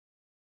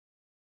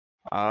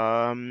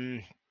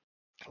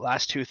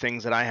 Last two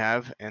things that I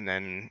have, and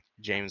then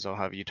James will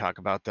have you talk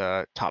about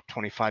the top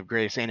 25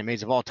 greatest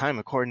animes of all time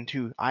according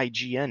to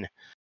IGN.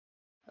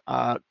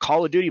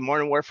 Call of Duty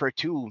Modern Warfare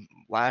 2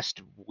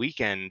 last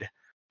weekend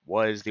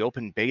was the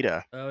open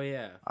beta. Oh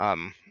yeah.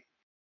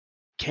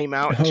 Came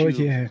out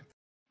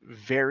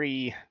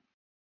very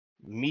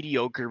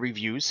mediocre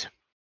reviews.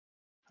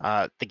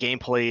 The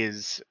gameplay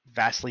is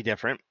vastly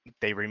different.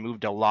 They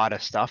removed a lot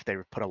of stuff. They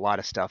put a lot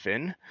of stuff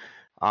in.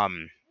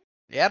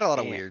 They had a lot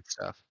of weird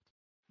stuff.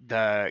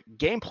 The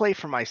gameplay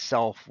for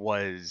myself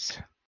was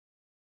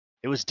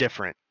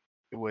different.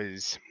 It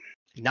was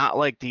not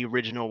like the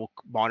original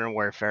Modern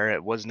Warfare.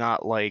 It was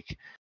not like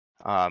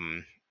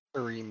the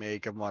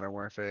remake of Modern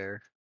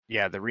Warfare.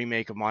 Yeah, the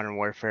remake of Modern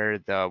Warfare.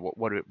 The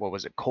what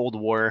was it? Cold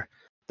War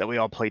that we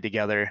all played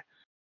together.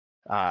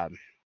 I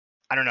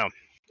don't know.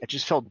 It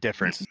just felt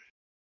different.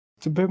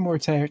 It's a bit more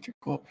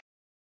tactical.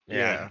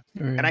 Yeah.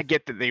 And I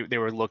get that they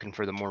were looking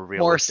for the more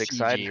realistic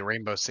side.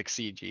 Rainbow Six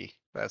Siege.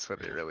 That's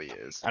what it really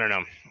is. I don't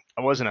know.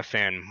 I wasn't a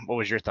fan. What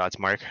was your thoughts,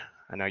 Mark?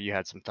 I know you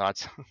had some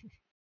thoughts.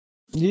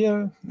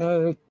 Yeah,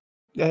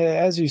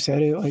 as you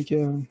said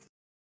it,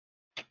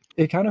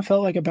 it kind of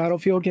felt like a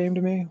Battlefield game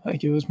to me.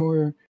 Like it was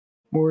more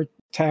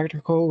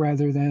tactical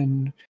rather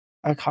than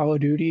a Call of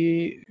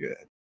Duty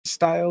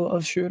style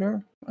of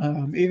shooter.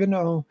 Even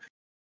though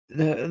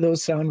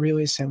those sound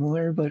really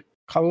similar, but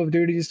Call of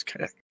Duty is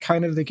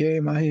kind of the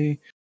game I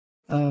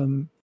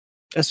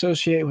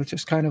associate with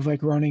just kind of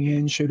like running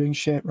in, shooting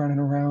shit, running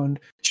around,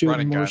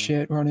 shooting more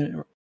shit,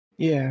 running.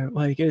 Yeah,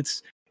 like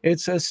it's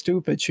a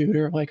stupid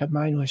shooter, like a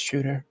mindless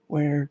shooter,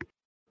 where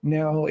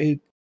now it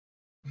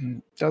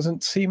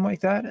doesn't seem like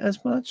that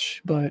as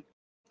much, but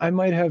I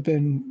might have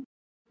been,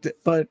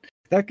 but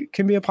that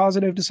can be a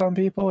positive to some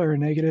people or a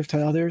negative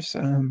to others.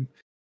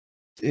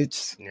 It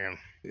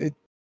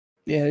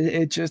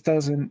just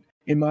doesn't,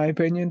 in my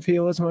opinion,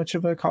 feel as much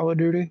of a Call of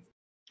Duty.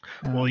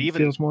 Well,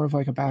 even feels more of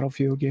like a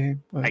Battlefield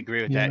game. But, I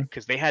agree with that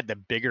because they had the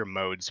bigger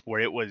modes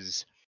where it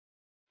was,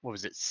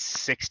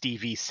 60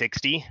 v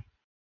 60,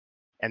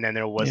 and then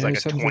there was like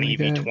a 20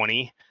 v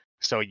 20.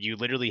 So you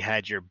literally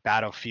had your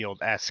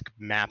Battlefield-esque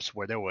maps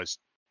where there was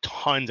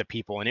tons of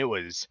people, and it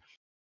was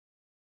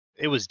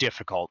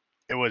difficult.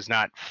 It was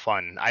not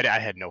fun. I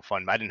had no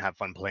fun. I didn't have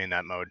fun playing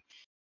that mode.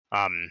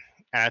 And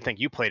I think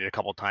you played it a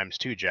couple times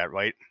too, Jet,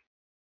 right?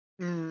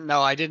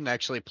 No, I didn't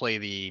actually play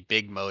the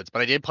big modes,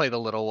 but I did play the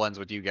little ones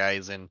with you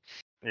guys, and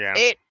yeah,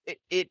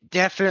 it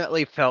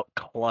definitely felt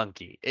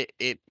clunky.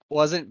 It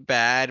wasn't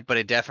bad, but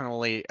it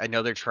definitely, I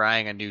know they're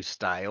trying a new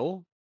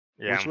style,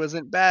 which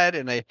wasn't bad.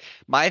 And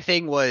my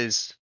thing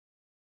was,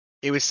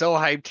 it was so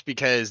hyped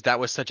because that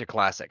was such a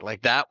classic.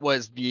 Like that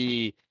was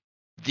the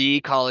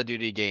Call of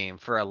Duty game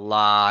for a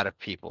lot of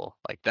people.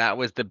 Like that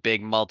was the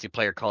big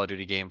multiplayer Call of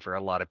Duty game for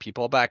a lot of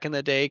people back in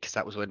the day, because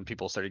that was when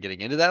people started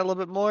getting into that a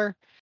little bit more.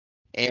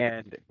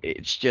 And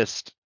it's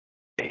just,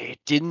 it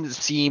didn't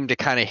seem to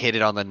kind of hit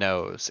it on the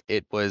nose.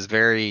 It was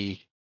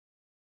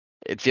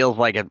it feels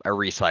like a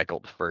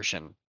recycled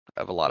version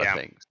of a lot of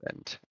things.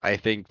 And I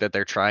think that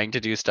they're trying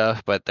to do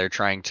stuff, but they're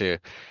trying to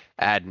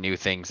add new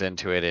things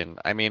into it. And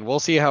I mean,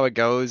 we'll see how it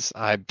goes.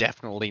 I'm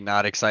definitely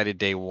not excited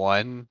day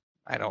one.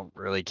 I don't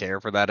really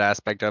care for that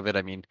aspect of it.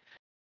 I mean,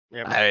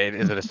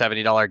 is it a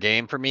 $70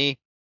 game for me?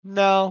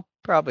 No,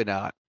 probably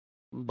not.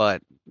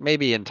 But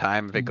maybe in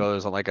time, if it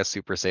goes on like a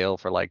super sale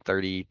for like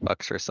 $30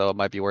 or so, it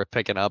might be worth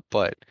picking up.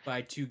 But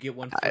buy two get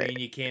one free, and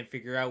you can't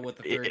figure out what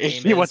the third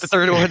game is. What the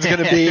third one's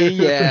gonna be?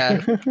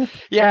 Yeah,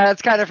 yeah,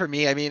 that's kind of for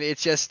me. I mean,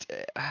 it's just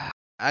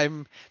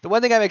the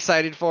one thing I'm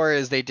excited for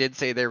is they did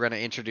say they're going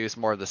to introduce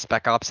more of the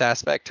Spec Ops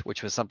aspect,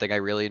 which was something I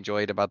really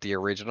enjoyed about the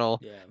original.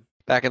 Yeah.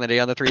 Back in the day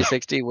on the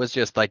 360 was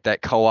just like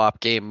that co-op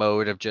game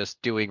mode of just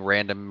doing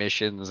random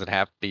missions and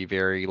have to be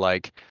very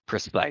like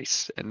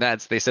precise. And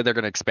they said they're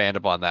going to expand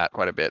upon that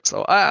quite a bit.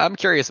 So I'm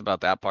curious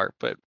about that part,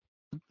 but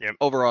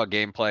overall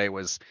gameplay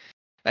was,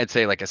 I'd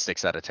say like a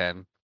 6 out of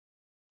 10.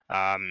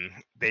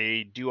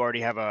 They do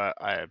already have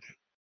a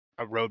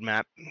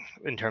roadmap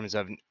in terms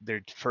of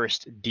their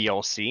first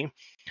DLC.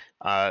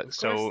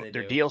 So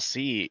their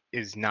DLC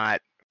is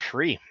not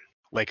free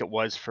like it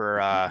was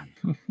for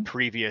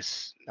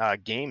previous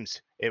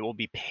games. It will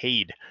be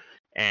paid,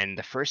 and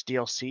the first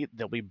DLC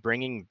they'll be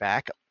bringing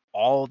back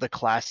all the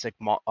classic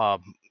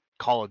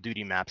Call of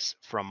Duty maps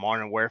from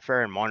Modern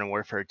Warfare and Modern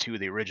Warfare 2,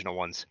 the original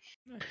ones.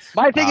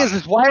 My thing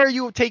is why are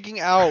you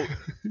taking out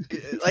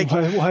like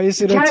why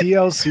is it a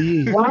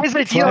DLC? Why is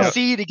it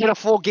DLC to get a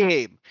full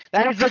game?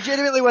 That is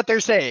legitimately what they're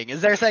saying.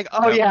 Is they're saying,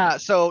 oh yeah,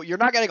 so you're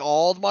not getting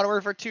all the Modern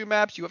Warfare 2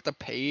 maps. You have to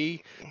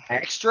pay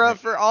extra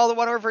for all the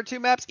Modern Warfare 2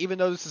 maps, even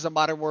though this is a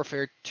Modern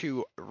Warfare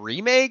 2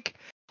 remake.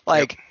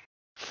 Like,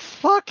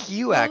 fuck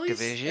you,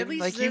 Activision. At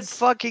least you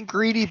fucking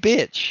greedy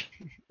bitch.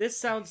 This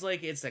sounds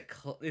like it's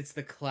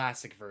the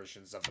classic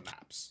versions of the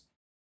maps.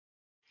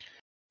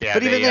 Yeah,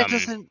 but even that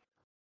doesn't.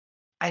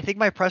 I think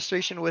my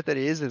frustration with it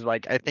is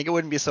like I think it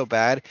wouldn't be so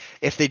bad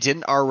if they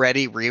didn't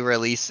already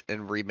re-release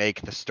and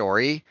remake the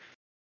story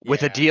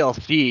with a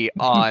DLC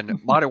on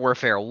Modern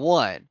Warfare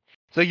 1.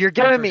 So you're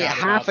giving me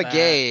half a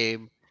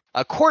game,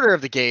 a quarter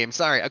of the game,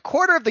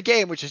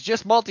 which is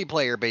just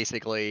multiplayer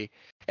basically,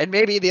 and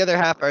maybe the other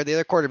half or the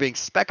other quarter being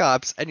Spec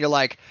Ops, and you're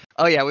like,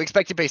 oh yeah, we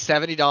expect you to pay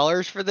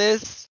 $70 for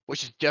this,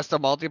 which is just a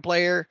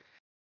multiplayer.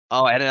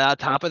 Oh, and on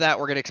top of that,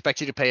 we're gonna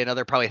expect you to pay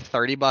another probably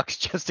 $30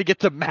 just to get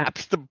the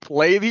maps to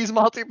play these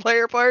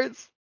multiplayer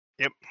parts.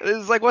 Yep.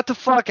 It's like, what the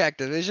fuck,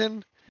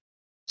 Activision?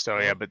 So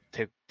yeah, but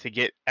to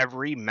get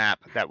every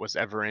map that was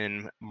ever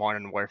in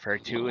Modern Warfare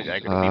 2 is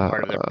going to be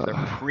part of the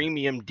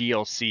premium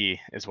DLC,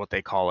 is what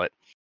they call it.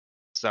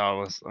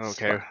 So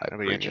okay, that'll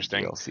be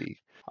interesting. DLC.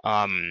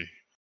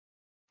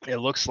 It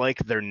looks like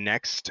their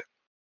next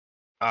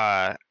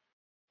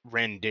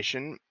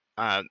rendition.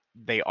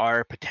 They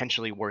are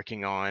potentially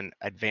working on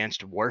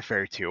Advanced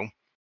Warfare 2,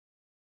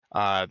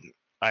 a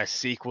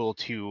sequel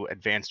to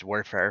Advanced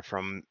Warfare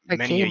from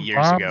many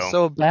years ago.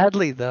 So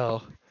badly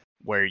though.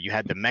 Where you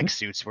had the mech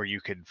suits where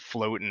you could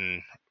float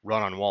and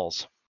run on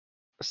walls.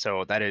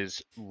 So that is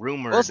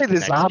rumored. I'll say the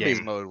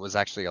zombies mode was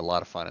actually a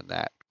lot of fun in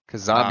that.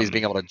 Because zombies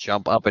being able to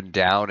jump up and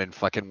down and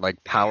fucking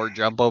like power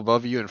jump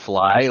above you and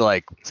fly,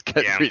 like it's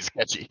pretty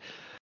sketchy.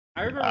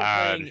 I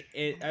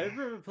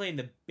remember playing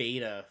the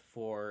beta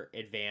for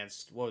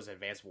Advanced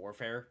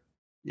Warfare.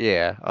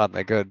 Yeah, on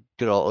the good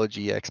old OG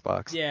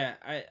Xbox. Yeah,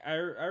 I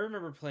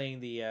remember playing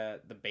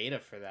the beta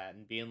for that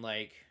and being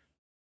like,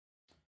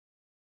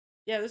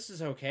 yeah, this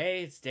is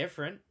okay. It's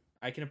different.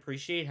 I can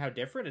appreciate how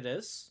different it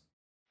is.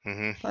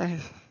 Mm-hmm.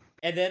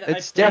 And then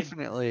it's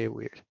definitely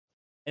weird.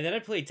 And then I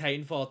played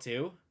Titanfall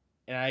 2,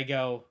 and I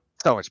go,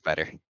 so much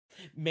better.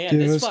 Man,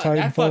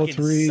 that fucking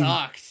 3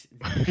 sucked.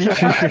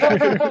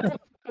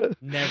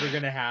 Never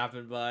gonna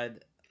happen,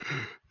 bud.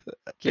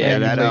 Yeah,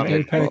 that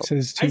Apex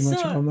is too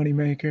much of a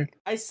moneymaker.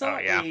 I saw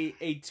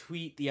a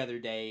tweet the other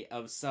day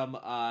of some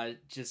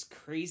just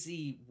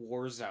crazy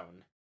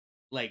Warzone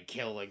like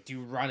kill, like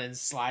dude running,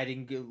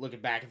 sliding, looking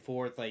back and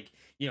forth, like,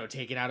 you know,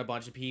 taking out a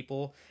bunch of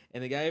people,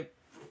 and the guy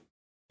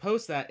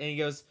posts that and he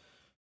goes,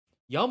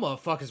 y'all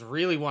motherfuckers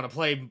really want to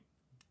play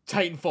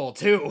Titanfall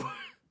 2.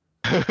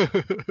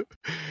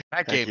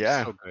 That game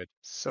is so good.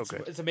 So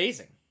good. It's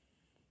amazing.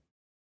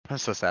 I'm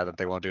so sad that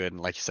they won't do it,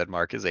 and like you said,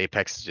 Mark, is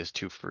Apex is just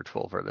too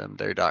fruitful for them.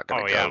 They're not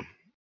gonna go.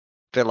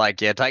 They're like,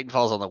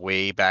 Titanfall's on the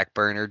way back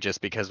burner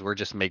just because we're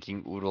just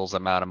making oodles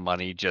amount of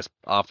money just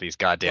off these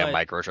goddamn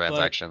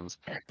microtransactions.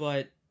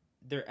 But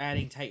they're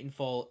adding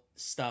Titanfall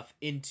stuff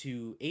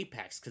into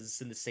Apex because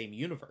it's in the same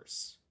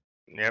universe.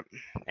 Yep,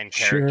 and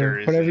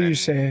characters. Sure, whatever you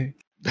say.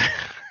 I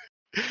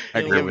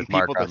agree with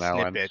Mark on that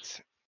one.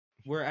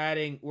 We're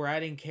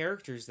adding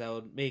characters that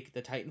would make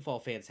the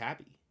Titanfall fans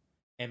happy,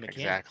 and mechanics.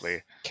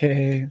 Exactly.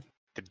 Okay.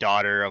 The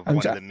daughter of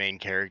one of the main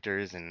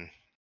characters, and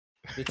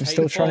I'm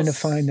still trying to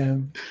find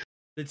them.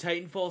 The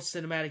Titanfall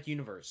cinematic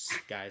universe,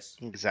 guys.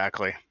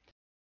 Exactly.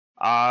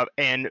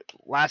 And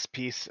last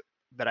piece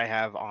that I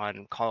have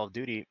on Call of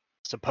Duty,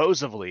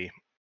 supposedly,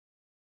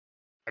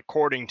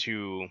 according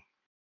to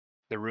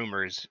the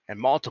rumors and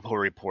multiple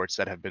reports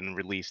that have been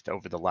released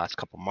over the last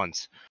couple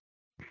months,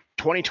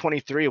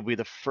 2023 will be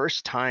the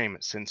first time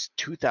since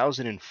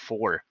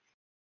 2004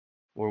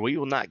 where we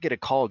will not get a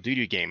Call of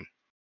Duty game.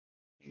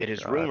 It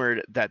is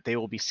rumored that they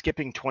will be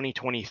skipping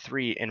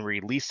 2023 and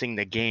releasing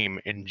the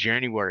game in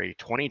January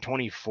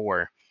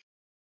 2024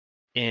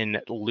 in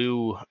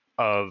lieu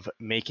of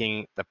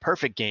making the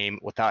perfect game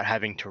without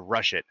having to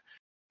rush it.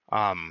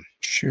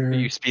 Sure.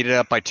 You speed it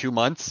up by 2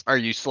 months, or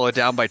you slow it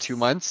down by 2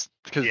 months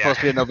because it's supposed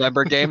to be a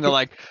November game. They're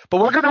like,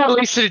 but we're going to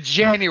release it in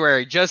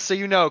January, just so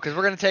you know, because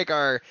we're going to take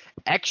our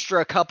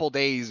extra couple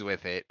days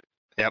with it.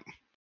 Yep.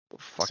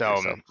 So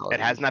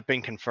it has not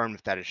been confirmed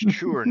if that is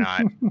true or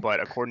not, but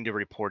according to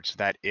reports,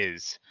 that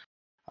is.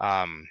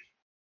 And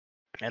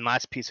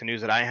last piece of news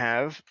that I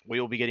have,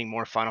 we will be getting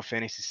more Final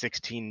Fantasy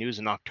 16 news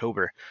in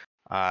October.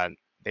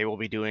 They will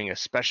be doing a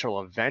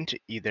special event,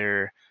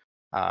 either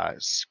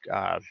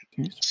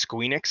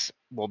Squeenix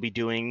will be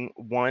doing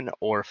one,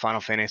 or Final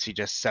Fantasy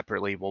just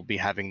separately will be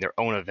having their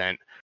own event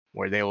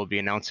where they will be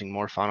announcing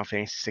more Final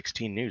Fantasy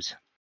 16 news.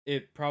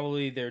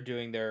 They're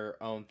doing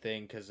their own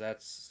thing because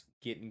that's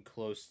getting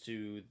close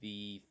to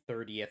the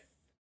 30th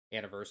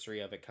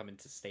anniversary of it coming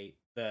to state.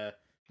 The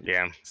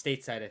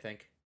stateside, I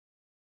think.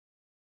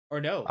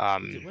 Or no,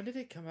 when did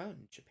it come out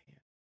in Japan?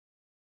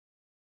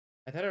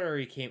 I thought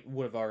it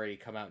would have already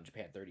come out in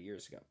Japan 30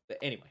 years ago. But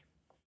anyway.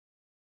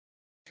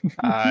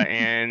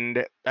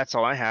 And that's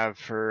all I have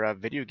for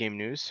video game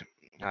news.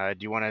 Do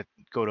you want to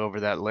go over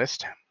that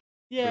list?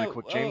 Yeah, really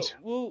quick, James.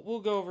 We'll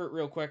go over it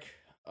real quick.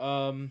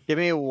 Give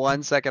me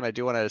 1 second. I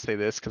do want to say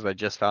this because I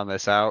just found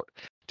this out.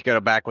 To go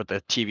back with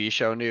the TV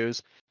show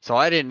news. So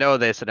I didn't know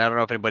this, and I don't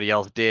know if anybody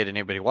else did,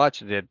 anybody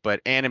watching it,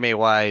 but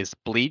anime-wise,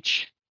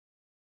 Bleach.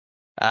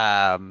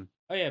 Oh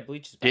yeah,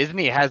 Bleach is back.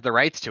 Disney has the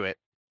rights to it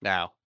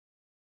now.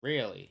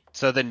 Really?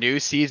 So the new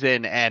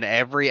season and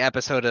every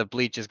episode of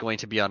Bleach is going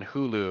to be on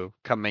Hulu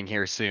coming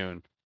here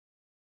soon.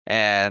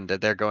 And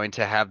they're going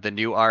to have the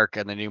new arc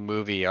and the new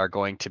movie are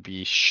going to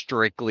be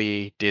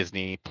strictly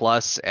Disney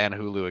Plus and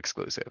Hulu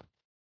exclusive.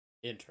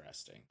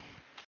 Interesting.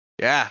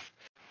 Yeah.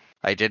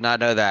 I did not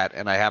know that,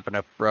 and I happened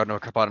to run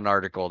upon an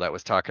article that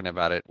was talking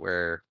about it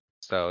where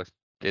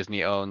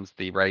Disney owns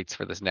the rights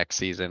for this next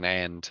season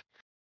and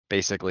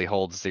basically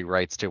holds the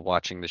rights to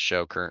watching the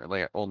show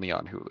currently only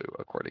on Hulu,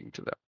 according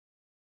to them.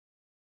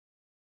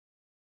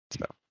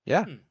 So,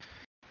 yeah.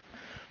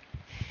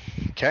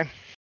 Okay.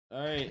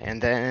 All right. And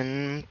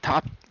then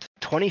top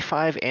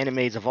 25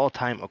 animes of all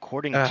time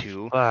according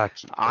to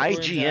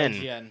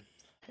IGN.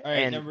 All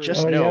right, and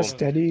just know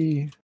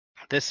steady.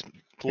 This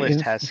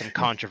list has some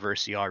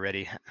controversy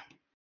already.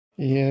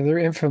 Yeah, they're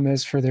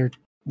infamous for their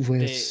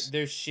lists.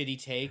 Their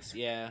shitty takes,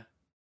 yeah.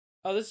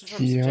 Oh, this is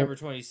from September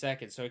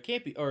 22nd, so it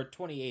can't be, or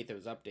 28th it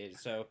was updated,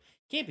 so it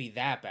can't be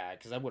that bad,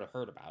 because I would have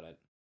heard about it.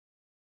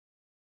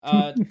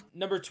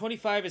 Number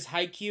 25 is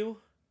Haikyuu.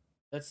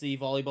 That's the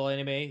volleyball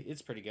anime.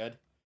 It's pretty good.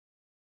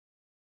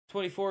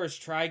 24 is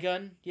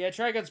Trigun. Yeah,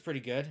 Trigun's pretty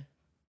good.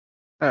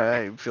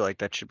 I feel like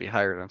that should be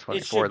higher than 24,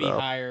 It should be though.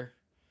 higher.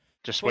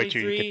 Just wait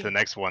till you get to the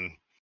next one.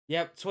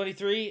 Yep,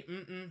 23.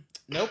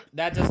 Nope,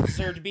 that doesn't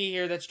deserve to be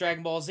here. That's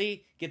Dragon Ball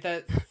Z. Get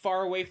that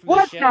far away from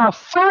the ship. What the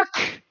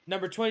fuck?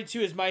 Number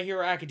 22 is My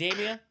Hero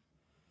Academia.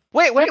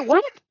 Wait,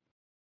 what?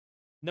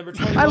 Number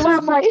 21 I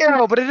love My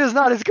Hero, but it is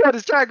not as good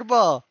as Dragon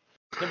Ball.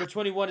 Number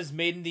 21 is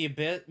Made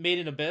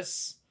in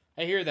Abyss.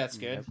 I hear that's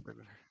good.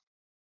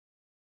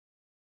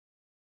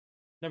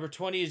 Number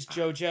 20 is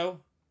JoJo's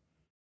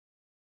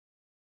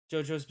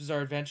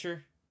Bizarre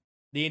Adventure.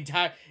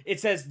 It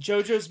says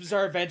JoJo's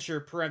Bizarre Adventure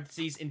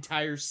parentheses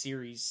entire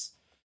series.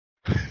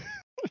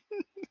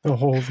 The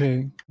whole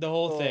thing. The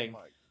whole thing.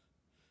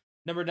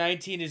 Number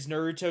 19 is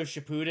Naruto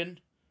Shippuden.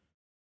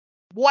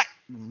 What?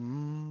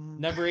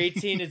 Number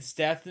 18 is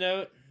Death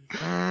Note.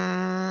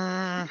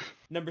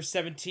 Number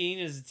 17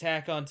 is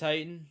Attack on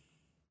Titan.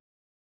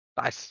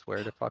 I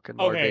swear to fucking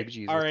Lord, baby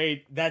Jesus. All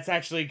right, that's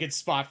actually a good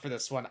spot for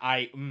this one.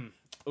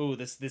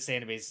 This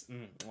anime's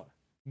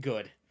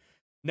good.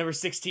 Number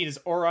 16 is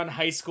Ouran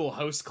High School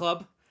Host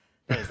Club.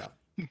 That is a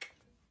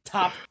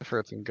top. I've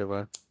heard some good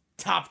one.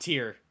 Top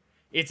tier.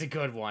 It's a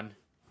good one.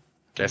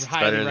 Guess it's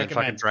better than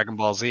fucking Dragon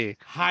Ball Z.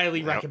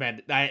 Highly recommend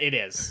it. It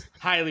is.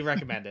 Highly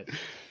recommend it.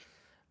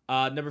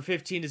 Number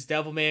 15 is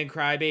Devilman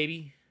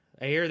Crybaby.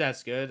 I hear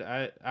that's good.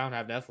 I don't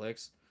have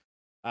Netflix.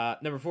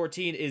 Number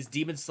 14 is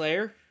Demon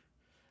Slayer.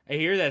 I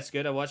hear that's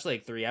good. I watched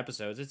like 3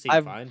 episodes. It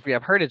seemed fine. Yeah,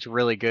 I've heard it's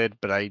really good,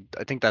 but I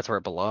think that's where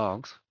it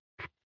belongs.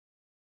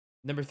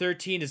 Number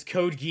 13 is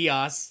Code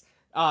Geass.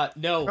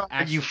 No,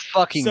 actually, you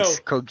fucking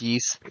Code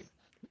Geass.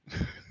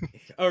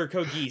 Or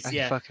Code Geass,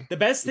 yeah. The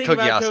best thing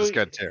about Code Geass is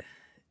good too.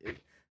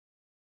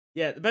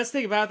 Yeah, the best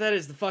thing about that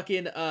is the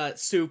fucking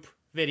soup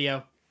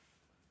video.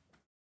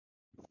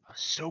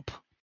 Soup?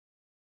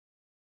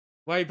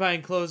 Why are you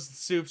buying clothes at the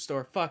soup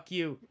store? Fuck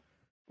you.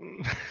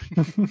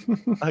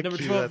 Number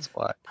 12. That's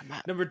why.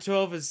 Number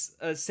 12 is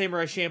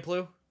Samurai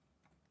Champloo.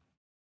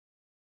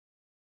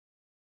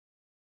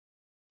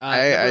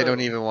 I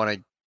don't even want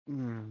to.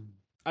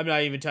 I'm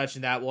not even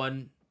touching that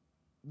one.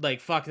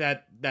 Like fuck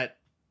that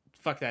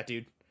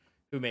dude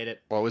who made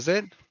it. What was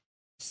it?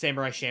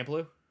 Samurai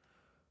Champloo.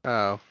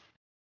 Oh.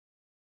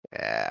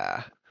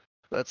 Yeah.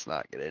 Let's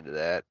not get into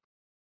that.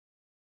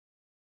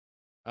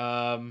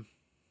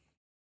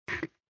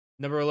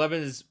 Number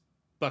 11 is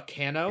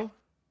Bacano.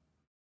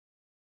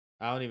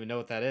 I don't even know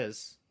what that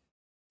is.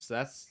 So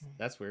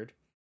that's weird.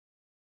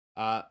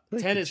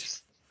 10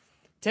 is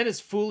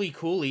Fooly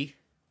Cooly.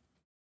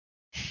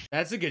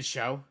 That's a good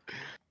show.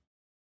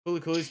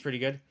 Fooly Cooly's pretty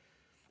good.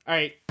 All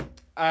right,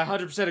 I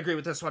 100% agree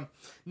with this one.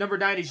 Number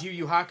 9 is Yu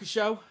Yu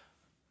Hakusho.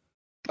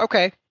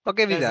 Okay, I'll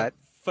give you that.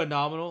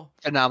 Phenomenal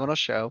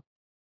show.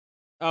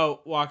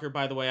 Oh, Walker,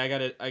 by the way, I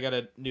got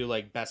a new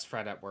like best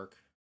friend at work.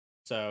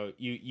 So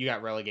you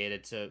got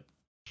relegated to,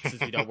 since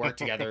we don't work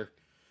together.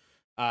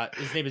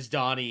 His name is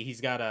Donnie.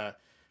 He's got a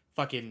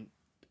fucking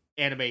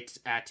anime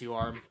tattoo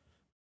arm.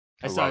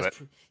 I saw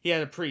he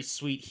had a pretty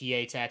sweet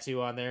Hiei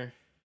tattoo on there.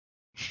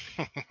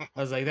 I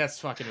was like, that's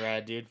fucking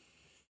rad, dude.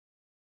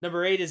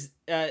 Number 8 is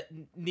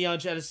Neon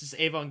Genesis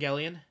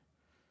Evangelion.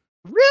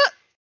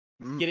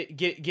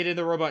 Get in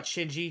the robot,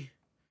 Shinji.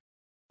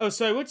 Oh,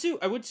 so I went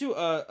to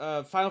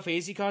a Final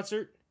Fantasy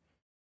concert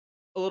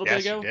a little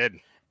bit ago. You did.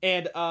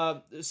 And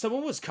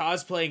someone was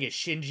cosplaying as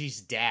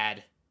Shinji's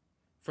dad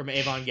from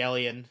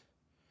Evangelion.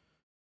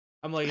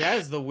 I'm like, that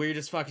is the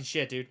weirdest fucking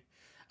shit, dude.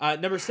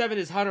 Number 7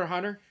 is Hunter x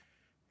Hunter.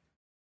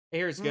 I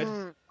hear it's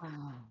good.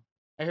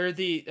 I heard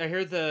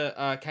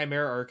the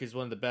Chimera arc is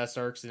one of the best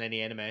arcs in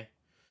any anime.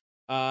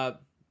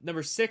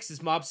 Number 6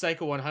 is Mob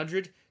Psycho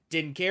 100.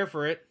 Didn't care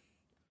for it.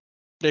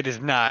 It is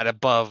not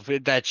above.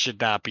 That should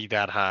not be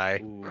that high.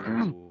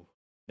 Ooh.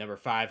 Number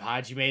 5,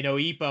 Hajime no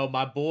Ippo,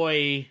 my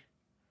boy.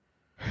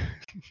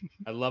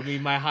 I love me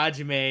my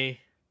Hajime.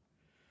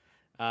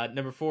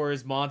 Number 4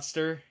 is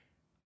Monster.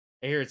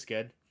 I hear it's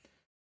good.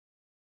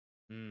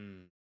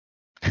 Number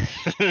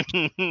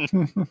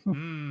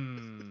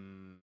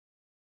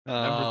 3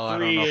 I don't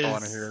know is if I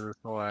want to hear this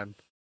one.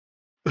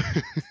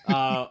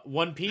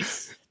 One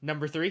Piece.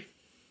 Number 3.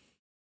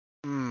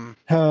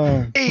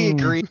 I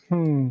agree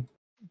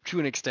to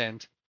an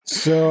extent.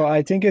 So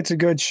I think it's a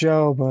good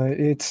show, but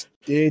it's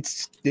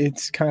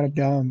kind of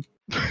dumb.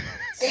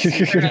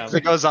 As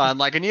it goes on,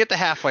 like, when you hit the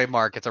halfway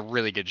mark, it's a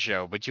really good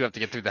show, but you have to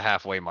get through the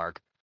halfway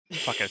mark.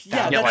 Fucking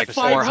Yeah, get that's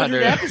like 500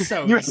 400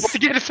 episodes. You have to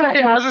get it.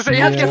 I was gonna say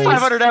you have to get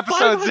 500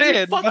 episodes 500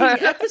 in.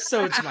 fucking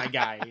episodes, my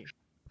guy.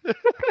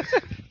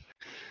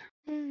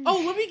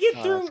 Oh, let me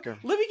get through.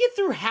 Let me get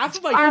through half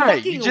of my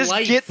fucking you just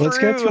life. get through Let's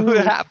get through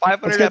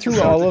 500 Let's get through episodes.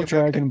 all of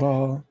Dragon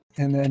Ball,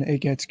 and then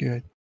it gets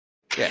good.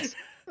 Yes.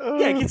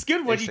 Yeah, it gets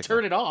good when you Basically.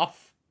 turn it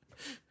off.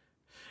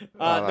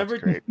 Oh,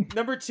 that's great.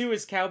 Number 2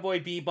 is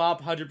Cowboy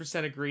Bebop.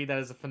 100% agree. That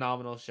is a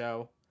phenomenal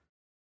show.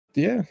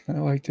 Yeah, I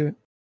liked it.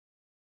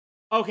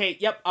 Okay.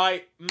 Yep.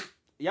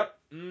 Yep.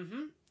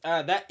 Mm-hmm.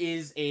 That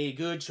is a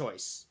good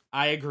choice.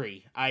 I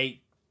agree.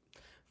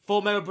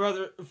 Full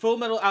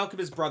Metal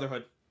Alchemist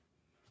Brotherhood.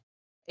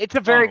 It's a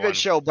very Number one. good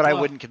show, but I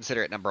Ugh. wouldn't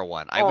consider it number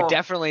 1. I would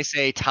definitely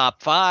say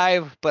top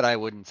 5, but I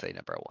wouldn't say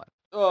number 1.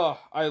 Oh,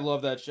 I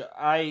love that show.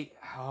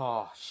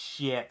 Oh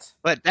shit.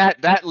 But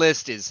that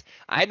list is,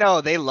 I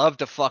know they love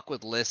to fuck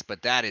with lists,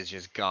 but that is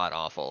just god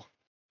awful.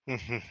 Did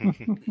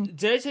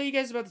I tell you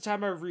guys about the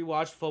time I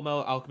rewatched Full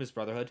Metal Alchemist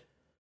Brotherhood?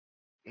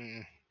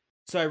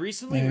 So I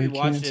recently Yeah, you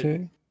rewatched can't it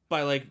say.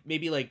 by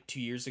maybe 2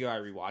 years ago. I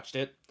rewatched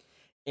it,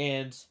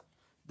 and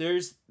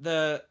there's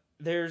the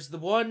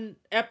one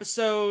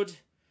episode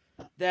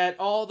that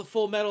all the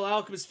Full Metal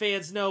Alchemist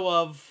fans know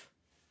of.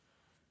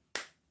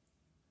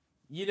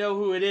 You know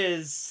who it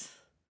is.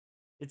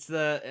 It's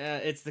the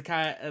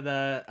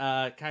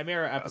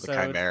Chimera episode.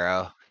 The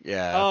Chimera,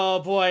 yeah. Oh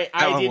boy,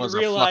 that I one didn't was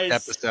realize. a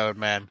fucked episode,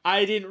 man.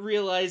 I didn't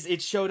realize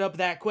it showed up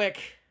that quick.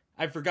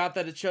 I forgot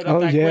that it showed up Oh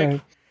that yeah,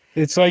 quick.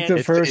 it's like And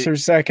the first or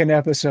second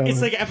episode.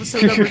 It's like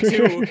episode number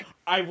 2.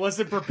 I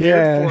wasn't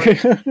prepared for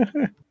it.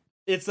 Yeah.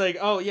 It's like,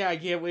 oh yeah, I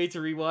can't wait to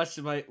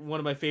rewatch one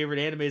of my favorite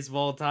animes of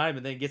all time,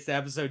 and then it gets to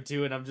episode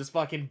 2, and I'm just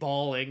fucking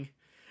bawling.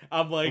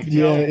 I'm like,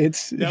 no, Yeah,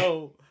 it's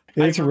no.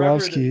 it's I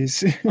remember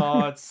Rowski's.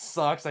 Oh, it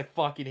sucks. I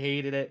fucking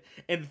hated it.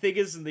 And the thing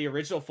is, in the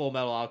original Full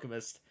Metal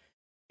Alchemist,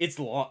 it's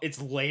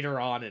later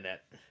on in it.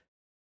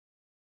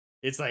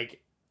 It's like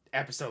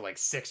episode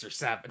 6 or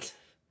 7.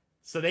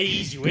 So they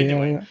ease you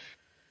into it.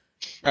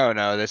 Oh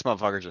no, this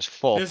motherfucker just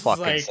full This is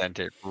fucking sent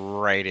it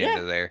right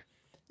into there.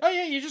 Oh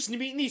yeah, you're just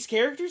meeting these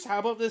characters? How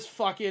about this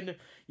fucking,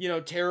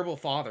 terrible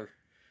father?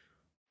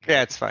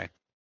 Yeah, it's fine.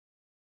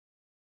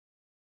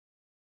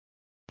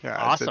 Yeah,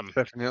 Awesome. it's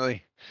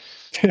definitely.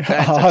 That's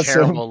Awesome. a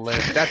terrible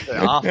list. That's an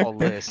awful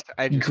list.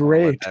 I just won't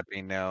let Great. that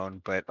be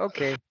known, but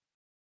okay.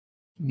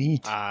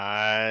 Neat. Do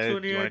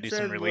you want to do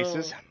some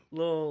releases?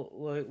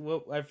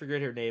 I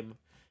forget her name.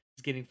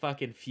 She's getting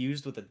fucking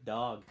fused with a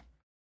dog.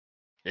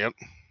 Yep.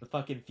 The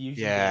fucking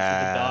fusion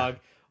dance with the dog.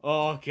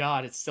 Oh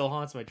god, it still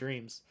haunts my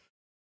dreams.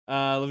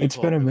 Let me It's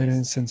pull been up a the minute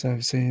list. since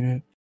I've seen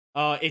it.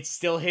 It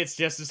still hits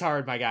just as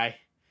hard, my guy.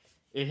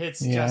 It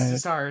hits Yeah, just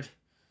as hard.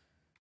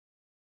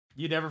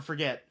 You never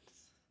forget.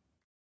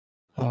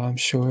 Oh, I'm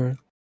sure.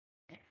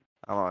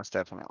 Almost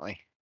definitely.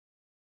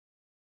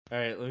 All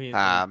right, let me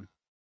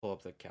pull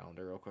up the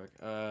calendar real quick.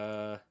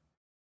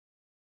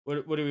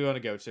 What do we want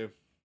to go to?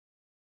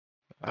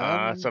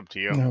 It's up to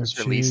you. No, Just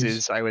jeez.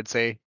 releases, I would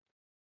say.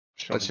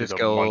 Shall Let's we do just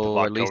the month of go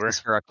October? releases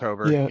for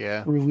October. Yeah,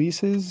 Yeah.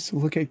 releases.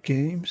 Look at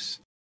games.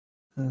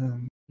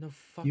 No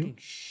fucking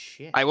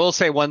shit. I will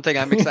say one thing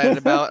I'm excited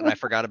about, and I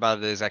forgot about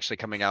it, is actually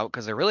coming out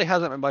because there really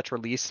hasn't been much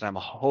released, and I'm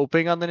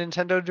hoping on the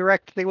Nintendo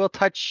Direct they will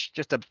touch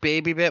just a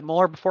baby bit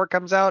more before it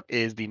comes out,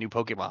 is the new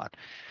Pokemon.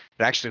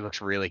 It actually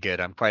looks really good.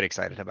 I'm quite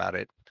excited about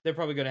it. They're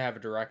probably gonna have a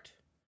direct.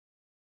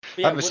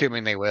 But yeah, I'm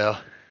assuming they will.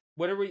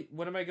 What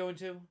am I going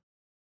to?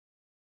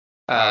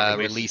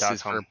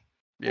 Releases for...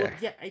 Yeah. Well,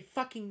 yeah, I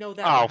fucking know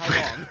that. Oh. For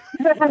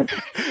how long?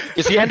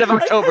 It's the end of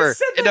October. I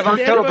said End of that,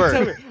 the end of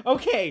October.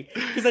 Okay,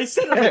 because I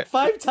said it like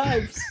 5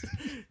 times.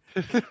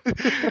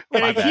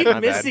 And I keep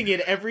missing it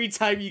every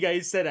time you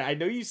guys said it. I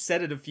know you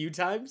said it a few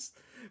times,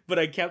 but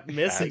I kept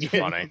missing That's it.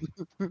 funny.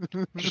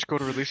 Just go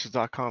to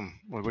releases.com.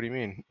 What do you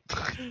mean? All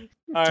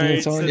right,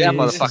 It's on so Yeah, the-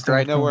 motherfucker,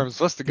 I know where I'm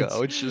supposed to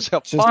go. It's just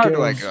how Just far go.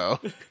 do I go?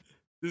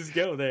 Just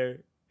go there.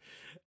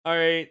 All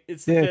right,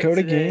 it's the Yeah, fifth go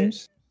to today.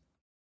 games.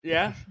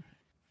 Yeah.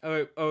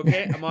 Oh,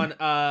 okay. I'm on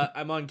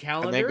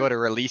calendar. And then go to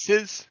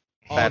releases.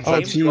 All That's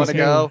games. you want to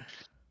Okay. go.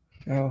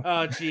 Oh,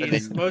 Oh,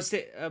 geez. then- Most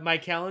my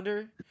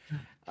calendar.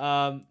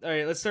 All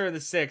right, let's start on the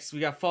 6th. We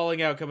got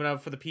Falling Out coming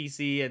out for the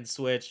PC and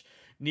Switch.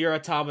 Nier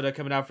Automata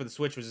coming out for the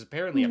Switch, which is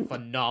apparently a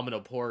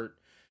phenomenal port.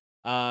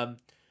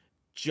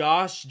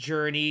 Josh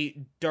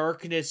Journey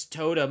Darkness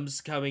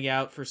Totems coming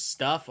out for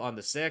stuff on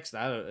the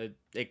 6th.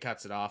 It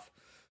cuts it off.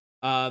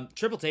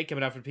 Triple Take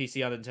coming out for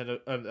PC on Nintendo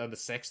on the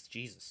 6th.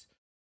 Jesus.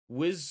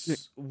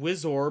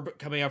 Wizorb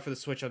coming out for the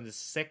Switch on the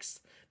 6th.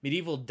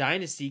 Medieval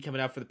Dynasty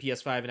coming out for the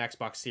PS5 and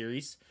Xbox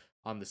Series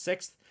on the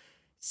 6th.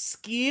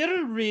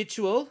 Skier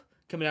Ritual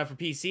coming out for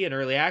PC and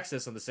Early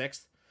Access on the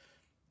 6th.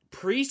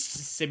 Priest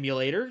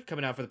Simulator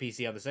coming out for the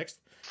PC on the 6th.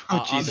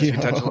 Oh, Jesus, you're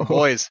touching the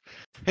boys.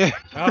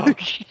 Oh.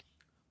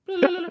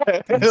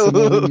 that's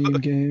another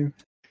meme game.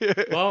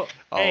 Well,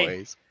 hey,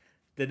 Always.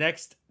 the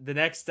next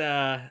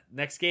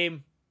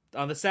game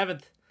on the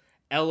 7th,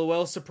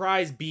 LOL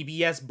Surprise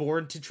BBS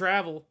Born to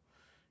Travel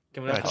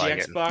coming out That's for the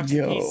like it. Xbox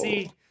Yo. and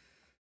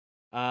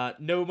PC.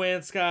 No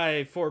Man's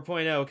Sky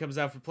 4.0 comes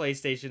out for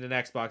PlayStation and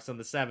Xbox on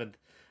the 7th.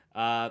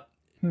 As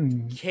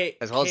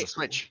well as the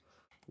Switch.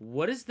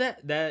 What is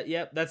that?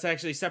 Yep, that's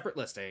actually a separate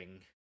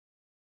listing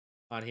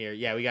on here.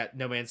 Yeah, we got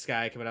No Man's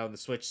Sky coming out on the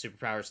Switch,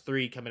 Superpowers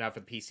 3 coming out for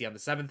the PC on the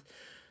 7th.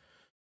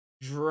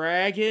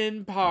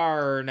 Dragon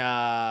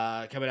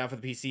Parna coming out for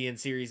the PC and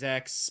Series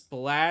X.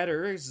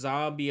 Splatter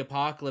Zombie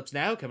Apocalypse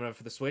Now coming out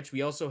for the Switch.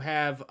 We also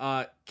have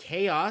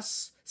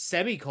Chaos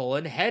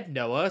Head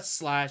Noah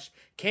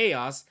 /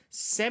 Chaos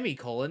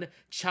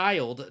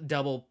Child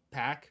double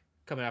pack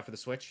coming out for the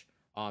Switch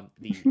on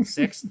the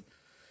 6th.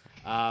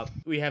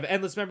 We have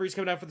Endless Memories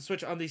coming out for the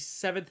Switch on the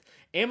 7th.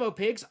 Ammo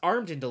Pigs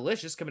Armed and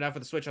Delicious coming out for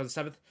the Switch on the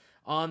 7th.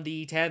 On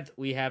the 10th,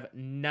 we have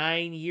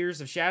 9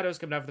 Years of Shadows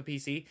coming out for the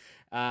PC.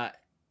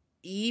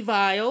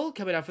 Evil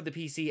coming out for the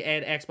PC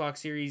and Xbox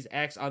Series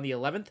X on the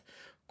 11th.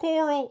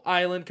 Coral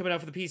Island coming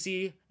out for the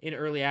PC in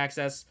early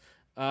access.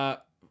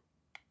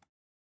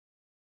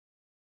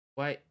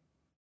 What?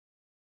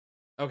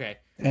 Okay.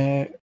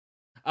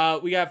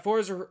 We got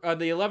Forza on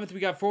the 11th.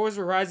 We got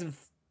Forza Horizon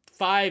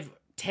 5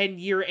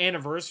 10-year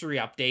anniversary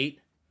update.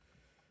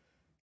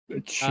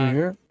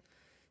 Sure.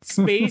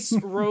 Space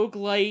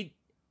roguelite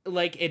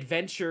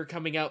adventure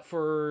coming out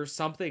for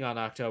something on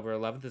October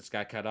 11th. It's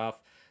got cut off.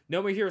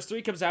 No More Heroes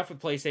 3 comes out for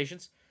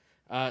PlayStations.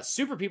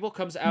 Super People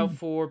comes out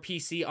for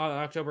PC on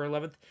October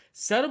 11th.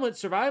 Settlement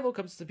Survival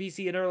comes to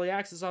PC in early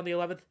access on the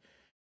 11th.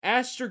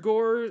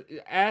 Astragoras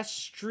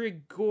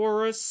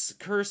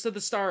Curse of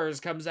the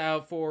Stars comes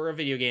out for a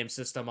video game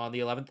system on the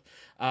 11th.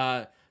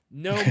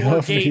 No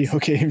More Gate. Video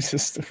game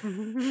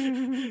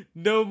system.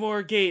 No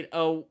More Gate.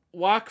 A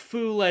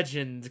Wakfu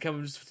Legend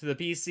comes to the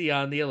PC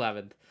on the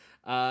 11th.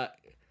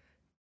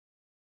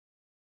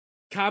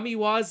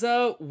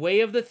 Kamiwaza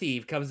Way of the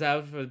Thief comes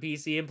out for the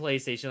PC and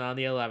PlayStation on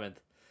the 11th.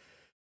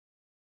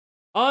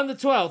 On the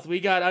 12th, we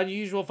got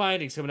Unusual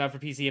Findings coming out for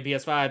PC and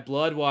PS5.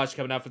 Bloodwatch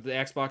coming out for the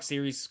Xbox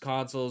Series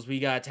consoles.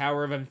 We got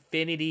Tower of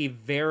Infinity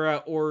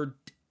Vera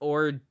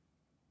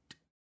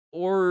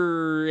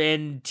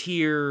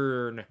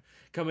Orientiern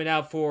coming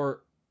out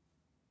for...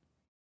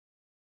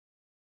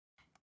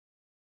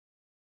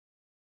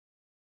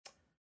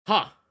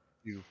 Huh.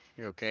 You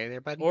okay there,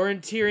 buddy?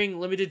 Orienteering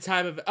limited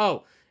time of...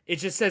 Oh, it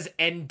just says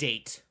end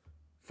date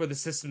for the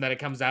system that it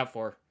comes out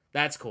for.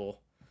 That's cool.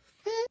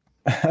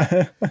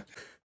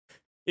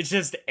 It's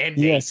just end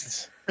date.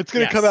 Yes. It's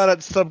going to come out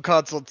on some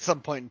console at some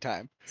point in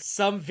time.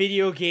 Some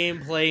video game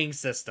playing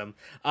system.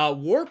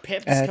 War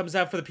Pips comes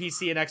out for the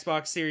PC and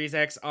Xbox Series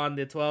X on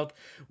the 12th.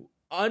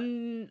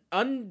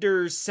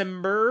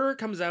 Undersimber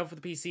comes out for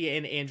the PC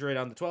and Android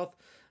on the 12th.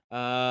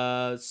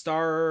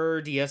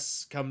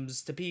 Stardeus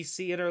comes to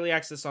PC and early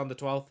access on the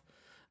 12th.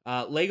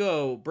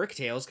 Lego Brick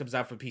Tales comes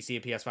out for PC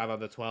and PS5 on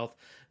the 12th.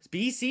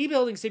 BC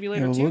Building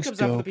Simulator 2 comes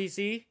out for the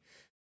PC.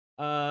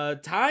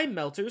 Time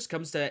Melters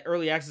comes to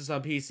early access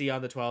on PC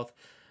on the 12th.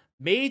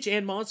 Mage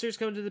and Monsters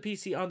come to the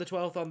PC on the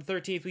 12th. On the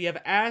 13th, we have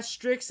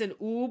Asterix and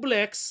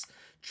Obelix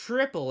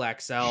Triple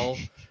XL.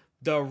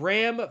 The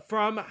Ram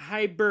from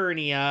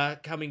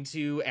Hibernia coming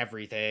to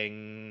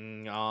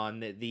everything on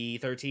the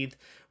 13th.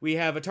 We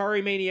have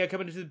Atari Mania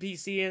coming to the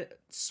PC and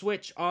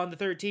Switch on the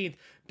 13th.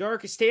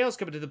 Darkest Tales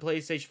coming to the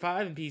PlayStation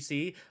 5 and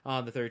PC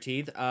on the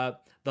 13th.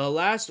 The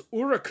Last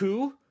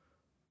Urukuru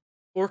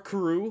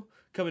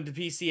coming to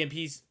PC and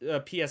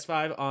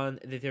PS5 on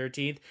the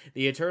 13th.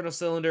 The Eternal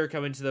Cylinder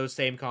coming to those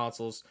same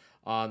consoles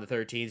on the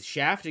 13th.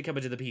 Shafted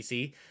coming to the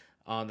PC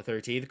on the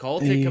 13th.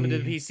 Cultic coming to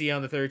the PC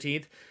on the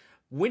 13th.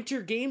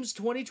 Winter Games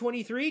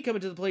 2023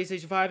 coming to the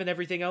PlayStation 5 and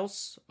everything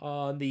else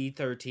on the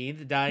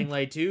 13th. Dying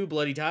Light 2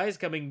 Bloody Ties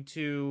coming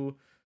to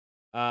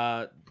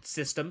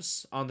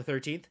systems on the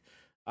 13th.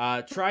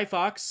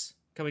 Trifox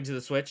coming to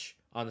the Switch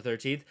on the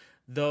 13th.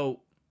 The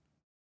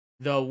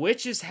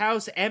Witch's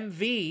House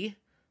MV.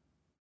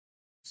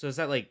 So is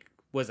that like,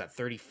 what is that,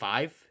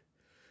 35?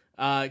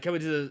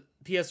 coming to the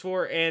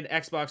PS4 and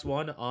Xbox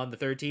One on the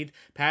 13th.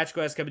 Patch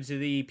Quest coming to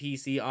the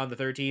PC on the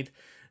 13th.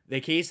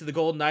 The Case of the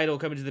Golden Idol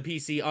coming to the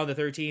PC on the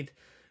 13th.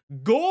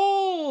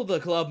 Gold,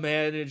 the Club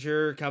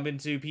Manager, coming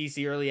to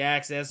PC Early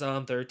Access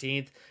on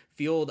 13th.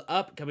 Fueled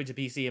Up coming to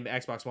PC and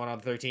Xbox One on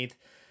the 13th.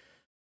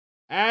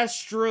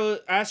 Astraliba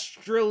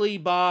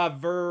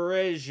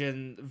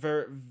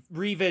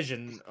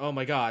Revision. Oh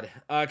my god.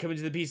 Coming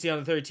to the PC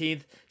on the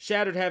 13th.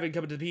 Shattered Heaven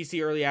coming to the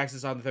PC Early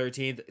Access on the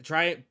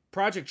 13th.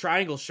 Project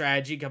Triangle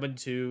Strategy coming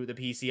to the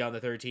PC on the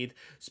 13th.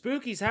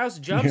 Spooky's House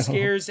Jump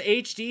Scares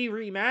HD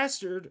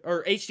Remastered,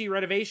 or HD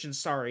Renovation,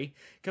 sorry,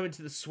 coming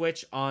to the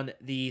Switch on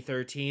the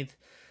 13th.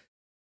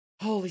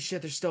 Holy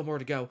shit, there's still more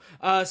to go.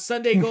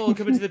 Sunday Gold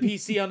coming to the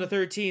PC on the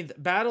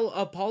 13th. Battle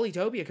of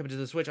Polytopia coming to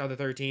the Switch on the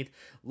 13th.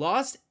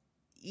 Lost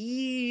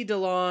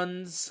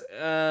Eidolon's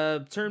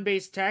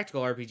turn-based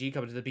tactical RPG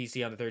coming to the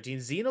PC on the 13th.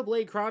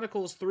 Xenoblade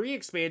Chronicles 3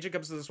 expansion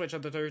comes to the Switch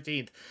on the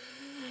 13th.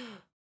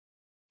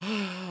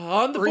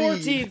 On the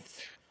 14th,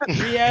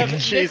 we have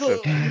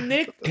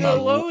Nickelodeon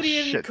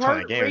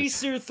Kart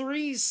Racer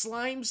 3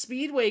 Slime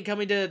Speedway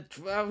coming to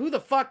who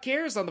the fuck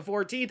cares on the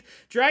 14th.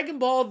 Dragon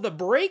Ball The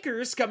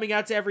Breakers coming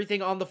out to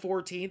everything on the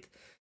 14th.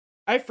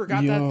 I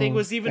forgot that thing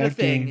was even a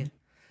thing.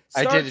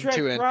 I did it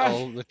too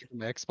until the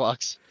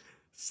Xbox.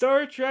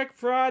 Star Trek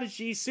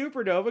Prodigy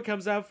Supernova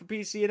comes out for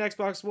PC and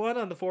Xbox One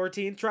on the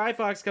 14th.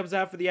 Trifox comes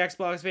out for the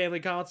Xbox family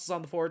consoles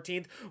on the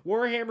 14th.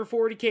 Warhammer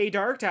 40k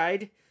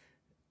Darktide.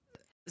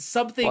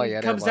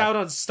 Something comes out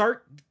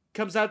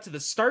to the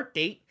start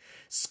date.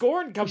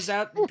 Scorn comes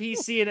out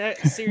PC and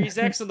Series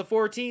X on the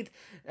 14th.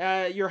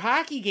 Your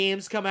hockey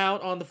games come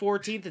out on the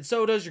 14th, and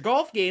so does your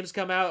golf games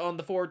come out on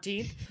the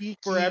 14th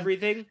for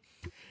everything.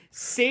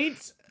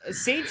 Saints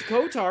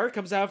Kotar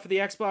comes out for the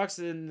Xbox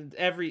and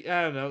I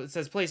don't know, it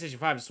says PlayStation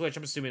 5 and Switch.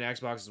 I'm assuming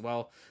Xbox as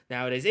well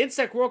nowadays.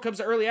 Insect World comes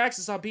to early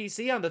access on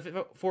PC on the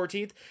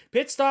 14th.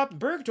 Pit Stop and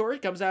Purgatory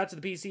comes out to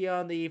the PC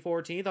on the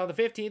 14th. On the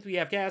 15th, we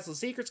have Castle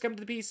Secrets coming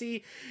to the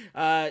PC.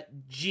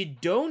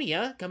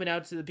 Gidonia coming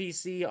out to the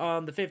PC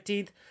on the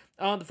 15th.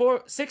 On the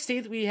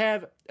 16th, we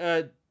have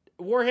Warhammer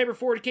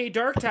 40k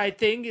Darktide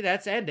thing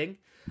that's ending.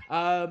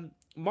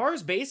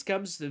 Mars Base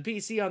comes to the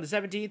PC on the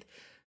 17th.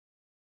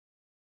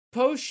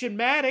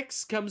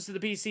 Potionmatics comes to the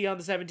PC on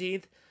the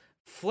 17th.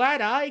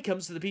 Flat Eye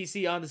comes to the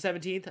PC on the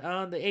 17th.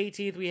 On the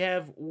 18th, we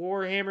have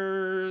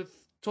Warhammer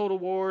Total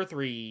War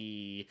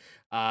 3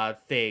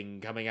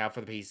 thing coming out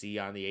for the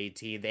PC on the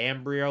 18th.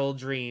 Ambriel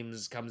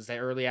Dreams comes to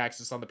early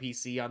access on the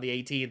PC on the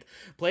 18th.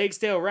 Plague's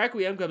Tale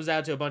Requiem comes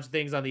out to a bunch of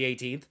things on the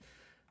 18th.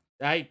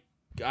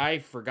 I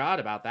forgot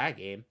about that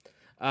game.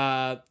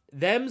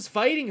 Them's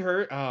Fighting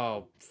Herd.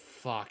 Oh,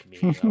 fuck me.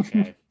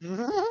 Okay.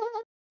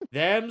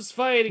 Them's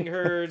Fighting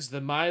Herds, the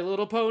My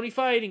Little Pony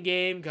fighting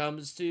game,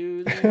 comes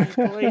to the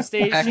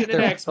PlayStation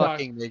and Xbox.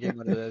 Fucking making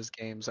one of those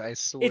games, I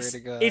swear to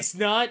God. It's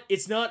not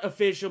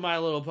official My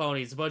Little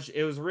Pony.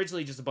 It was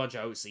originally just a bunch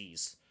of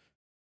OCs.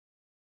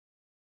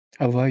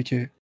 I like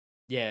it.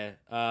 Yeah.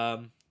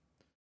 Then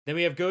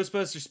we have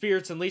Ghostbuster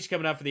Spirits Unleashed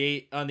coming out on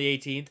the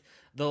 18th.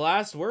 The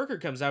Last Worker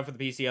comes out for the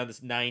PC on the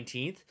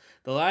 19th.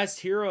 The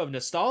Last Hero of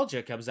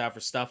Nostalgia comes out for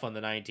stuff on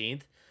the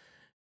 19th.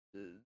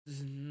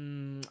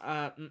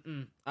 Not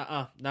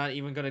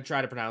even gonna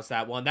try to pronounce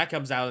that one. That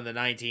comes out on the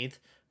 19th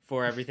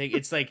for everything.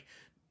 It's like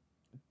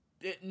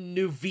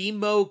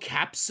Nuvimo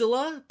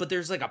Capsula, but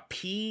there's like a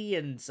P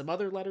and some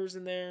other letters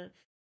in there.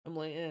 I'm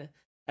like,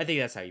 I think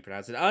that's how you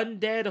pronounce it.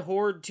 Undead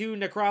Horde 2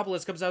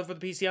 Necropolis comes out for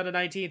the PC on the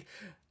 19th.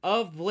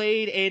 Of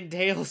Blade and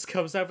Tales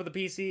comes out for the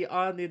PC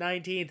on the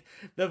 19th.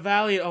 The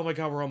Valiant, oh my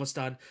god, we're almost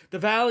done. The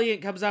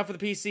Valiant comes out for the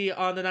PC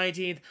on the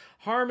 19th.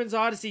 Harmon's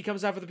Odyssey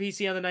comes out for the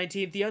PC on the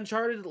 19th. The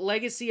Uncharted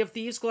Legacy of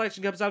Thieves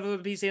Collection comes out for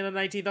the PC on the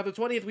 19th. On the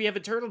 20th, we have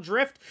Eternal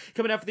Drift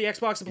coming out for the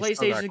Xbox and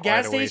PlayStation.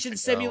 Gas Station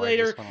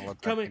Simulator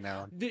coming.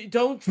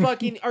 Don't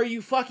fucking, are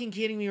you fucking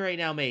kidding me right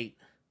now, mate?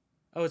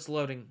 Oh, it's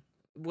loading.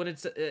 When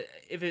it's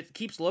if it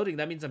keeps loading,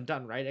 that means I'm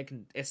done, right? I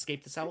can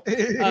escape the cell.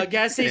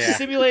 Gas Station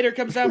Simulator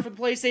comes out for the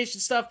PlayStation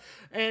stuff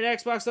and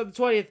Xbox on the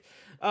 20th.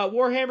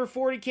 Warhammer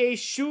 40k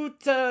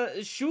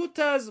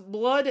Shoota's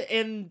Blood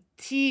and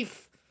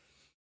Teeth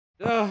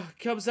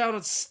comes out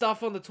on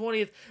stuff on the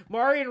 20th.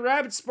 Mario and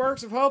Rabbids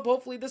Sparks of Hope.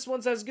 Hopefully this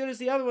one's as good as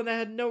the other one that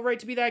had no right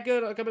to be that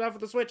good, coming out for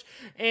the Switch.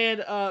 And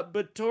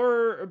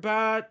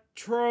Batrona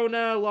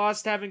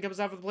Lost Heaven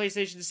comes out for the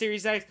PlayStation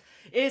Series X.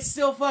 It's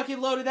still fucking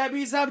loaded. That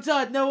means I'm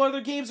done. No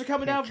other games are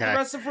coming out for the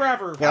rest of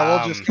forever.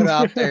 Yeah, we'll just put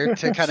out there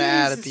to kind of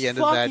add at the end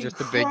of that, just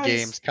the big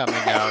games coming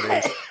out.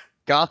 Is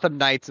Gotham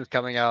Knights is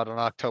coming out on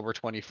October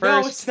 21st.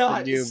 No, it's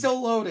not. It's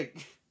still loading.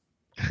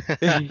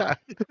 I'm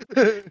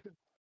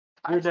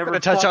never going to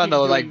touch on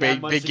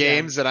the big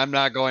games, and I'm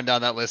not going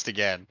down that list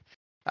again.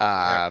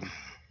 The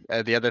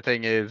other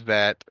thing is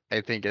that I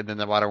think, and then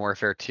the Modern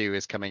Warfare 2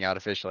 is coming out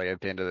officially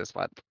at the end of this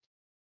month.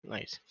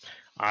 Nice.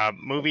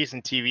 Movies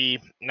and TV,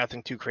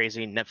 nothing too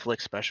crazy.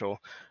 Netflix special,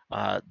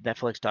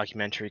 Netflix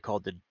documentary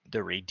called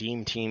the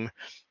Redeem Team.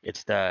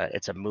 It's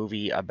a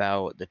movie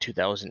about the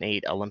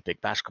 2008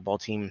 Olympic basketball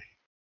team,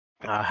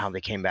 how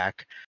they came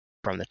back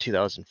from the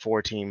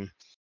 2004 team.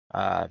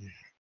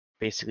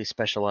 basically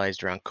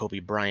specialized around Kobe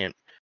Bryant.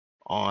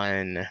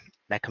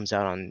 That comes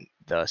out on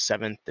the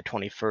 7th, the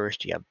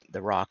 21st. You have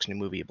The Rock's new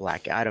movie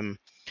Black Adam,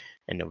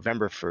 and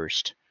November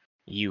 1st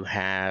you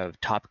have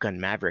Top Gun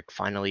Maverick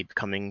finally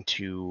coming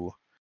to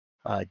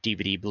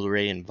DVD,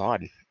 Blu-ray, and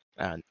VOD,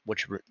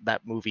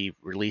 that movie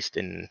released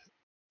in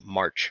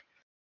March.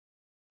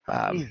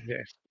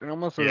 It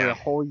almost was a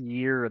whole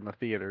year in the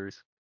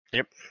theaters.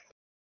 Yep,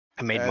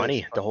 I made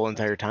money the whole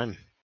entire time.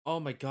 Oh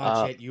my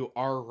god, Jet, you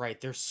are right.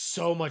 There's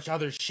so much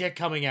other shit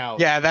coming out.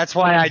 Yeah, that's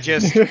why I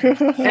just hit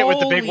with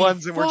the big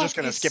ones, and we're just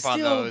gonna skip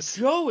on those.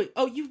 Going.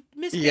 Oh, you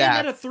missed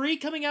Bayonetta 3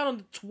 coming out on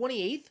the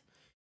 28th?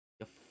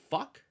 The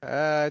fuck?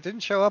 It didn't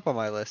show up on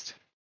my list.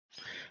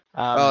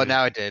 Oh,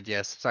 now it did.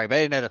 Yes, sorry,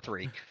 Bayonetta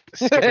 3.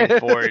 Skipping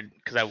forward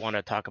because I want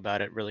to talk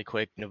about it really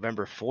quick.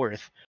 November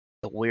 4th,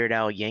 the Weird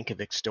Al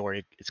Yankovic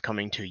story is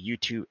coming to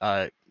YouTube,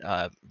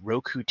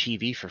 Roku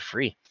TV for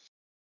free.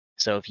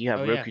 So if you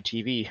have Roku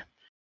TV.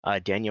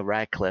 Daniel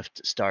Radcliffe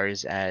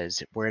stars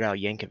as Weird Al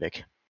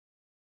Yankovic.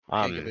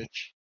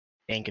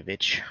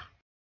 Yankovic.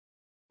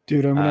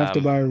 Dude, I'm gonna have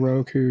to buy a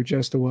Roku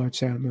just to watch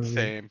that movie.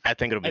 Same. I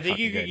think it'll be. I think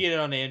you could could get it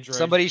on Android.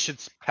 Somebody should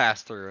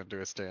pass through and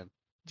do a stand.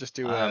 Just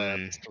do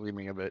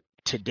streaming of it.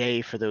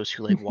 Today, for those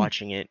who like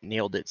watching it,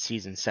 Nailed It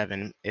season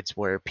 7. It's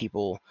where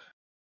people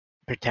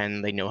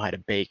pretend they know how to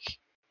bake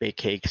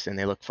cakes and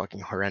they look fucking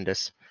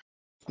horrendous.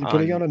 You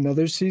putting out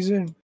another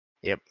season?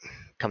 Yep,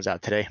 comes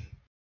out today.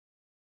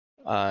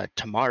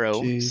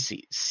 Tomorrow,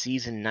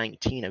 season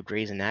 19 of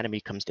Grey's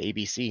Anatomy comes to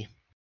ABC.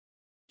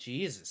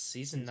 Jesus,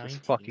 season 19.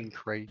 Fucking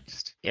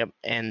Christ. Yep,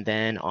 and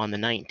then on the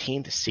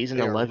 19th,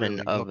 season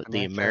 11 of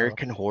The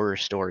American Horror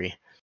Story.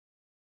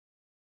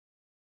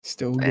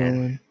 Still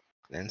going.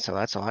 And so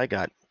that's all I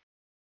got.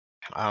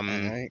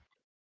 Right.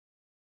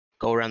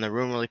 Go around the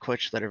room really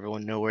quick, let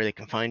everyone know where they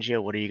can find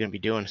you. What are you going to be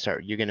doing?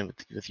 Start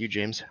with you,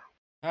 James.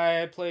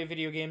 I play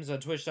video games on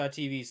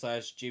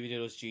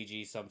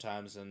twitch.tv/JimmyNoodlesGG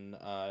sometimes, and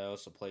I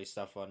also play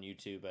stuff on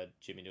YouTube at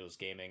Jimmy Noodles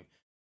Gaming.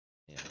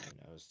 Yeah,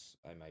 who knows?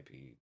 I might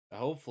be.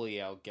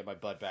 Hopefully, I'll get my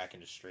butt back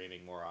into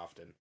streaming more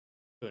often.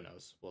 Who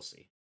knows? We'll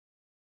see.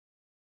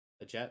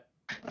 The Jet?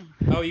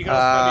 Oh, you can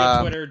also find me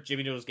on Twitter,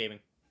 Jimmy Noodles Gaming.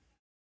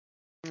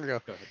 There we go.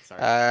 Go ahead,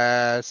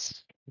 sorry.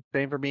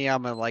 Same for me.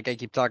 I'm like I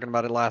keep talking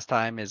about it last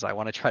time. Is I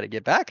want to try to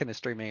get back into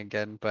streaming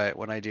again, but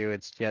when I do,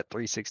 it's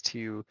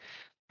Jet362.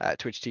 At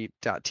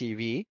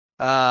twitch.tv.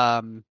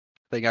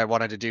 Thing I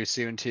wanted to do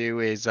soon too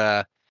is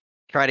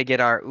try to get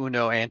our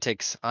Uno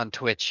antics on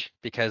Twitch,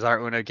 because our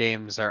Uno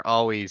games are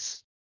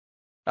always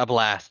a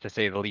blast to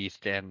say the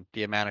least, and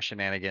the amount of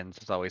shenanigans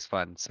is always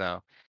fun.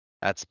 So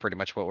that's pretty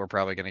much what we're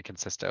probably going to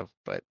consist of.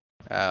 But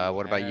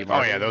what about you,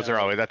 Mark? Oh yeah,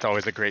 that's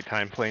always a great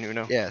time playing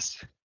Uno.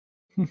 Yes.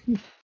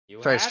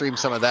 Try to stream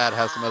some of that,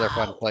 have some other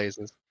fun plays.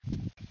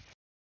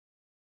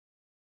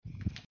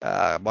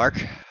 Mark?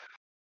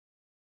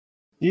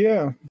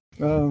 Yeah.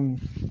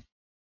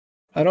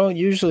 I don't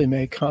usually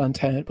make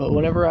content, but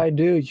whenever I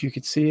do, you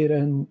could see it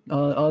on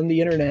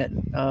the internet,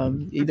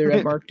 either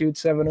at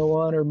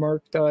MarkDude701 or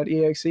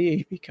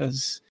Mark.exe,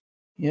 because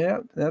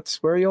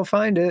that's where you'll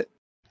find it.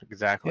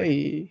 Exactly.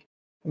 Hey,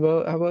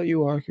 how about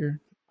you, Walker?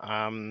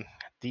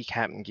 The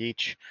Captain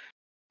Geach,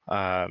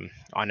 on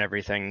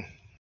everything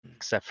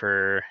except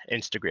for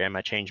Instagram.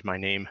 I changed my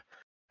name.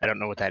 I don't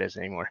know what that is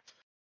anymore.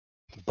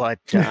 But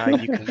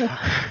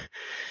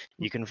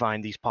you can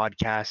find these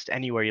podcasts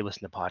anywhere you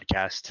listen to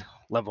podcasts.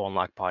 Level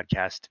Unlock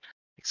Podcast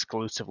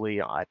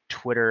exclusively on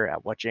Twitter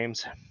at what,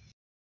 James?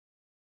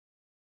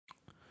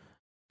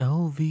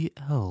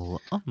 LVL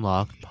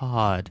Unlocked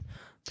Pod.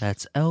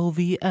 That's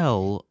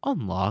LVL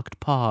Unlocked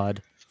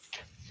Pod.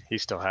 He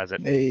still has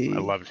it. Hey.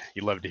 You love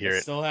to hear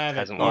it. Still have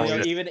Hasn't it. lost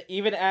it.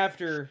 Even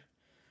after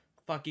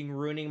fucking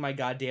ruining my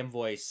goddamn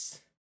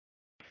voice.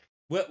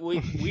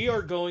 We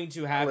are going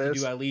to have to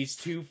do at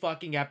least 2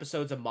 fucking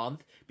episodes a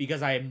month,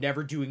 because I am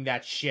never doing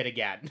that shit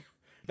again.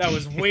 That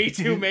was way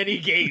too many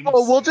games.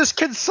 Oh, we'll just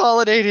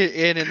consolidate it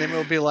in, and then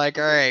we'll be like,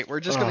 all right, we're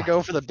just going to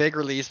go for the big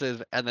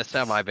releases and the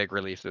semi-big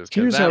releases.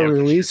 Here's our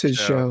releases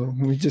show.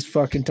 We just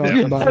fucking talk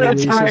about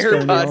releases for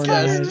an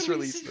podcast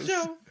releases.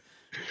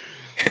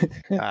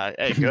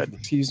 Hey, good.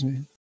 Excuse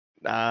me.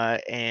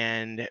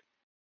 And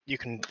you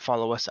can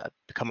follow us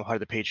become a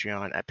part of the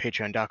Patreon at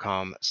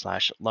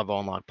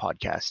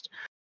patreon.com/levelunlockpodcast.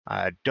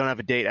 Don't have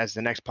a date as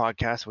the next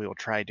podcast. We will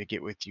try to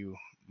get with you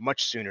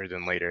much sooner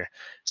than later,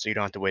 so you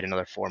don't have to wait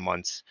another 4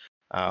 months.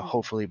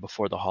 Hopefully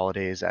before the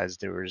holidays, as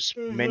there was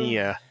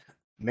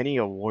many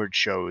award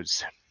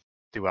shows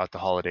throughout the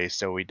holidays.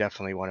 So we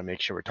definitely want to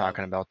make sure we're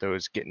talking about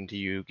those, getting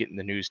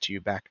the news to you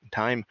back in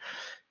time.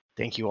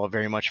 Thank you all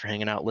very much for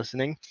hanging out,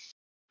 listening,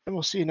 and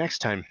we'll see you next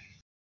time.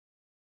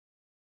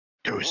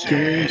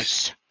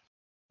 Deuces.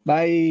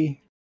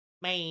 Bye.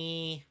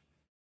 Bye.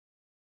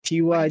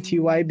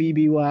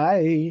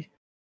 TYTYBBY.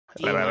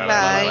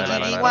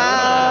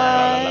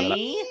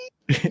 Bye.